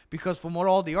guarantee because from what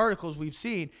all the articles we've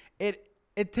seen,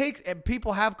 it takes, and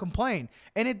people have complained,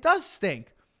 and it does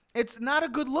stink. It's not a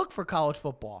good look for college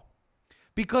football.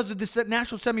 Because of the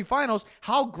national semifinals,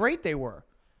 how great they were.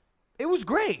 It was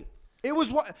great. It was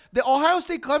the Ohio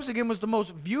State-Clemson game was the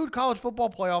most viewed college football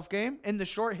playoff game in the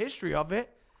short history of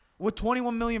it with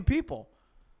 21 million people.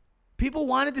 People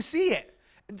wanted to see it.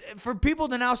 For people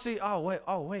to now say, oh,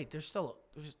 wait, there's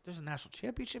a national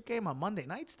championship game on Monday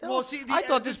night still? Well, see, I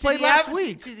thought this played last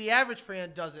week. See, the average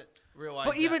fan doesn't realize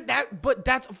but even that, but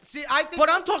that's see, I think. But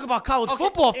I'm talking about college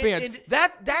football fans.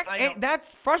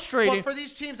 That's frustrating. But for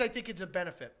these teams, I think it's a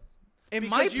benefit.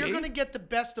 Because you're going to get the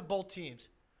best of both teams.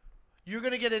 You're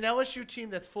going to get an LSU team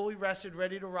that's fully rested,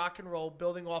 ready to rock and roll,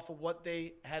 building off of what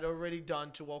they had already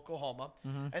done to Oklahoma.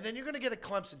 Mm-hmm. And then you're going to get a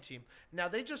Clemson team. Now,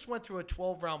 they just went through a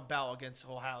 12-round bout against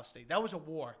Ohio State. That was a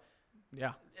war.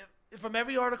 Yeah. From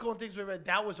every article and things we read,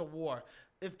 that was a war.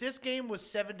 If this game was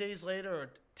 7 days later or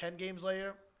 10 games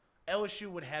later, LSU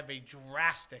would have a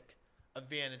drastic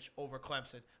advantage over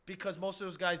Clemson because most of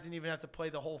those guys didn't even have to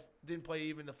play didn't play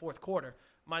even the fourth quarter.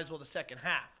 Might as well the second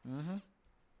half. Mm-hmm.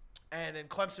 And then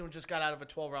Clemson just got out of a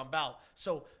 12-round bout.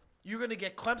 So you're going to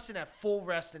get Clemson at full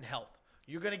rest and health.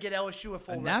 You're going to get LSU at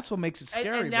full rest. And that's what makes it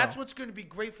scary, and that's what's going to be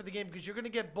great for the game because you're going to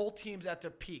get both teams at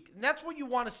their peak. And that's what you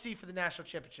want to see for the national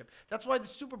championship. That's why the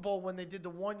Super Bowl, when they did the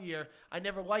 1 year, I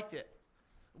never liked it.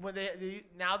 When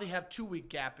now they have 2-week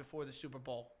gap before the Super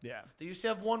Bowl. Yeah. They used to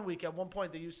have 1 week at one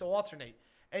point. They used to alternate.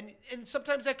 And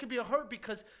sometimes that could be a hurt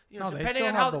because, depending they still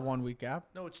on have how the 1 week gap.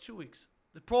 No, it's 2 weeks.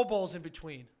 The Pro Bowl's in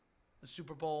between the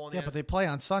Super Bowl and but they play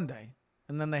on Sunday,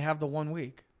 and then they have the 1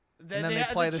 week. Then they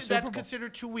play the Super That's Bowl.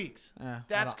 considered 2 weeks. Yeah,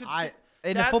 That's considered.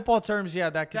 In the football terms,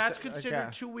 That's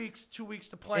considered 2 weeks. 2 weeks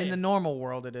to play. In the normal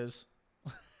world, it is.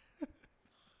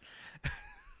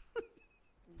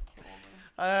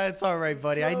 It's all right,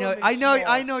 buddy. I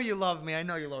know you love me.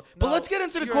 But let's get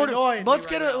into the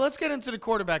Let's get into the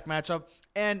quarterback matchup.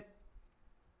 And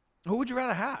who would you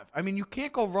rather have? I mean, you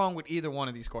can't go wrong with either one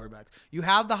of these quarterbacks. You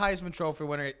have the Heisman Trophy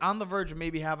winner on the verge of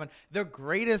maybe having their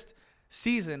greatest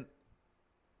season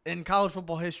in college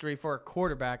football history for a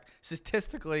quarterback,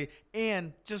 statistically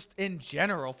and just in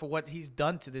general for what he's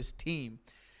done to this team.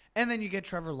 And then you get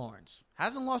Trevor Lawrence.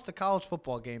 Hasn't lost a college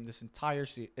football game this entire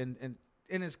season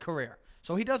in his career.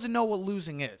 So he doesn't know what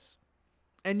losing is.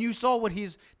 And you saw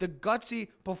the gutsy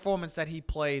performance that he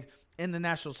played in the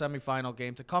national semifinal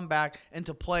game to come back and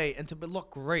to play and to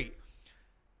look great.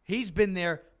 He's been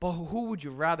there, but who would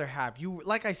you rather have?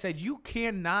 Like I said, you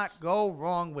cannot go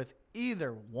wrong with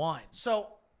either one. So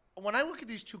when I look at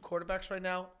these two quarterbacks right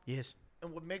now, yes,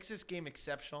 and what makes this game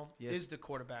exceptional is the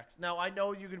quarterbacks. Now, I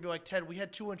know you're going to be like, Ted, we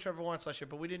had 2 on Trevor Lawrence last year,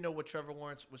 but we didn't know what Trevor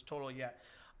Lawrence was total yet.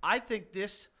 I think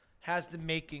this has the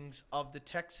makings of the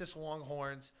Texas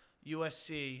Longhorns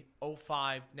USC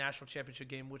 05 national championship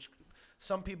game, which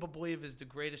some people believe is the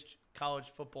greatest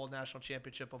college football national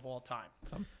championship of all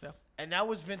time. And that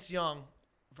was Vince Young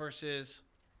versus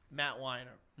Matt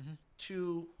Weiner. Mm-hmm.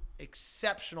 2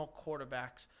 exceptional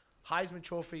quarterbacks. Heisman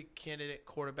Trophy candidate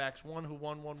quarterbacks, one who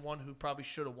won one who probably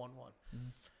should have won one. Mm-hmm.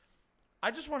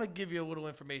 I just want to give you a little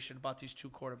information about these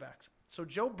 2 quarterbacks. So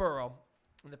Joe Burrow,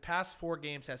 in the past 4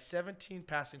 games, has 17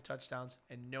 passing touchdowns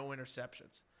and no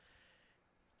interceptions.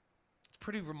 It's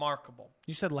pretty remarkable.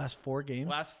 You said last 4 games?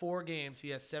 Last 4 games, he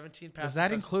has 17 passing touchdowns. Is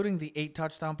that including the 8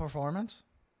 touchdown performance?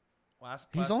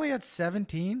 He's only at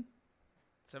 17?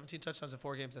 17 touchdowns in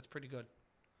 4 games. That's pretty good.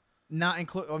 Not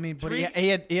include. I mean, but he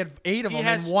had 8 of them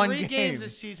in one game. He has 3 games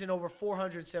this season over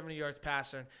 470 yards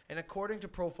passing, and according to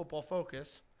Pro Football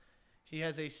Focus, he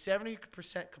has a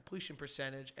 70% completion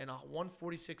percentage and a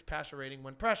 146 passer rating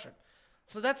when pressured.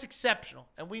 So that's exceptional,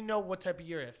 and we know what type of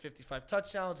year he has. 55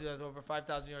 touchdowns. He has over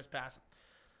 5,000 yards passing.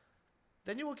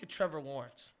 Then you look at Trevor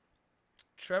Lawrence.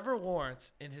 Trevor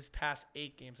Lawrence in his past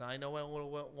 8 games, and I know went a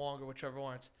little bit longer with Trevor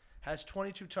Lawrence, has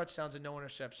 22 touchdowns and no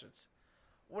interceptions.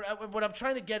 What I'm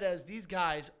trying to get at is these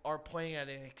guys are playing at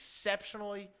an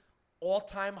exceptionally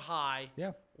all-time high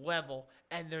level,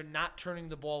 and they're not turning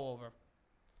the ball over.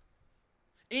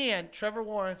 And Trevor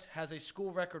Lawrence has a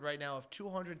school record right now of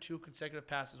 202 consecutive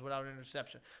passes without an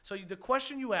interception. So the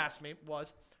question you asked me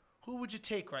was, who would you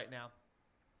take right now?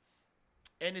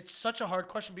 And it's such a hard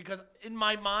question because in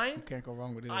my mind, you can't go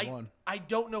wrong with either one. I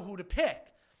don't know who to pick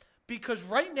because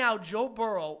right now Joe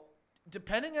Burrow,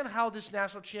 depending on how this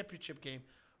national championship game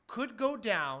could go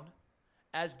down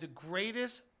as the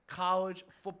greatest college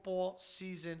football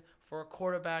season for a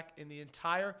quarterback in the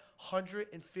entire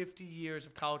 150 years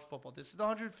of college football. This is the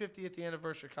 150th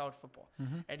anniversary of college football.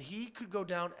 Mm-hmm. And he could go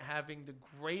down having the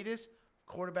greatest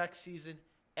quarterback season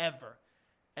ever.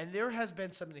 And there has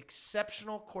been some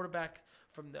exceptional quarterback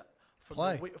from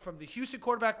the Houston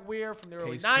quarterback Weir from the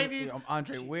early 90s.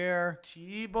 Andre Weir.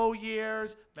 Tebow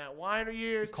years, Matt Weiner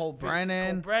years. Cole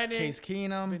Brennan, Case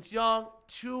Keenum. Vince Young,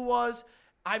 Tua's.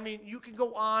 I mean, you can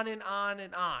go on and on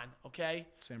and on, okay?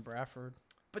 Sam Bradford.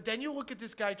 But then you look at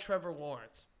this guy, Trevor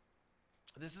Lawrence.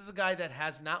 This is a guy that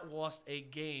has not lost a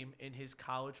game in his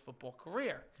college football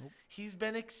career. Nope. He's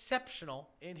been exceptional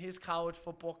in his college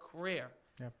football career.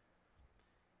 Yep.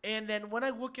 And then when I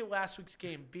look at last week's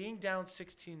game, being down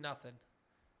 16-0,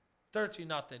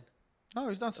 13-0. No,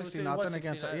 he's not 16-0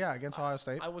 against Ohio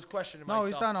State. I was questioning myself.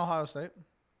 No, he's not Ohio State.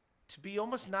 To be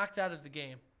almost knocked out of the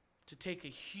game, to take a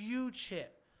huge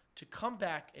hit, to come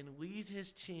back and lead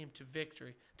his team to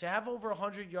victory, to have over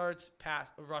 100 yards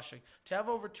rushing, to have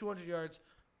over 200 yards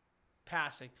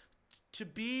passing, to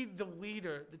be the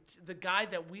leader, the guy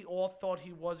that we all thought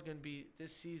he was going to be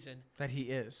this season. That he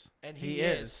is. And he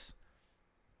is.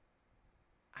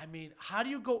 I mean, how do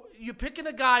you go? You're picking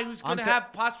a guy who's going to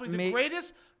have possibly the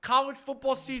greatest college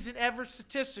football season ever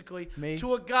statistically Me?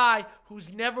 to a guy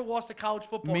who's never lost a college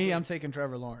football game. I'm taking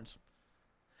Trevor Lawrence.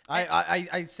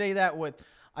 I say that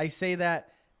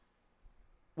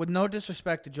with no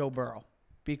disrespect to Joe Burrow,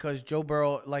 because Joe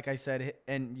Burrow, like I said,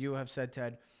 and you have said,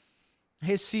 Ted,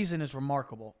 his season is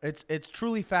remarkable. It's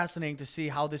truly fascinating to see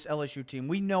how this LSU team,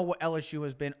 we know what LSU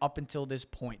has been up until this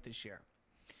point this year.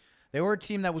 They were a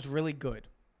team that was really good.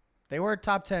 They were a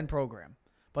top 10 program,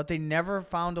 but they never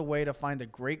found a way to find a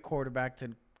great quarterback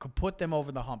to could put them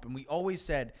over the hump. And we always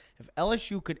said, if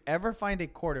LSU could ever find a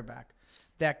quarterback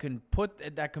that can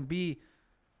be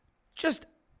just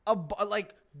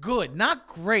like good, not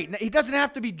great. He doesn't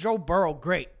have to be Joe Burrow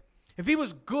great. If he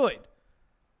was good,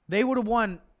 they would have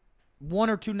won 1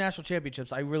 or 2 national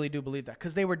championships. I really do believe that,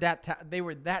 because they were that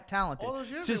talented. All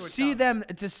those years to they were see talented.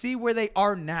 them, to see where they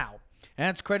are now, and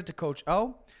that's credit to Coach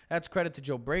O. That's credit to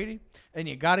Joe Brady, and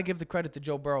you got to give the credit to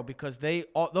Joe Burrow, because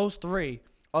those three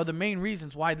are the main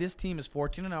reasons why this team is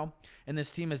 14-0, and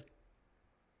this team has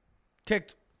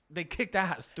kicked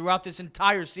ass throughout this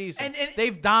entire season. And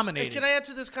they've dominated. And can I add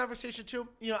to this conversation too?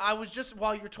 I was just,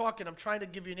 while you're talking, I'm trying to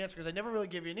give you an answer, because I never really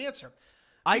give you an answer.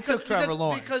 I took Trevor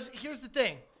Lawrence. Because here's the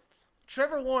thing.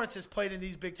 Trevor Lawrence has played in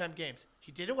these big-time games.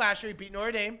 He did it last year. He beat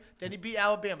Notre Dame. Then he beat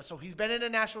Alabama. So he's been in a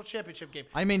national championship game.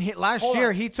 I mean, last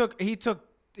year he took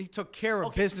care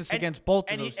of business against both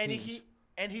of those teams.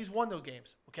 And he's won those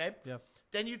games, okay? Yeah.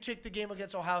 Then you take the game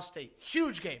against Ohio State.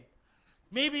 Huge game.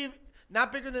 Maybe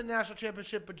not bigger than the national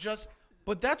championship, but just –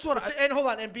 But that's what – and hold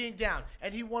on, and being down.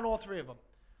 And he won all 3 of them.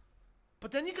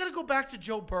 But then you got to go back to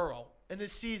Joe Burrow in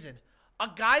this season. A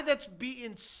guy that's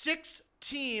beaten 6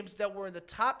 teams that were in the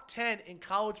top 10 in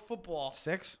college football.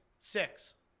 6?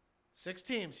 6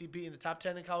 teams he beat in the top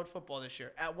 10 in college football this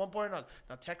year at one point or another.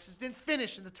 Now, Texas didn't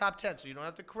finish in the top 10, so you don't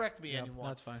have to correct me anymore.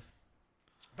 That's fine.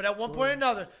 But at one point or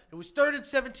another, it was 3rd and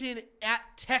 17 at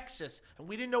Texas, and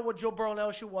we didn't know what Joe Burrow and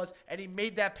LSU was, and he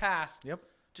made that pass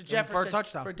to Jefferson for a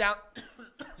touchdown. for down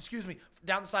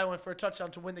the sideline for a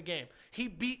touchdown to win the game. He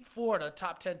beat Florida, a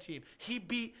top 10 team. He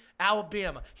beat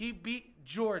Alabama. He beat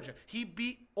Georgia. He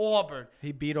beat Auburn.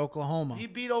 He beat Oklahoma.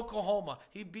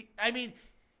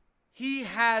 He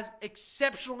has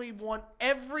exceptionally won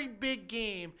every big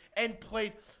game and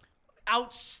played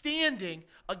outstanding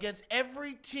against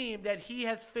every team that he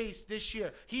has faced this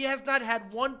year. He has not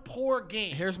had one poor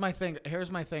game. Here's my thing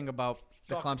about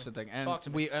the Clemson thing.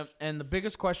 And the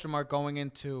biggest question mark going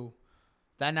into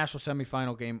that national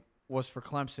semifinal game was for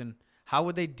Clemson. How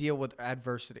would they deal with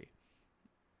adversity?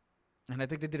 And I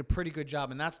think they did a pretty good job.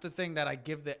 And that's the thing that I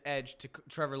give the edge to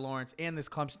Trevor Lawrence and this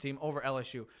Clemson team over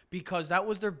LSU, because that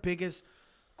was their biggest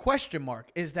question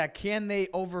mark, is that can they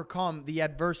overcome the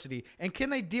adversity and can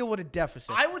they deal with a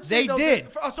deficit? I would say they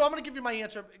did. So I'm going to give you my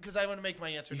answer, because I want to make my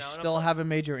answer now. You still haven't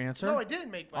made your answer? No, I didn't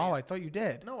make my answer. I thought you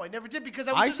did. No, I never did, because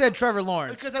I said Trevor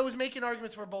Lawrence. Because I was making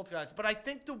arguments for both guys. But I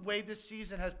think the way this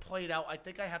season has played out, I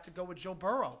think I have to go with Joe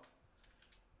Burrow.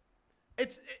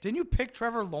 Didn't you pick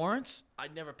Trevor Lawrence? I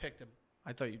never picked him.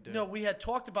 I thought you did. No, we had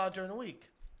talked about it during the week.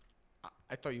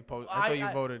 I thought you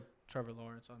voted Trevor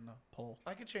Lawrence on the poll.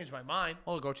 I could change my mind.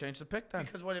 Well, go change the pick then.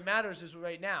 Because what it matters is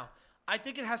right now. I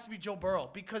think it has to be Joe Burrow,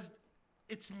 because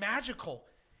it's magical.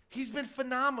 He's been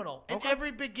phenomenal in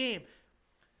every big game.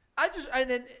 I was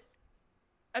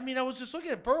just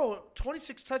looking at Burrow,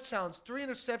 26 touchdowns, 3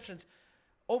 interceptions,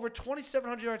 over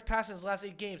 2,700 yards passing in his last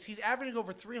 8 games. He's averaging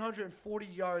over 340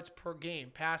 yards per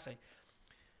game passing.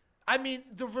 I mean,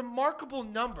 the remarkable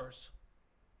numbers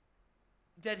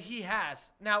that he has.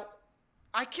 Now,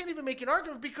 I can't even make an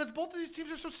argument, because both of these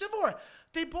teams are so similar.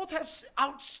 They both have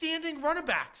outstanding running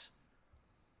backs.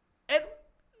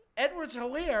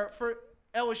 Edwards-Helaire for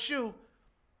LSU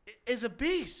is a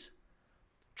beast.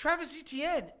 Travis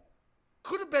Etienne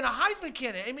could have been a Heisman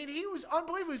candidate. I mean, he was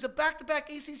unbelievable. He's a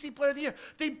back-to-back ACC Player of the Year.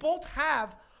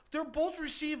 They're both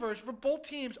receivers for both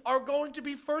teams are going to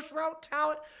be first-round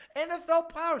talent, NFL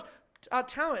talent.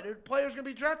 Players going to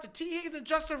be drafted. T. Higgins and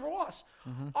Justin Ross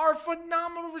are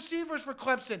phenomenal receivers for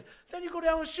Clemson. Then you go to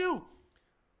LSU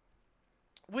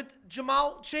with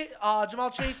Jamar Chase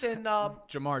and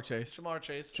Jamar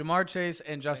Chase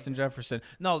and Justin Jefferson.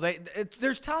 No,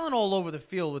 there's talent all over the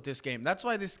field with this game. That's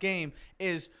why this game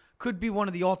could be one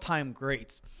of the all-time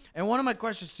greats. And one of my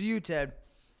questions to you, Ted,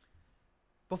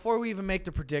 before we even make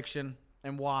the prediction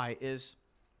and why, is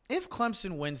if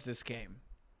Clemson wins this game,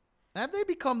 have they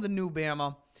become the new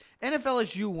Bama? And if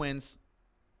LSU wins,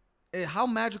 how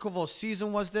magical of a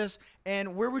season was this?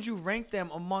 And where would you rank them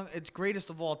among its greatest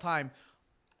of all time?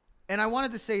 And I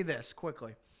wanted to say this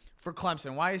quickly for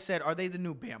Clemson. Why I said, are they the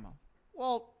new Bama?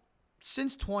 Well,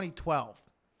 since 2012,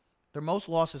 their most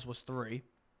losses was 3,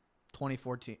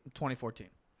 2014.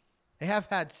 They have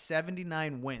had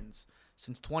 79 wins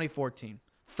since 2014,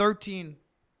 13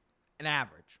 an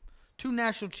average, 2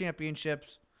 national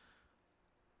championships.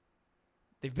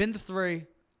 They've been to 3.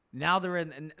 Now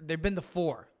they've been to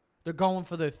 4. They're going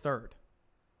for their 3rd.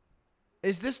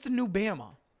 Is this the new Bama?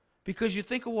 Because you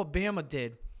think of what Bama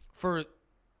did from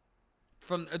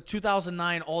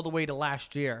 2009 all the way to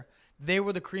last year. They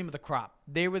were the cream of the crop.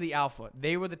 They were the alpha.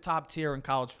 They were the top tier in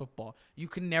college football. You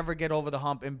can never get over the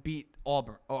hump and beat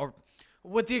Auburn. Or,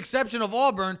 with the exception of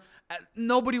Auburn,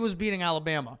 nobody was beating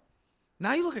Alabama.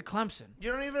 Now you look at Clemson.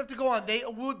 You don't even have to go on. They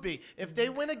would be. If they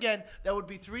win again, that would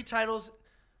be 3 titles.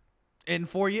 In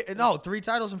 4 years? No, 3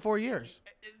 titles in 4 years.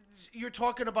 You're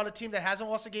talking about a team that hasn't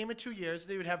lost a game in 2 years.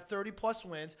 They would have 30-plus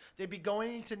wins. They'd be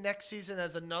going into next season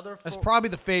as another. That's probably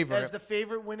the favorite. As the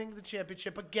favorite, winning the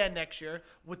championship again next year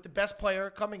with the best player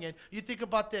coming in. You think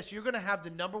about this. You're going to have the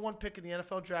number 1 pick in the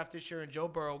NFL draft this year and Joe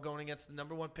Burrow going against the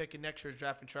number 1 pick in next year's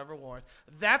draft and Trevor Lawrence.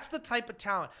 That's the type of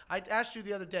talent. I asked you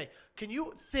the other day, can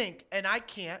you think, and I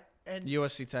can't. And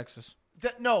USC, Texas.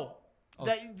 That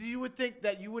you would think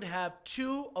that you would have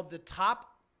 2 of the top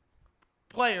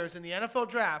players in the NFL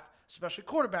draft, especially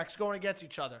quarterbacks, going against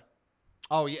each other.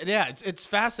 Oh, yeah. It's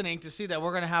fascinating to see that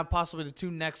we're going to have possibly the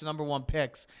 2 next number 1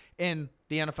 picks in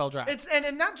the NFL draft.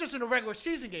 And not just in a regular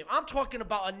season game. I'm talking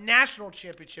about a national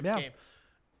championship game.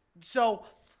 So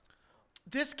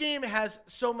this game has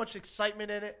so much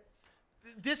excitement in it.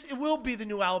 It will be the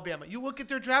new Alabama. You look at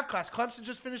their draft class. Clemson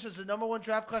just finished as the number 1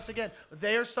 draft class again.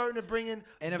 They are starting to bring in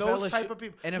those type of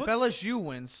people. And if LSU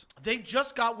wins. They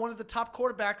just got one of the top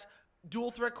quarterbacks,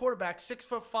 dual threat quarterback,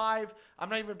 6'5". I'm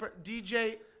not even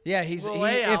DJ. Yeah,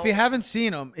 if you haven't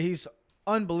seen him, he's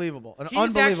unbelievable.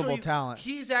 Unbelievable talent.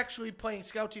 He's actually playing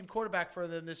scout team quarterback for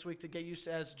them this week to get used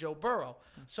to as Joe Burrow.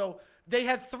 So they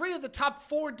had 3 of the top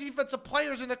 4 defensive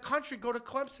players in the country go to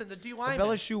Clemson, the D linemen.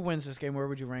 If LSU wins this game, where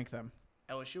would you rank them?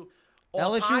 LSU.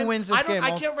 LSU wins this game.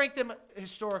 I can't rank them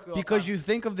historically. Because you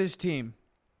think of this team.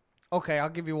 Okay, I'll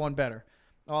give you one better.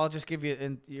 I'll just give you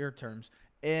in your terms.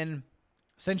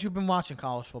 Since you've been watching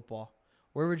college football,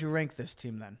 where would you rank this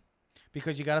team then?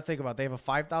 Because you got to think about it. They have a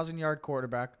 5,000-yard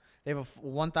quarterback. They have a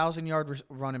 1,000-yard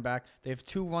running back. They have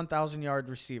 2 1,000-yard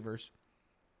receivers.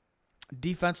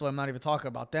 Defensively, I'm not even talking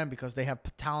about them because they have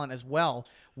talent as well.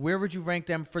 Where would you rank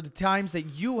them for the times that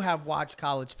you have watched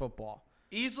college football?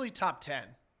 Easily top 10.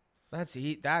 That's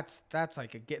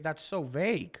so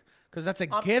vague because that's a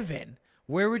given.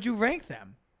 Where would you rank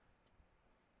them?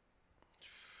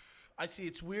 I see.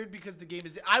 It's weird because the game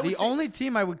is. The only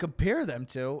team I would compare them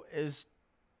to is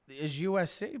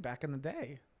USC back in the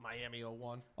day. Miami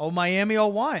 01. Oh, Miami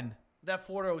 01. That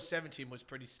Florida 07 team was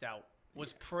pretty stout.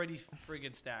 Was pretty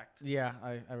friggin' stacked. Yeah,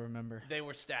 I remember. They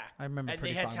were stacked. I remember. And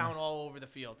they had talent all over the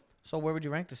field. So where would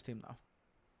you rank this team though?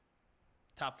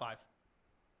 Top 5.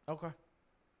 Okay.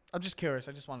 I'm just curious.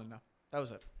 I just wanted to know. That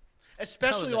was it.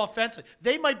 Especially offensively.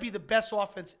 They might be the best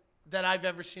offense that I've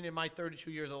ever seen in my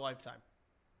 32 years of lifetime.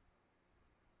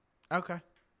 Okay.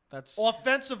 That's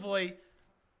offensively.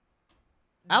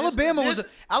 Alabama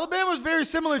was very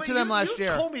similar to them last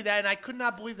year. You told me that, and I could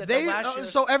not believe that. Last year.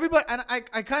 So everybody, and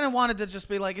I kind of wanted to just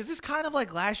be like, is this kind of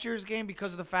like last year's game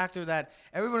because of the factor that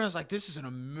everyone was like, this is an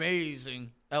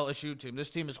amazing LSU team. This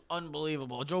team is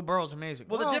unbelievable. Joe Burrow's amazing.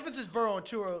 Well, the difference is Burrow and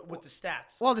Tua with the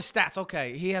stats. Well, the stats,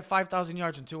 okay. He had 5,000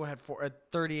 yards and Tua had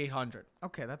 3,800.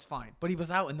 Okay, that's fine. But he was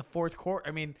out in the 4th quarter.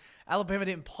 I mean, Alabama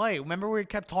didn't play. Remember we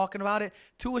kept talking about it?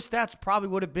 Tua's stats probably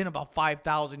would have been about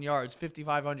 5,000 yards,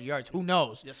 5,500 yards. Who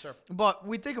knows? Yes, sir. But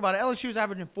we think about it. LSU's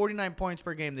averaging 49 points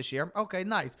per game this year. Okay,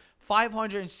 nice.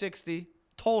 560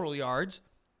 total yards.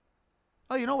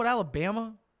 Oh, you know what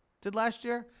Alabama did last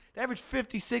year? They averaged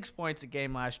 56 points a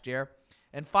game last year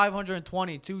and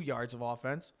 522 yards of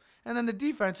offense. And then the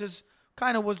defenses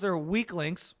kind of was their weak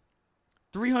links.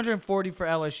 340 for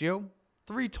LSU,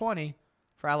 320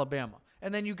 for Alabama.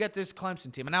 And then you get this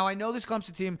Clemson team. And now I know this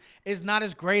Clemson team is not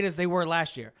as great as they were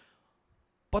last year.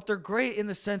 But they're great in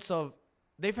the sense of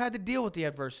they've had to deal with the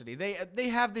adversity. They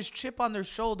have this chip on their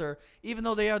shoulder, even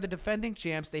though they are the defending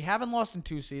champs. They haven't lost in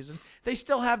 2 seasons. They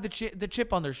still have the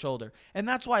chip on their shoulder. And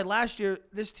that's why last year,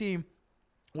 this team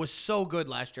was so good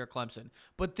last year, Clemson.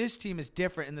 But this team is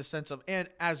different in the sense of, and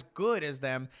as good as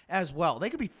them as well. They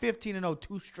could be 15-0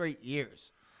 2 straight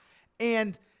years.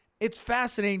 And it's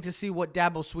fascinating to see what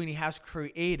Dabo Swinney has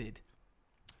created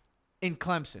in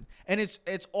Clemson. And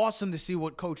it's awesome to see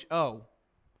what Coach O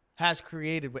has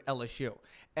created with LSU.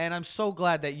 And I'm so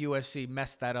glad that USC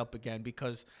messed that up again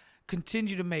because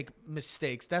continue to make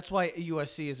mistakes. That's why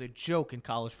USC is a joke in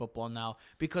college football now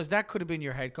because that could have been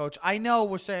your head coach. I know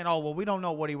we're saying, oh, well, we don't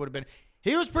know what he would have been.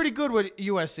 He was pretty good with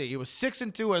USC. He was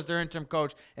 6-2 as their interim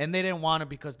coach, and they didn't want him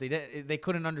because they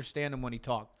couldn't understand him when he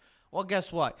talked. Well,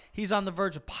 guess what? He's on the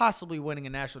verge of possibly winning a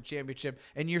national championship,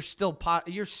 and you're still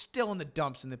in the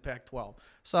dumps in the Pac-12.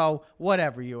 So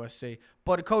whatever, USC.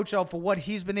 But Coach O, for what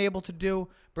he's been able to do,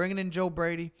 bringing in Joe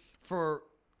Brady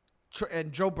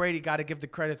and Joe Brady got to give the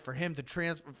credit for him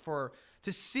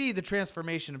to see the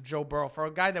transformation of Joe Burrow, for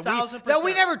a guy that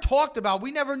we never talked about.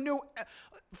 We never knew,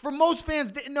 for most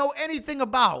fans, didn't know anything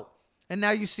about. And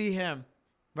now you see him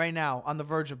right now on the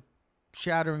verge of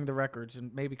shattering the records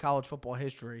in maybe college football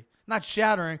history. Not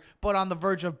shattering, but on the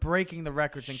verge of breaking the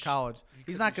records in college.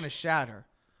 He's not going to shatter.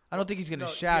 I don't think he's going to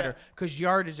shatter because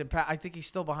yardage and I think he's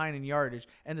still behind in yardage.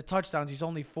 And the touchdowns, he's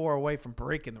only 4 away from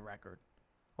breaking the record.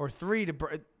 Or 3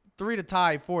 to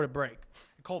tie, 4 to break.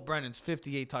 Colt Brennan's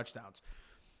 58 touchdowns.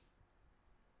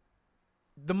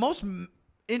 The most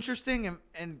interesting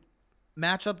and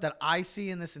matchup that I see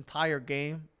in this entire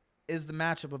game is the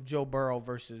matchup of Joe Burrow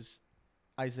versus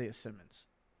Isaiah Simmons.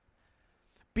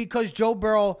 Because Joe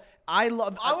Burrow, I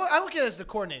look at it as the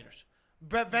coordinators.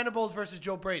 Brett Venables versus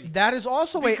Joe Brady. That is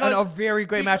also a very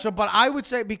great matchup. But I would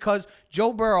say because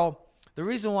Joe Burrow, the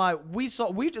reason why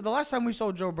the last time we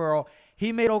saw Joe Burrow,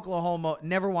 he made Oklahoma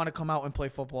never want to come out and play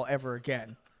football ever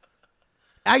again.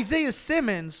 Isaiah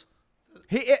Simmons,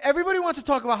 everybody wants to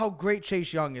talk about how great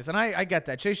Chase Young is, and I get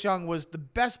that. Chase Young was the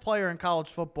best player in college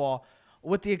football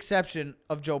with the exception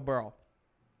of Joe Burrow.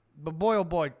 But boy, oh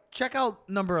boy, check out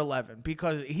number 11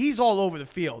 because he's all over the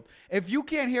field. If you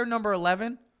can't hear number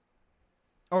 11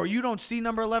 or you don't see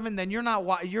number 11, then you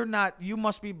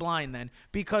must be blind then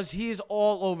because he is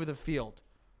all over the field.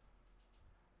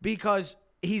 Because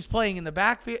he's playing in the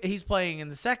backfield, he's playing in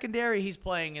the secondary, he's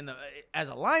playing as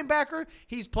a linebacker,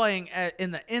 he's playing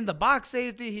in the box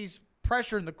safety, he's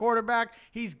pressuring the quarterback,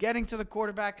 he's getting to the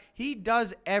quarterback. He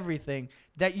does everything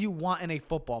that you want in a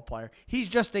football player. He's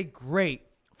just a great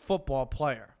football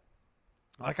player.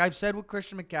 Like I've said with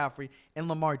Christian McCaffrey and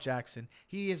Lamar Jackson,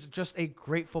 he is just a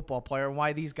great football player and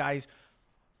why these guys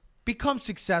become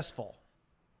successful.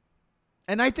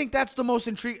 And I think that's the most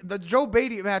intriguing. The Joe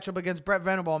Brady matchup against Brett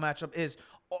Venables matchup is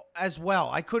as well.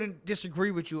 I couldn't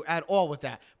disagree with you at all with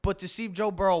that. But to see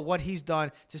Joe Burrow, what he's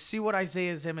done, to see what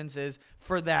Isaiah Simmons is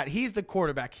for that, he's the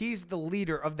quarterback. He's the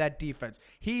leader of that defense.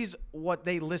 He's what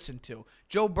they listen to.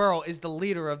 Joe Burrow is the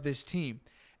leader of this team.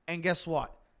 And guess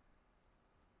what?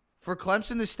 For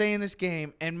Clemson to stay in this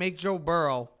game and make Joe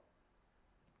Burrow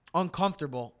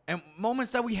uncomfortable and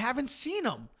moments that we haven't seen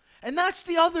him. And that's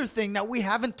the other thing that we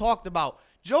haven't talked about.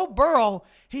 Joe Burrow,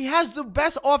 he has the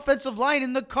best offensive line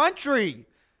in the country.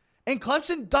 And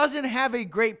Clemson doesn't have a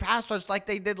great pass rush like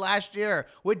they did last year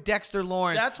with Dexter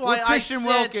Lawrence. That's why with Christian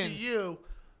Wilkins. To you,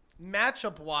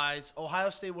 matchup-wise, Ohio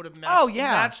State would have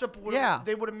matched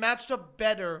They would have matched up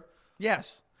better.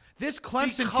 Yes. This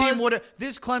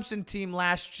Clemson team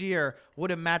last year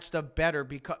would have matched up better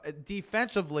because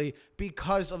defensively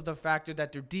because of the factor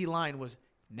that their D-line was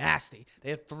nasty.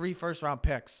 They had 3 first-round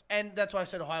picks. And that's why I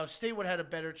said Ohio State would have had a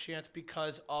better chance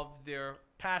because of their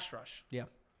pass rush. Yeah.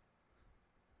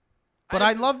 But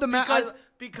I love the match.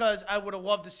 Because I would have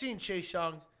loved to seen Chase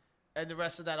Young and the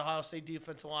rest of that Ohio State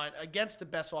defensive line against the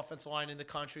best offensive line in the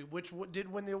country, which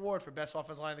did win the award for best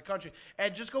offensive line in the country.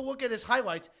 And just go look at his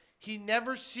highlights. He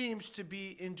never seems to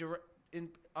be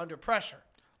under pressure.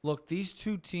 Look, these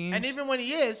two teams. And even when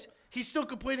he is, he's still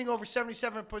completing over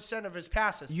 77% of his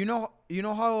passes. You know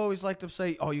how I always like to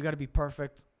say, oh, you got to be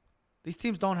perfect. These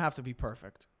teams don't have to be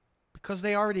perfect because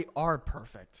they already are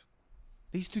perfect.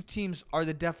 These two teams are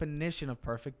the definition of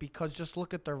perfect because just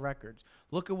look at their records.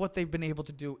 Look at what they've been able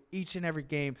to do each and every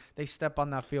game they step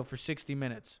on that field for 60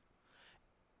 minutes.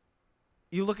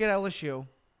 You look at LSU.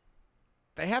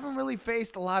 They haven't really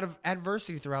faced a lot of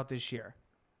adversity throughout this year.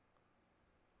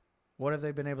 What have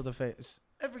they been able to face?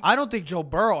 I don't think Joe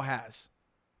Burrow has.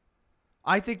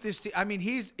 I think this team,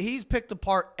 he's picked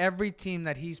apart every team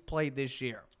that he's played this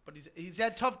year. But he's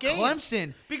had tough games.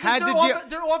 Clemson because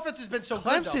their offense has been so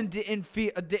good. Clemson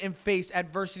didn't face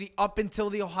adversity up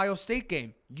until the Ohio State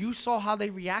game. You saw how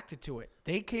they reacted to it.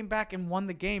 They came back and won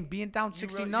the game, being down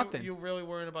 60-0. You really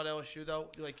worrying about LSU though?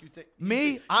 Like you think?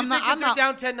 I'm not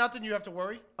down 10-0. You have to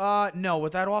worry. No.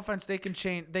 With that offense, they can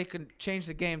change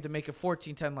the game to make it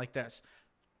 14-10 like this.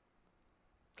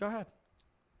 Go ahead.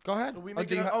 Are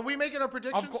we making our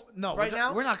predictions? No,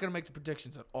 now we're not going to make the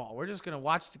predictions at all. We're just going to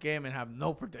watch the game and have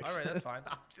no predictions. All right, that's fine.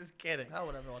 I'm just kidding. Hell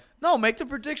with everyone. No, make the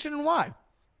prediction and why.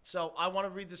 So I want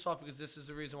to read this off because this is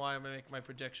the reason why I'm going to make my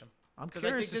prediction. I'm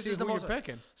curious to see who you're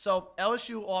picking. So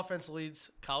LSU offense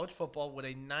leads college football with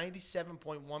a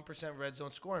 97.1% red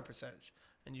zone scoring percentage.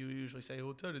 And you usually say,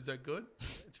 oh, Ted, is that good?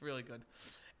 It's really good.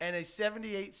 and a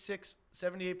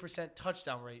 78%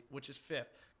 touchdown rate, which is 5th.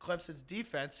 Clemson's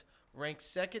defense ranks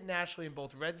 2nd nationally in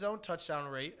both red zone touchdown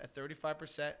rate at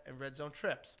 35% and red zone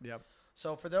trips. Yep.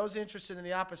 So for those interested in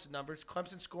the opposite numbers,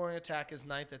 Clemson's scoring attack is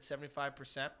 9th at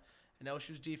 75%, and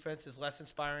LSU's defense is less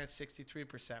inspiring at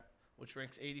 63%, which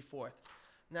ranks 84th.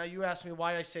 Now, you ask me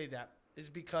why I say that is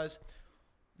because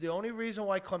the only reason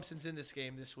why Clemson's in this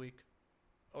game this week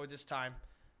or this time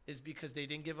is because they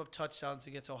didn't give up touchdowns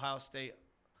against Ohio State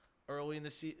early in the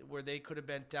season where they could have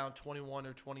been down 21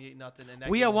 or 28-0.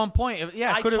 We at one point,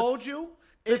 yeah, I told you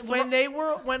when they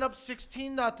went up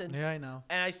 16-0. Yeah, I know.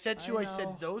 And I said to you, I said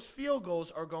those field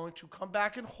goals are going to come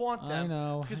back and haunt them. I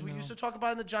know. Because we used to talk about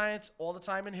it in the Giants all the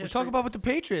time in history. We talk about with the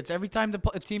Patriots every time the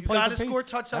team you plays. got the to score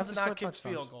Patriots, touchdowns and not kick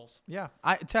field goals. Yeah,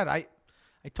 Ted, I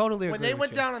totally agree. When they with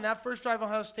went you. down on that first drive of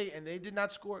Ohio State and they did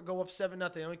not go up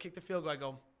 7-0, they only kicked the field goal. I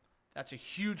go, that's a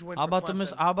huge win. How for about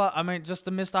Clemson. just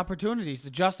the missed opportunities? The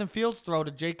Justin Fields throw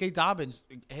to J.K. Dobbins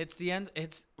hits the end,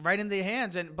 hits right in the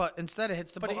hands, but instead it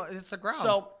hits the ball, it hits the ground.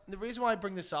 So the reason why I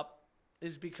bring this up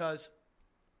is because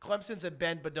Clemson's a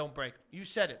bend but don't break. You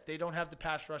said it. They don't have the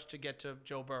pass rush to get to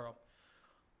Joe Burrow.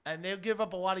 And they'll give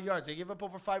up a lot of yards. They give up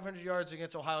over 500 yards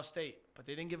against Ohio State, but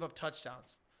they didn't give up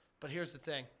touchdowns. But here's the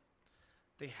thing.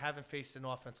 They haven't faced an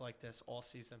offense like this all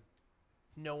season.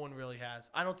 No one really has.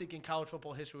 I don't think in college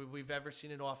football history we've ever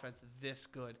seen an offense this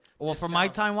good. Well, from my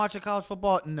time watching college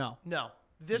football, no.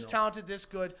 This talented, this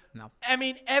good. No. I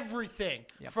mean, everything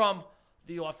from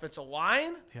the offensive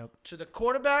line to the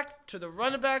quarterback to the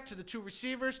running back to the 2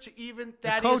 receivers to even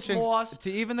Thaddeus Moss.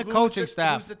 To even the coaching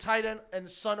staff. Who's the tight end and the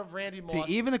son of Randy Moss.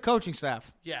 To even the coaching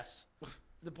staff. Yes.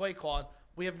 The play calling.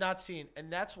 We have not seen.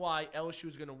 And that's why LSU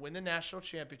is going to win the national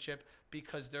championship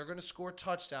because they're going to score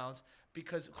touchdowns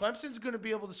because Clemson's going to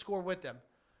be able to score with them.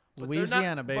 But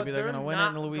Louisiana, baby. They're going to win it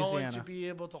in Louisiana. They're not going to be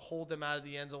able to hold them out of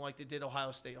the end zone like they did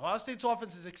Ohio State. Ohio State's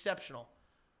offense is exceptional.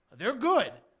 They're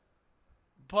good.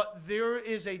 But there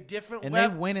is a different level.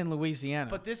 And they win in Louisiana.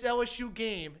 But this LSU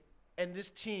game and this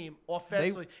team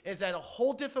offensively is at a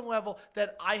whole different level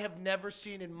that I have never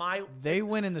seen in my. They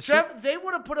win in the. They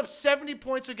would have put up 70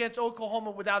 points against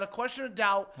Oklahoma without a question of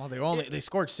doubt. Well, they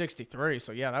scored 63,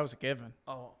 so yeah, that was a given.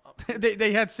 Oh,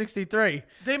 they had 63.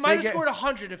 They might have scored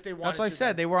 100 if they wanted. That's what I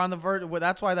said. They were on the verge.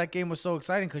 That's why that game was so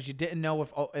exciting because you didn't know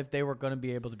if they were going to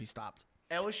be able to be stopped.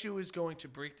 LSU is going to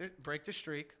break the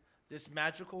streak. This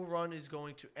magical run is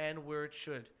going to end where it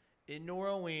should, in New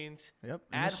Orleans. Yep,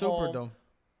 at the Superdome.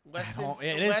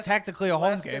 It is technically a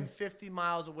home game. Less than 50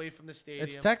 miles away from the stadium.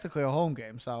 It's technically a home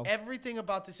game, so. Everything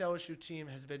about this LSU team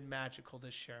has been magical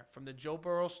this year. From the Joe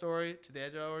Burrow story to the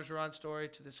Ed Orgeron story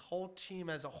to this whole team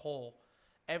as a whole.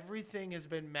 Everything has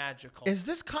been magical. Is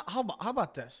this how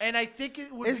about this? And I think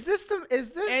it would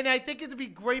And I think it'd be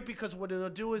great because what it'll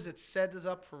do is it set it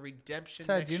up for redemption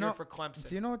next year for Clemson.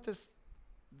 Do you know what this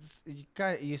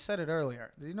you said it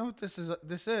earlier. Do you know what this is?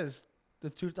 This is the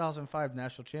 2005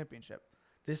 national championship.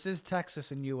 This is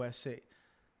Texas and USC.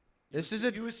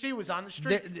 USC was on the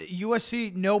streak.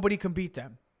 USC, nobody can beat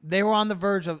them. They were on the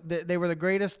verge of. They were the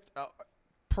greatest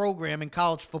program in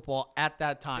college football at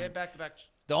that time. They had back-to-back.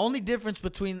 The only difference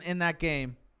in that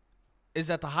game is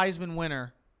that the Heisman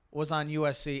winner was on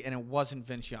USC and it wasn't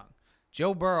Vince Young.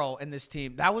 Joe Burrow and this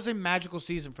team. That was a magical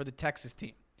season for the Texas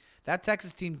team. That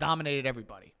Texas team dominated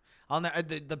everybody. On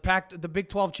the Big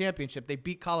 12 championship, they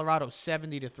beat Colorado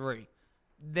 70-3.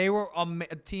 They were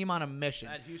a team on a mission.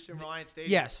 At Houston Reliant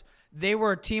Stadium? Yes. They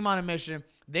were a team on a mission.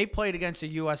 They played against a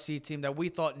USC team that we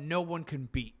thought no one can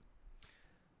beat.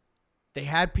 They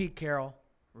had Pete Carroll,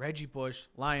 Reggie Bush,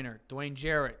 Liner, Dwayne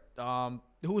Jarrett.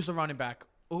 Who was the running back?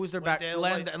 Who was their back?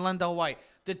 Lendell White.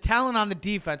 The talent on the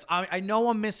defense. I know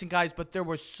I'm missing guys, but there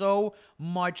were so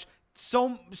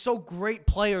great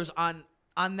players on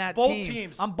that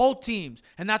team. On both teams.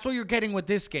 And that's what you're getting with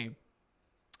this game.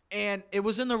 And it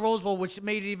was in the Rose Bowl, which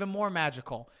made it even more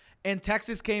magical. And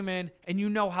Texas came in, and you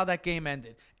know how that game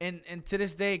ended. And to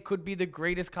this day, it could be the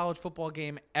greatest college football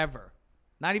game ever.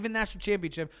 Not even national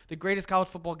championship, the greatest college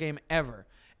football game ever.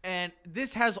 And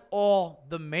this has all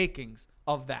the makings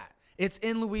of that. It's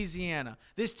in Louisiana.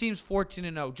 This team's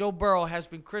 14-0. Joe Burrow has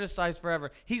been criticized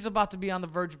forever. He's about to be on the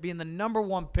verge of being the number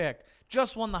 1 pick.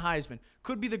 Just won the Heisman.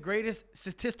 Could be the greatest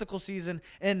statistical season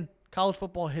in college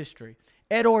football history.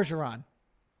 Ed Orgeron.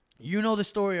 You know the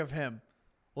story of him.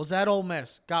 Was at Ole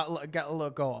Miss. Got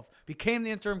let go of. Became the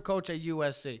interim coach at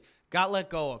USC. Got let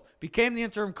go of. Became the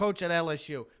interim coach at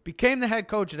LSU. Became the head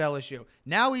coach at LSU.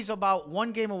 Now he's about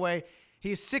 1 game away.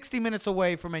 He's 60 minutes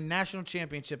away from a national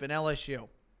championship in LSU.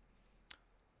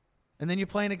 And then you're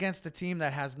playing against a team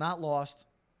that has not lost,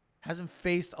 hasn't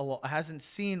faced hasn't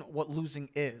seen what losing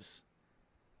is.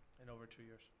 In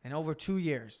over 2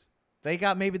 years. They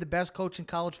got maybe the best coach in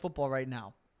college football right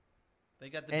now. They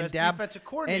got the best defensive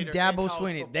coordinator and Dabo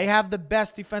Swinney. Football. They have the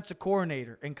best defensive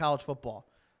coordinator in college football.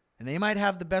 And they might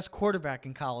have the best quarterback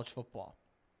in college football.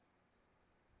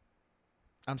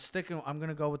 I'm going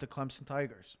to go with the Clemson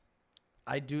Tigers.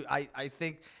 I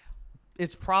think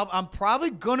I'm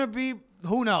probably going to be,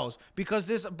 who knows, because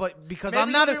Maybe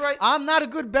I'm not right. I'm not a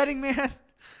good betting man,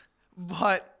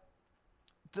 but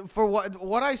for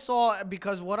what I saw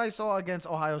against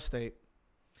Ohio State,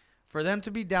 for them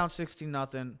to be down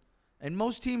 16-0, and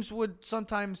most teams would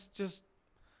sometimes just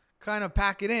kind of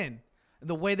pack it in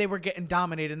the way they were getting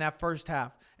dominated in that first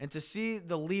half. And to see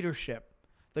the leadership,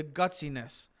 the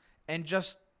gutsiness, and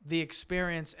just the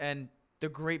experience and the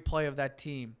great play of that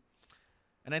team.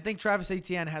 And I think Travis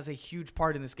Etienne has a huge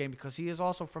part in this game because he is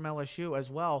also from LSU as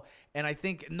well. And I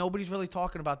think nobody's really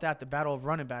talking about that, the battle of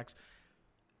running backs.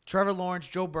 Trevor Lawrence,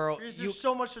 Joe Burrow. There's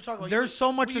so much to talk about. There's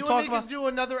so much to talk about. You could do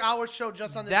another hour show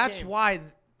just on this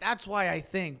game. That's why I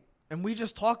think, and we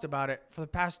just talked about it for the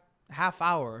past half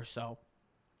hour or so,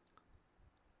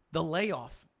 the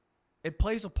layoff. It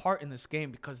plays a part in this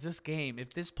game because this game,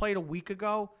 if this played a week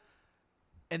ago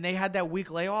and they had that week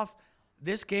layoff,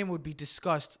 this game would be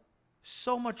discussed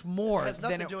so much more. It has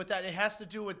nothing to do with that. It has to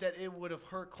do with that it would have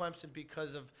hurt Clemson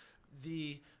because of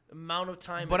the amount of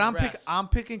time. But I'm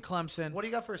picking Clemson. What do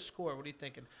you got for a score? What are you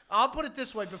thinking? I'll put it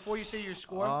this way before you say your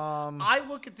score. I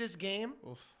look at this game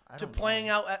playing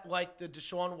out at like the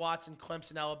Deshaun Watson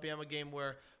Clemson Alabama game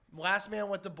where last man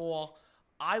with the ball.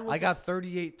 I got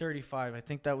 38-35. I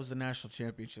think that was the national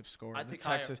championship score. I think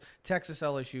Texas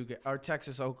LSU or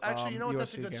Texas Oklahoma. Actually, you know what? USC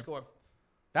That's a good game. score.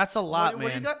 That's a lot, man.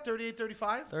 What do you got?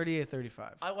 38-35.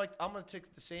 38-35. I'm going to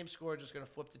take the same score. Just going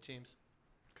to flip the teams.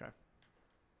 Okay.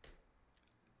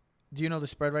 Do you know the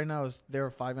spread right now is they're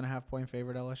a 5.5 point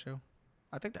favorite LSU?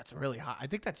 I think that's really high. I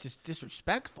think that's just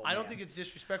disrespectful. I don't think it's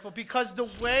disrespectful because the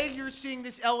way you're seeing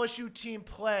this LSU team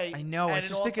play. I know. I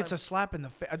just think it's a slap in the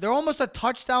face. They're almost a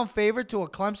touchdown favorite to a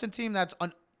Clemson team that's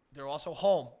They're also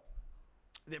home.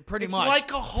 Pretty It's much.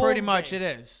 like a home Pretty much game.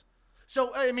 it is.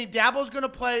 So, I mean, Dabo's going to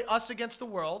play us against the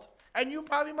world, and you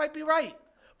probably might be right.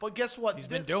 But guess what? He's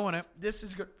been doing it. This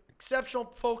is good.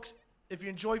 Exceptional, folks. If you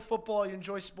enjoy football, you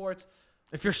enjoy sports.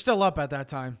 If you're still up at that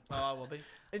time. Oh, I will be.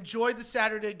 Enjoy the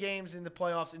Saturday games in the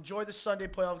playoffs. Enjoy the Sunday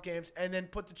playoff games. And then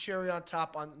put the cherry on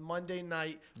top on Monday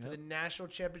night for the national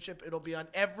championship. It'll be on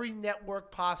every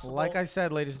network possible. Like I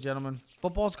said, ladies and gentlemen,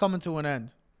 football's coming to an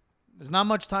end. There's not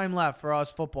much time left for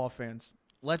us football fans.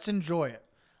 Let's enjoy it.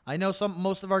 I know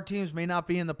most of our teams may not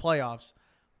be in the playoffs,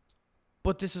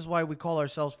 but this is why we call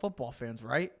ourselves football fans,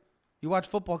 right? You watch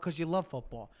football because you love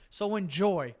football. So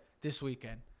enjoy this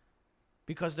weekend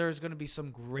because there's going to be some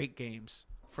great games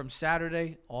from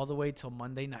Saturday all the way till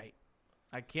Monday night.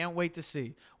 I can't wait to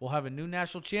see. We'll have a new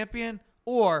national champion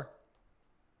or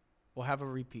we'll have a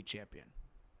repeat champion.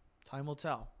 Time will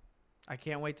tell. I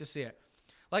can't wait to see it.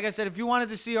 Like I said, if you wanted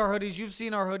to see our hoodies, you've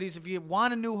seen our hoodies. If you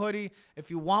want a new hoodie, if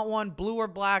you want one, blue or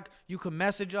black, you can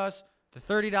message us. The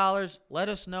 $30. Let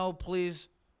us know, please.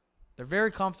 They're very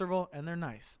comfortable and they're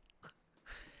nice.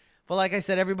 But like I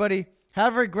said, everybody,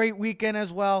 have a great weekend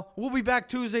as well. We'll be back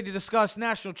Tuesday to discuss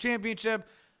national championship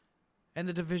and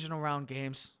the divisional round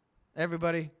games.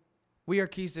 Everybody, we are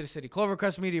Keys to the City.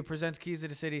 Clovercrest Media presents Keys to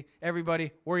the City.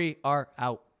 Everybody, we are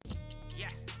out. Yeah.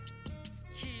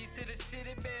 Keys to the city,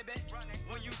 baby.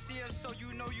 When you see us, so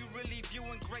you know you really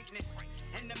viewing greatness.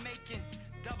 In the making,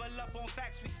 double up on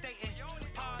facts we stating.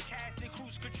 Podcasting,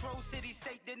 cruise control, city,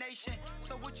 state, the nation.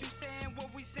 So what you saying,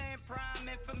 what we saying, prime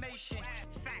information.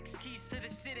 Facts, keys to the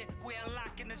city, we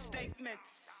unlocking the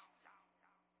statements.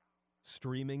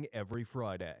 Streaming every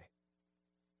Friday.